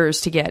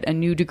 years to get a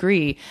new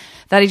degree,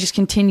 that I just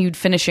continued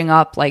finishing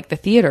up like the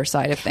theater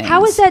side of things.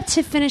 How is that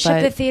to finish up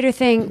But- the theater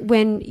thing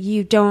when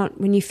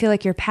you feel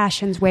like your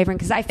passion's wavering?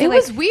 Because I feel It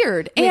like was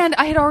weird. And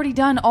I had already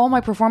done all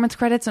my performance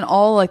credits and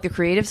all like the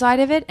creative side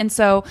of it. And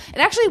so it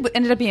actually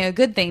ended up being a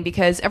good thing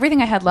because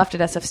everything I had left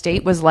at SF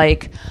State was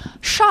like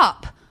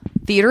shop,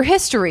 theater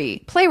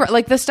history, playwright,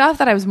 like the stuff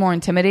that I was more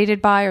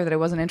intimidated by or that I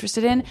wasn't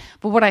interested in.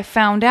 But what I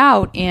found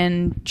out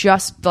in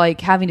just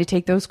like having to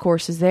take those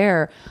courses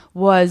there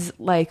was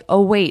like,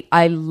 oh wait,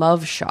 I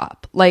love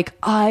shop. Like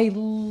I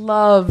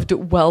loved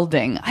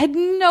welding. I had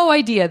no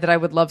idea that I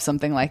would love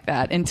something like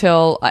that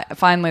until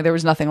finally there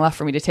was nothing left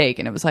for me to take.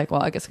 And it was like,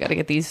 well, I guess I got to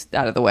get these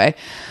out of the way.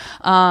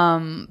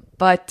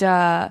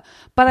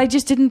 But I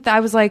just didn't, I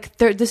was like,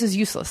 this is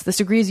useless. This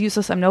degree is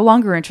useless. I'm no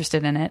longer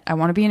interested in it. I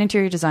want to be an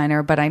interior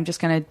designer, but I'm just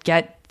going to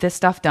get this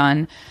stuff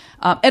done.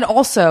 And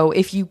also,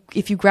 if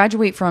you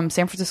graduate from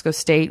San Francisco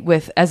State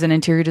as an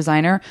interior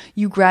designer,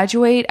 you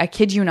graduate, I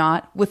kid you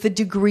not, with a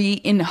degree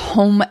in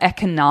home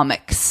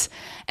economics.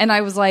 And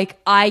I was like,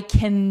 I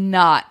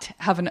cannot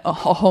have a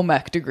home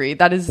ec degree.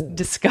 That is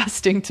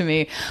disgusting to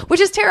me, which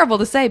is terrible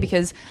to say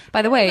because,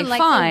 by the way, like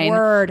fine. the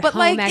word but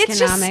home like,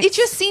 economics. it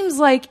just seems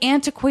like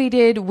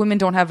antiquated women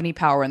don't have any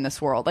power in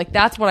this world. Like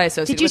that's what I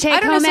associate Did you with. take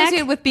I don't home ec? associate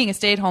it with being a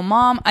stay-at-home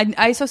mom.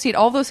 I associate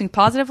all those things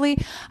positively.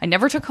 I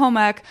never took home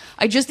ec.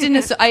 I just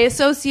didn't. I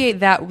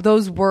associate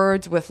those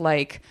words with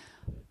like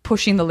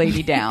pushing the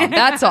lady down.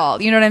 That's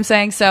all. You know what I'm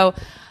saying? So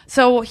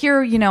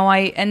here,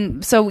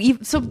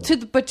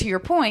 but to your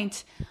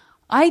point,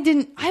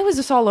 I was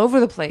just all over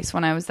the place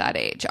when I was that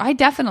age. I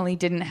definitely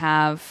didn't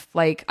have,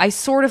 like, I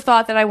sort of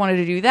thought that I wanted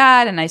to do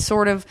that. And I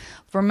sort of,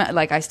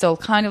 I still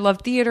kind of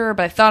loved theater,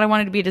 but I thought I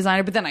wanted to be a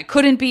designer, but then I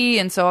couldn't be.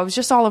 And so I was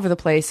just all over the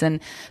place. And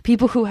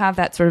people who have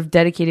that sort of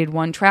dedicated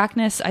one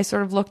trackness, I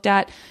sort of looked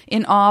at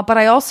in awe. But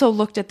I also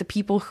looked at the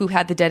people who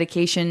had the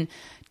dedication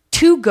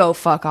to go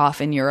fuck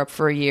off in Europe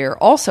for a year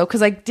also,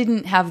 because I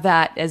didn't have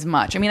that as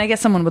much. I mean, I guess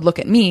someone would look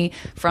at me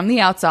from the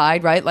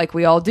outside, right, like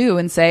we all do,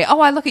 and say, oh,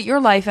 I look at your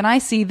life and I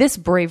see this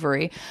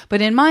bravery. But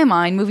in my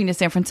mind, moving to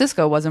San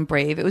Francisco wasn't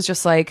brave. It was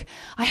just like,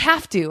 I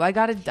have to. I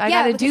gotta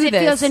do it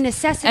this. Feels a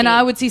necessity. And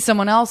I would see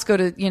someone else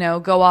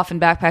go off and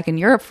backpack in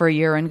Europe for a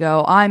year and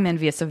go, I'm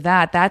envious of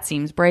that. That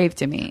seems brave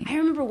to me. I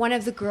remember one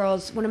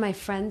of my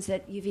friends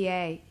at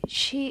UVA,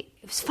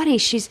 it was funny.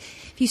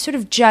 If you sort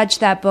of judge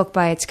that book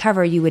by its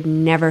cover, you would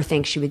never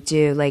think she would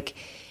do. Like,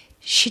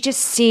 she just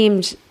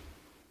seemed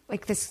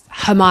like this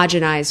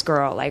homogenized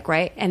girl, like,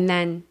 right? And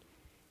then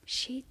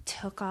she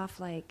took off,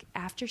 like,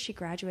 after she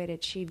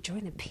graduated, she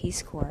joined the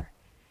Peace Corps.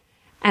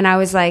 And I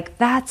was like,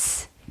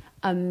 that's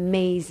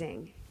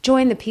amazing.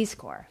 Join the Peace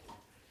Corps.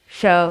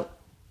 So,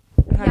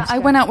 yeah, I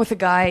went out with a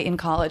guy in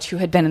college who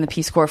had been in the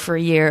Peace Corps for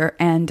a year,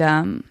 and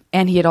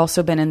he had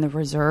also been in the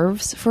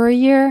reserves for a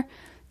year,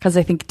 because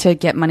I think to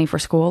get money for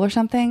school or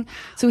something.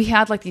 So he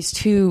had like these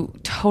two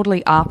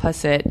totally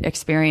opposite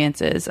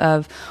experiences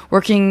of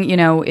working,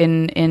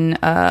 in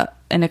a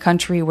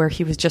country where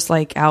he was just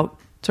like out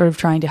sort of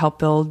trying to help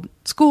build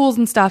schools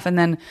and stuff, and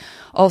then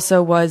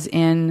also was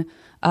in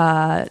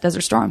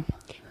Desert Storm.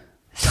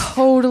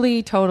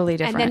 Totally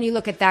different. And then you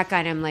look at that guy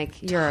and I'm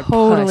like, you're a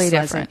totally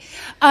puss, different.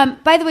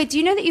 By the way, do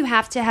you know that you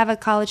have to have a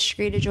college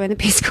degree to join the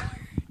Peace Corps?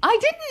 I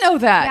didn't know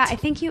that. Yeah, I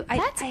think you.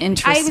 That's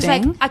interesting. I was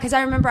like, because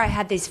I remember I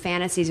had these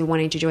fantasies of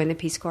wanting to join the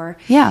Peace Corps.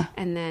 Yeah,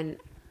 and then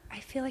I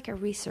feel like I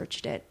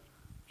researched it,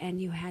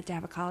 and you had to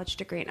have a college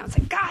degree, and I was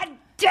like, God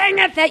dang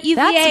it, that UVA.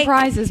 That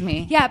surprises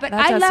me. Yeah, but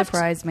that does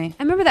surprise me.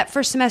 I remember that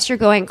first semester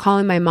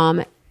calling my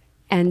mom,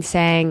 and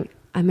saying,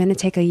 I'm going to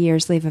take a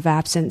year's leave of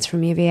absence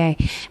from UVA,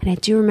 and I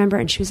do remember,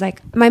 and she was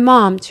like, my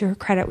mom, to her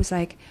credit, was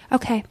like,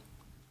 okay,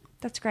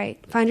 that's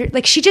great. Find her.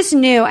 Like, she just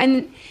knew,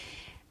 and.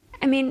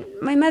 I mean,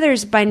 my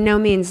mother's by no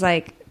means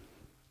like,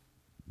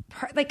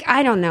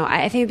 I don't know.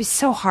 I think it'd be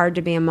so hard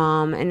to be a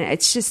mom, and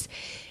it's just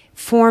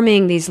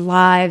forming these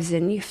lives,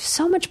 and you have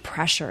so much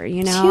pressure,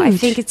 I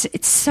think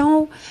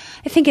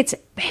I think it's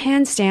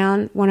hands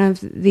down one of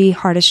the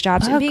hardest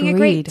jobs. And being a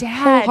great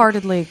dad.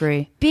 Wholeheartedly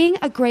agree. Being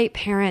a great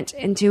parent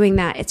and doing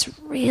that, it's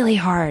really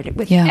hard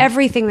with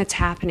everything that's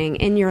happening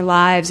in your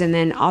lives, and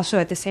then also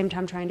at the same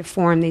time trying to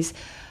form these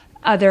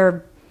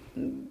other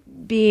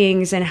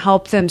beings and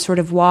help them sort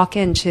of walk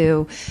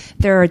into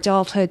their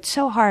adulthood.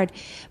 So hard.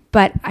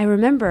 But I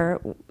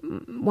remember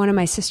one of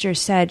my sisters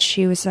said,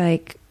 I was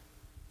like,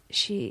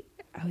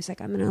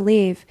 I'm going to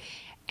leave.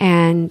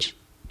 And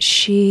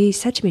she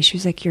said to me, she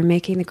was like, you're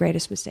making the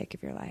greatest mistake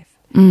of your life.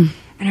 And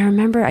I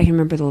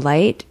remember the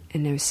light,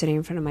 and I was sitting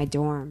in front of my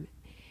dorm,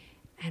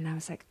 and I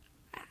was like,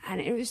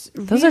 and it was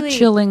those are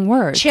chilling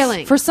words.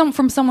 Chilling.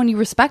 From someone you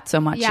respect so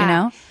much,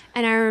 And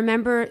I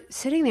remember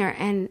sitting there,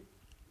 and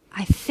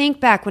I think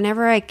back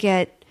whenever I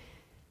get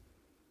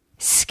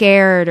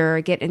scared or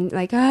get in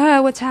like,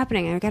 what's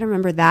happening? I got to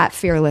remember that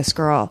fearless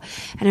girl.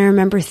 And I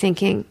remember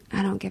thinking,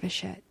 I don't give a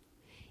shit.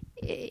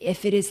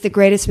 If it is the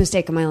greatest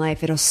mistake of my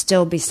life, it'll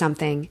still be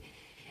something.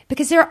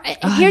 Because I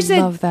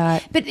love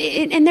that. But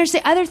and there's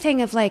the other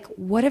thing of like,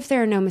 what if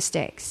there are no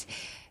mistakes?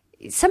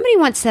 Somebody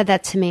once said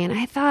that to me, and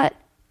I thought,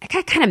 I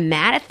got kind of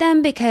mad at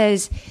them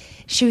because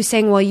she was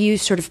saying, well, you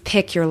sort of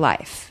pick your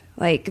life.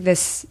 like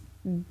this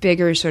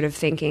bigger sort of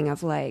thinking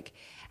of like,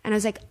 and I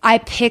was like, I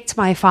picked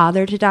my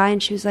father to die.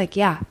 And she was like,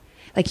 yeah,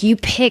 like you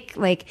pick,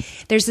 like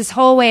there's this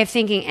whole way of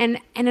thinking. And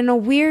in a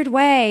weird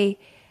way,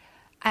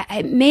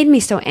 it made me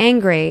so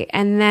angry.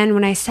 And then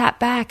when I sat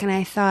back and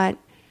I thought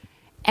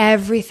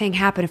everything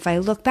happened, if I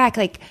look back,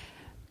 like,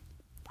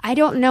 I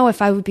don't know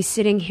if I would be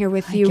sitting here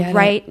with you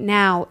right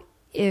now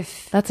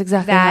if that's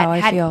exactly how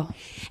I feel.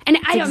 And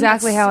I don't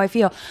exactly how I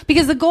feel,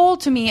 because the goal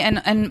to me,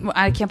 and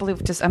I can't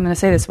believe I'm going to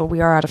say this, but we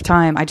are out of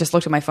time. I just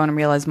looked at my phone and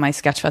realized my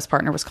Sketchfest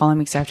partner was calling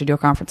me because I have to do a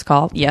conference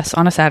call. Yes,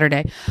 on a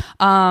Saturday.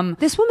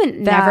 This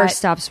woman never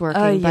stops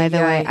working. By the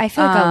way, I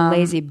feel like a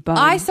lazy bum.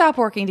 I stopped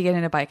working to get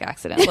in a bike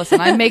accident. Listen,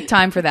 I make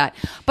time for that.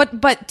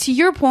 But to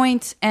your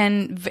point,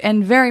 and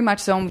very much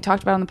so, and we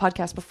talked about it on the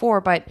podcast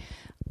before, but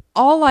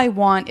all I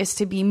want is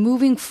to be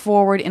moving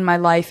forward in my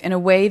life in a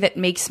way that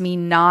makes me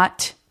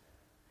not.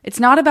 It's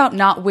not about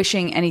not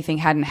wishing anything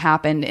hadn't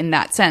happened in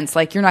that sense.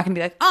 Like, you're not going to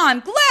be like, oh, I'm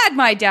glad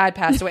my dad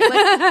passed away.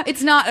 Like,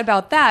 it's not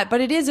about that,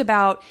 but it is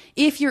about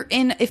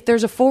if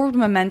there's a forward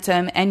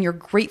momentum and you're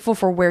grateful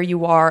for where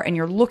you are and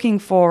you're looking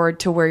forward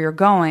to where you're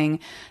going,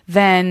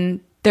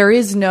 then there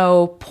is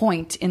no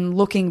point in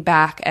looking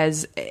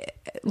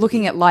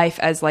at life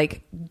as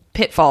like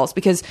pitfalls,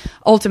 because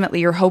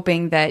ultimately you're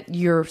hoping that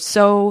you're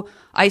so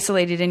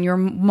isolated in your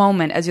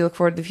moment as you look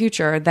forward to the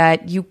future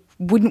that you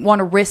wouldn't want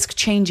to risk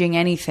changing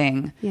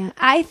anything. Yeah,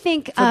 I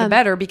think for the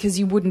better, because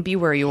you wouldn't be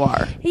where you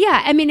are.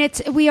 Yeah, I mean,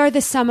 we are the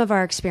sum of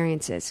our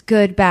experiences,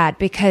 good, bad,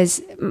 because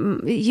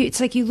it's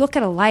like you look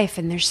at a life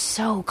and they're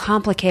so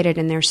complicated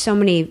and there's so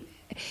many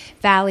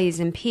valleys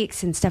and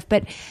peaks and stuff.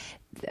 But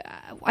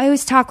I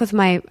always talk with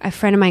a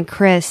friend of mine,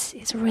 Chris.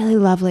 He's a really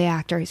lovely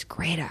actor. He's a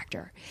great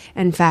actor,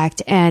 in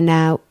fact,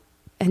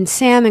 and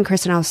Sam and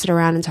Chris and I will sit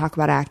around and talk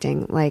about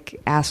acting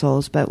like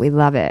assholes, but we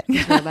love it.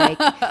 We're like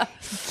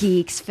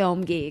geeks,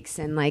 film geeks,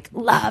 and like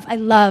I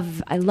love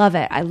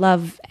it. I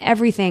love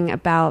everything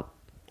about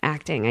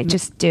acting. I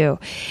just do.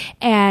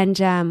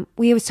 And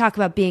we always talk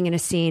about being in a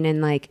scene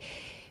and like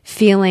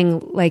feeling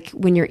like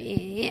when you're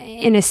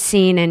in a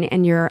scene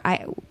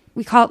and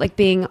we call it like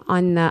being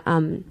on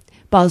the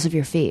balls of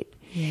your feet.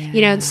 Yeah.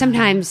 You know,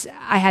 sometimes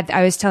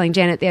I was telling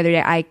Janet the other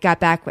day, I got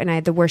back when I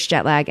had the worst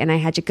jet lag and I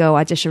had to go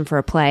audition for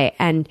a play,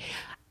 and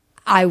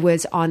I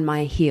was on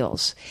my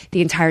heels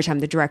the entire time.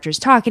 The director's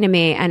talking to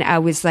me, and I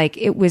was like,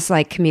 it was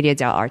like commedia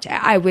dell'arte.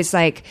 I was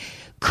like,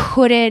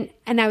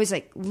 and I was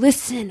like,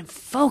 listen,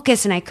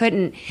 focus, and I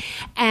couldn't.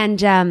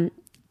 And,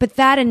 but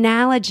that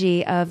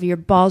analogy of your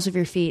balls of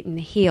your feet and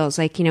the heels,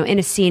 like, you know, in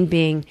a scene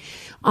being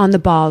on the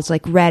balls,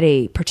 like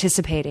ready,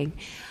 participating,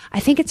 I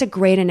think it's a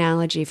great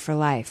analogy for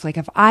life. Like,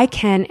 if I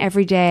can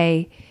every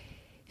day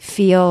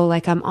feel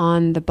like I'm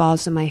on the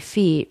balls of my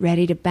feet,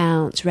 ready to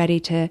bounce, ready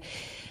to,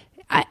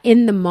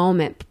 in the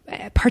moment,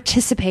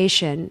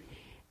 participation,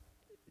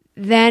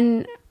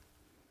 then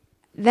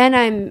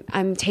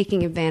I'm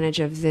taking advantage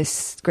of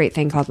this great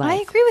thing called life.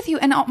 I agree with you.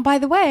 And by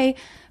the way,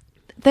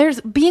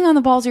 there's being on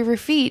the balls of your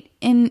feet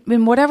in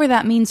whatever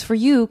that means for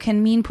you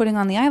can mean putting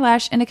on the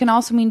eyelash, and it can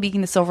also mean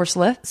being the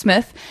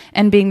silversmith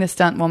and being the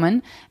stunt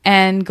woman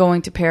and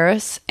going to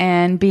Paris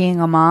and being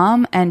a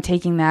mom and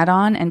taking that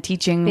on and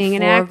teaching being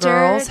four an actor,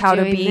 girls how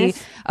to be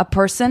a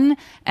person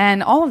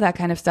and all of that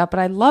kind of stuff. But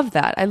I love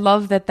that. I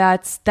love that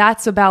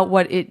that's about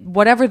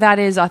whatever that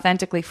is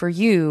authentically for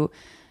you.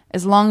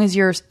 As long as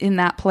you're in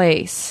that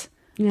place,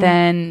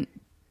 then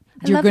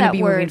you're going to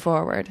be moving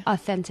forward.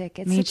 Authentic.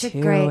 It's Me such too.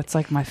 a great. It's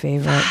like my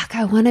favorite. Fuck,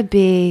 I want to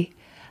be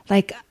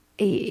like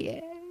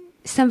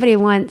somebody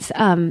once.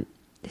 I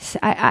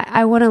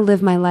want to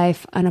live my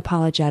life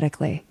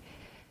unapologetically,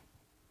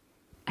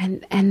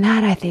 and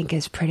that I think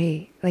is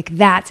pretty. Like,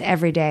 that's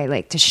every day.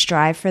 Like, to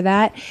strive for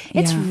that,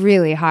 it's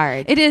really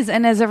hard. It is,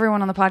 and as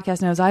everyone on the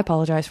podcast knows, I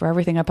apologize for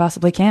everything I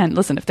possibly can.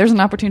 Listen, if there's an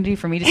opportunity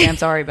for me to say I'm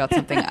sorry about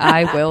something,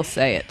 I will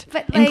say it,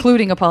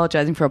 including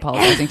apologizing for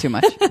apologizing too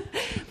much.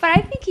 But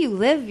I think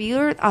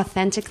you're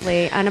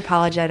authentically,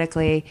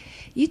 unapologetically,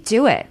 you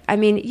do it. I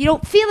mean, you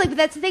don't feel like, but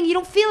that's the thing, you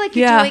don't feel like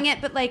you're doing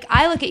it, but like,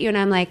 I look at you and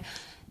I'm like,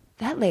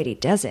 that lady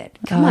does it.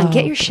 Come on,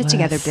 get your shit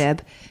together,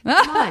 Bibb.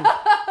 Come on.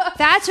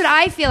 That's what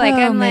I feel like.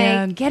 I'm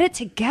like, get it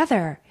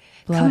together.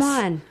 Bless. Come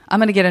on. I'm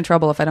going to get in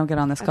trouble if I don't get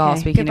on this call.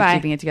 Speaking of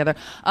keeping it together.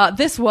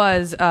 This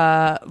was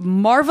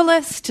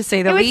marvelous, to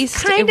say the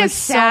least. It was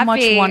so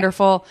much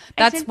wonderful.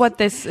 That's what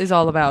this is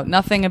all about.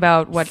 Nothing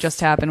about what just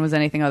happened was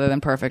anything other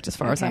than perfect as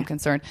far as I'm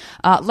concerned.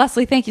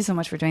 Leslie, thank you so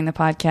much for doing the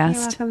podcast.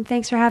 You're welcome.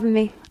 Thanks for having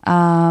me.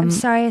 I'm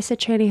sorry I said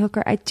tranny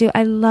hooker.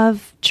 I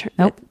love...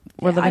 Nope.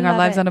 We're living our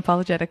lives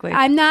unapologetically.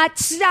 I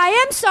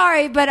am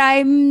sorry, but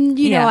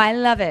know, I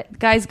love it.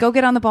 Guys, go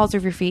get on the balls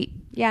of your feet.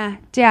 Yeah.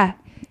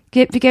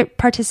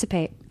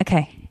 Participate.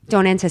 Okay.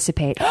 Don't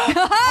anticipate.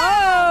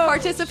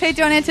 Participate,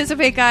 don't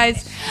anticipate,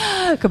 guys.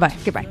 Goodbye.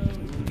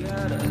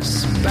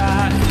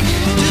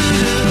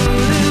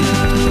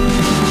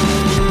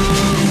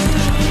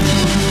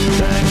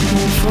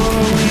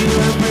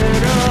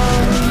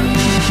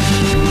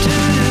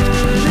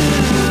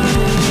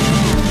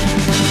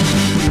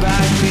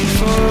 Back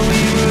before we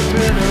were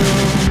bitter.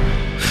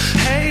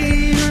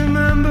 Hey, remember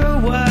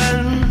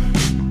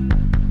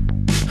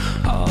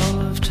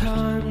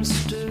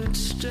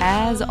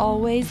As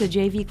always, the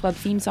JV Club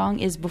theme song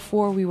is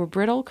Before We Were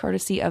Brittle,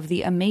 courtesy of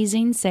the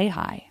amazing Say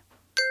Hi.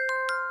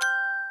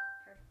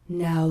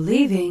 Now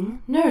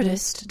leaving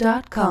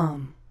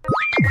Nerdist.com.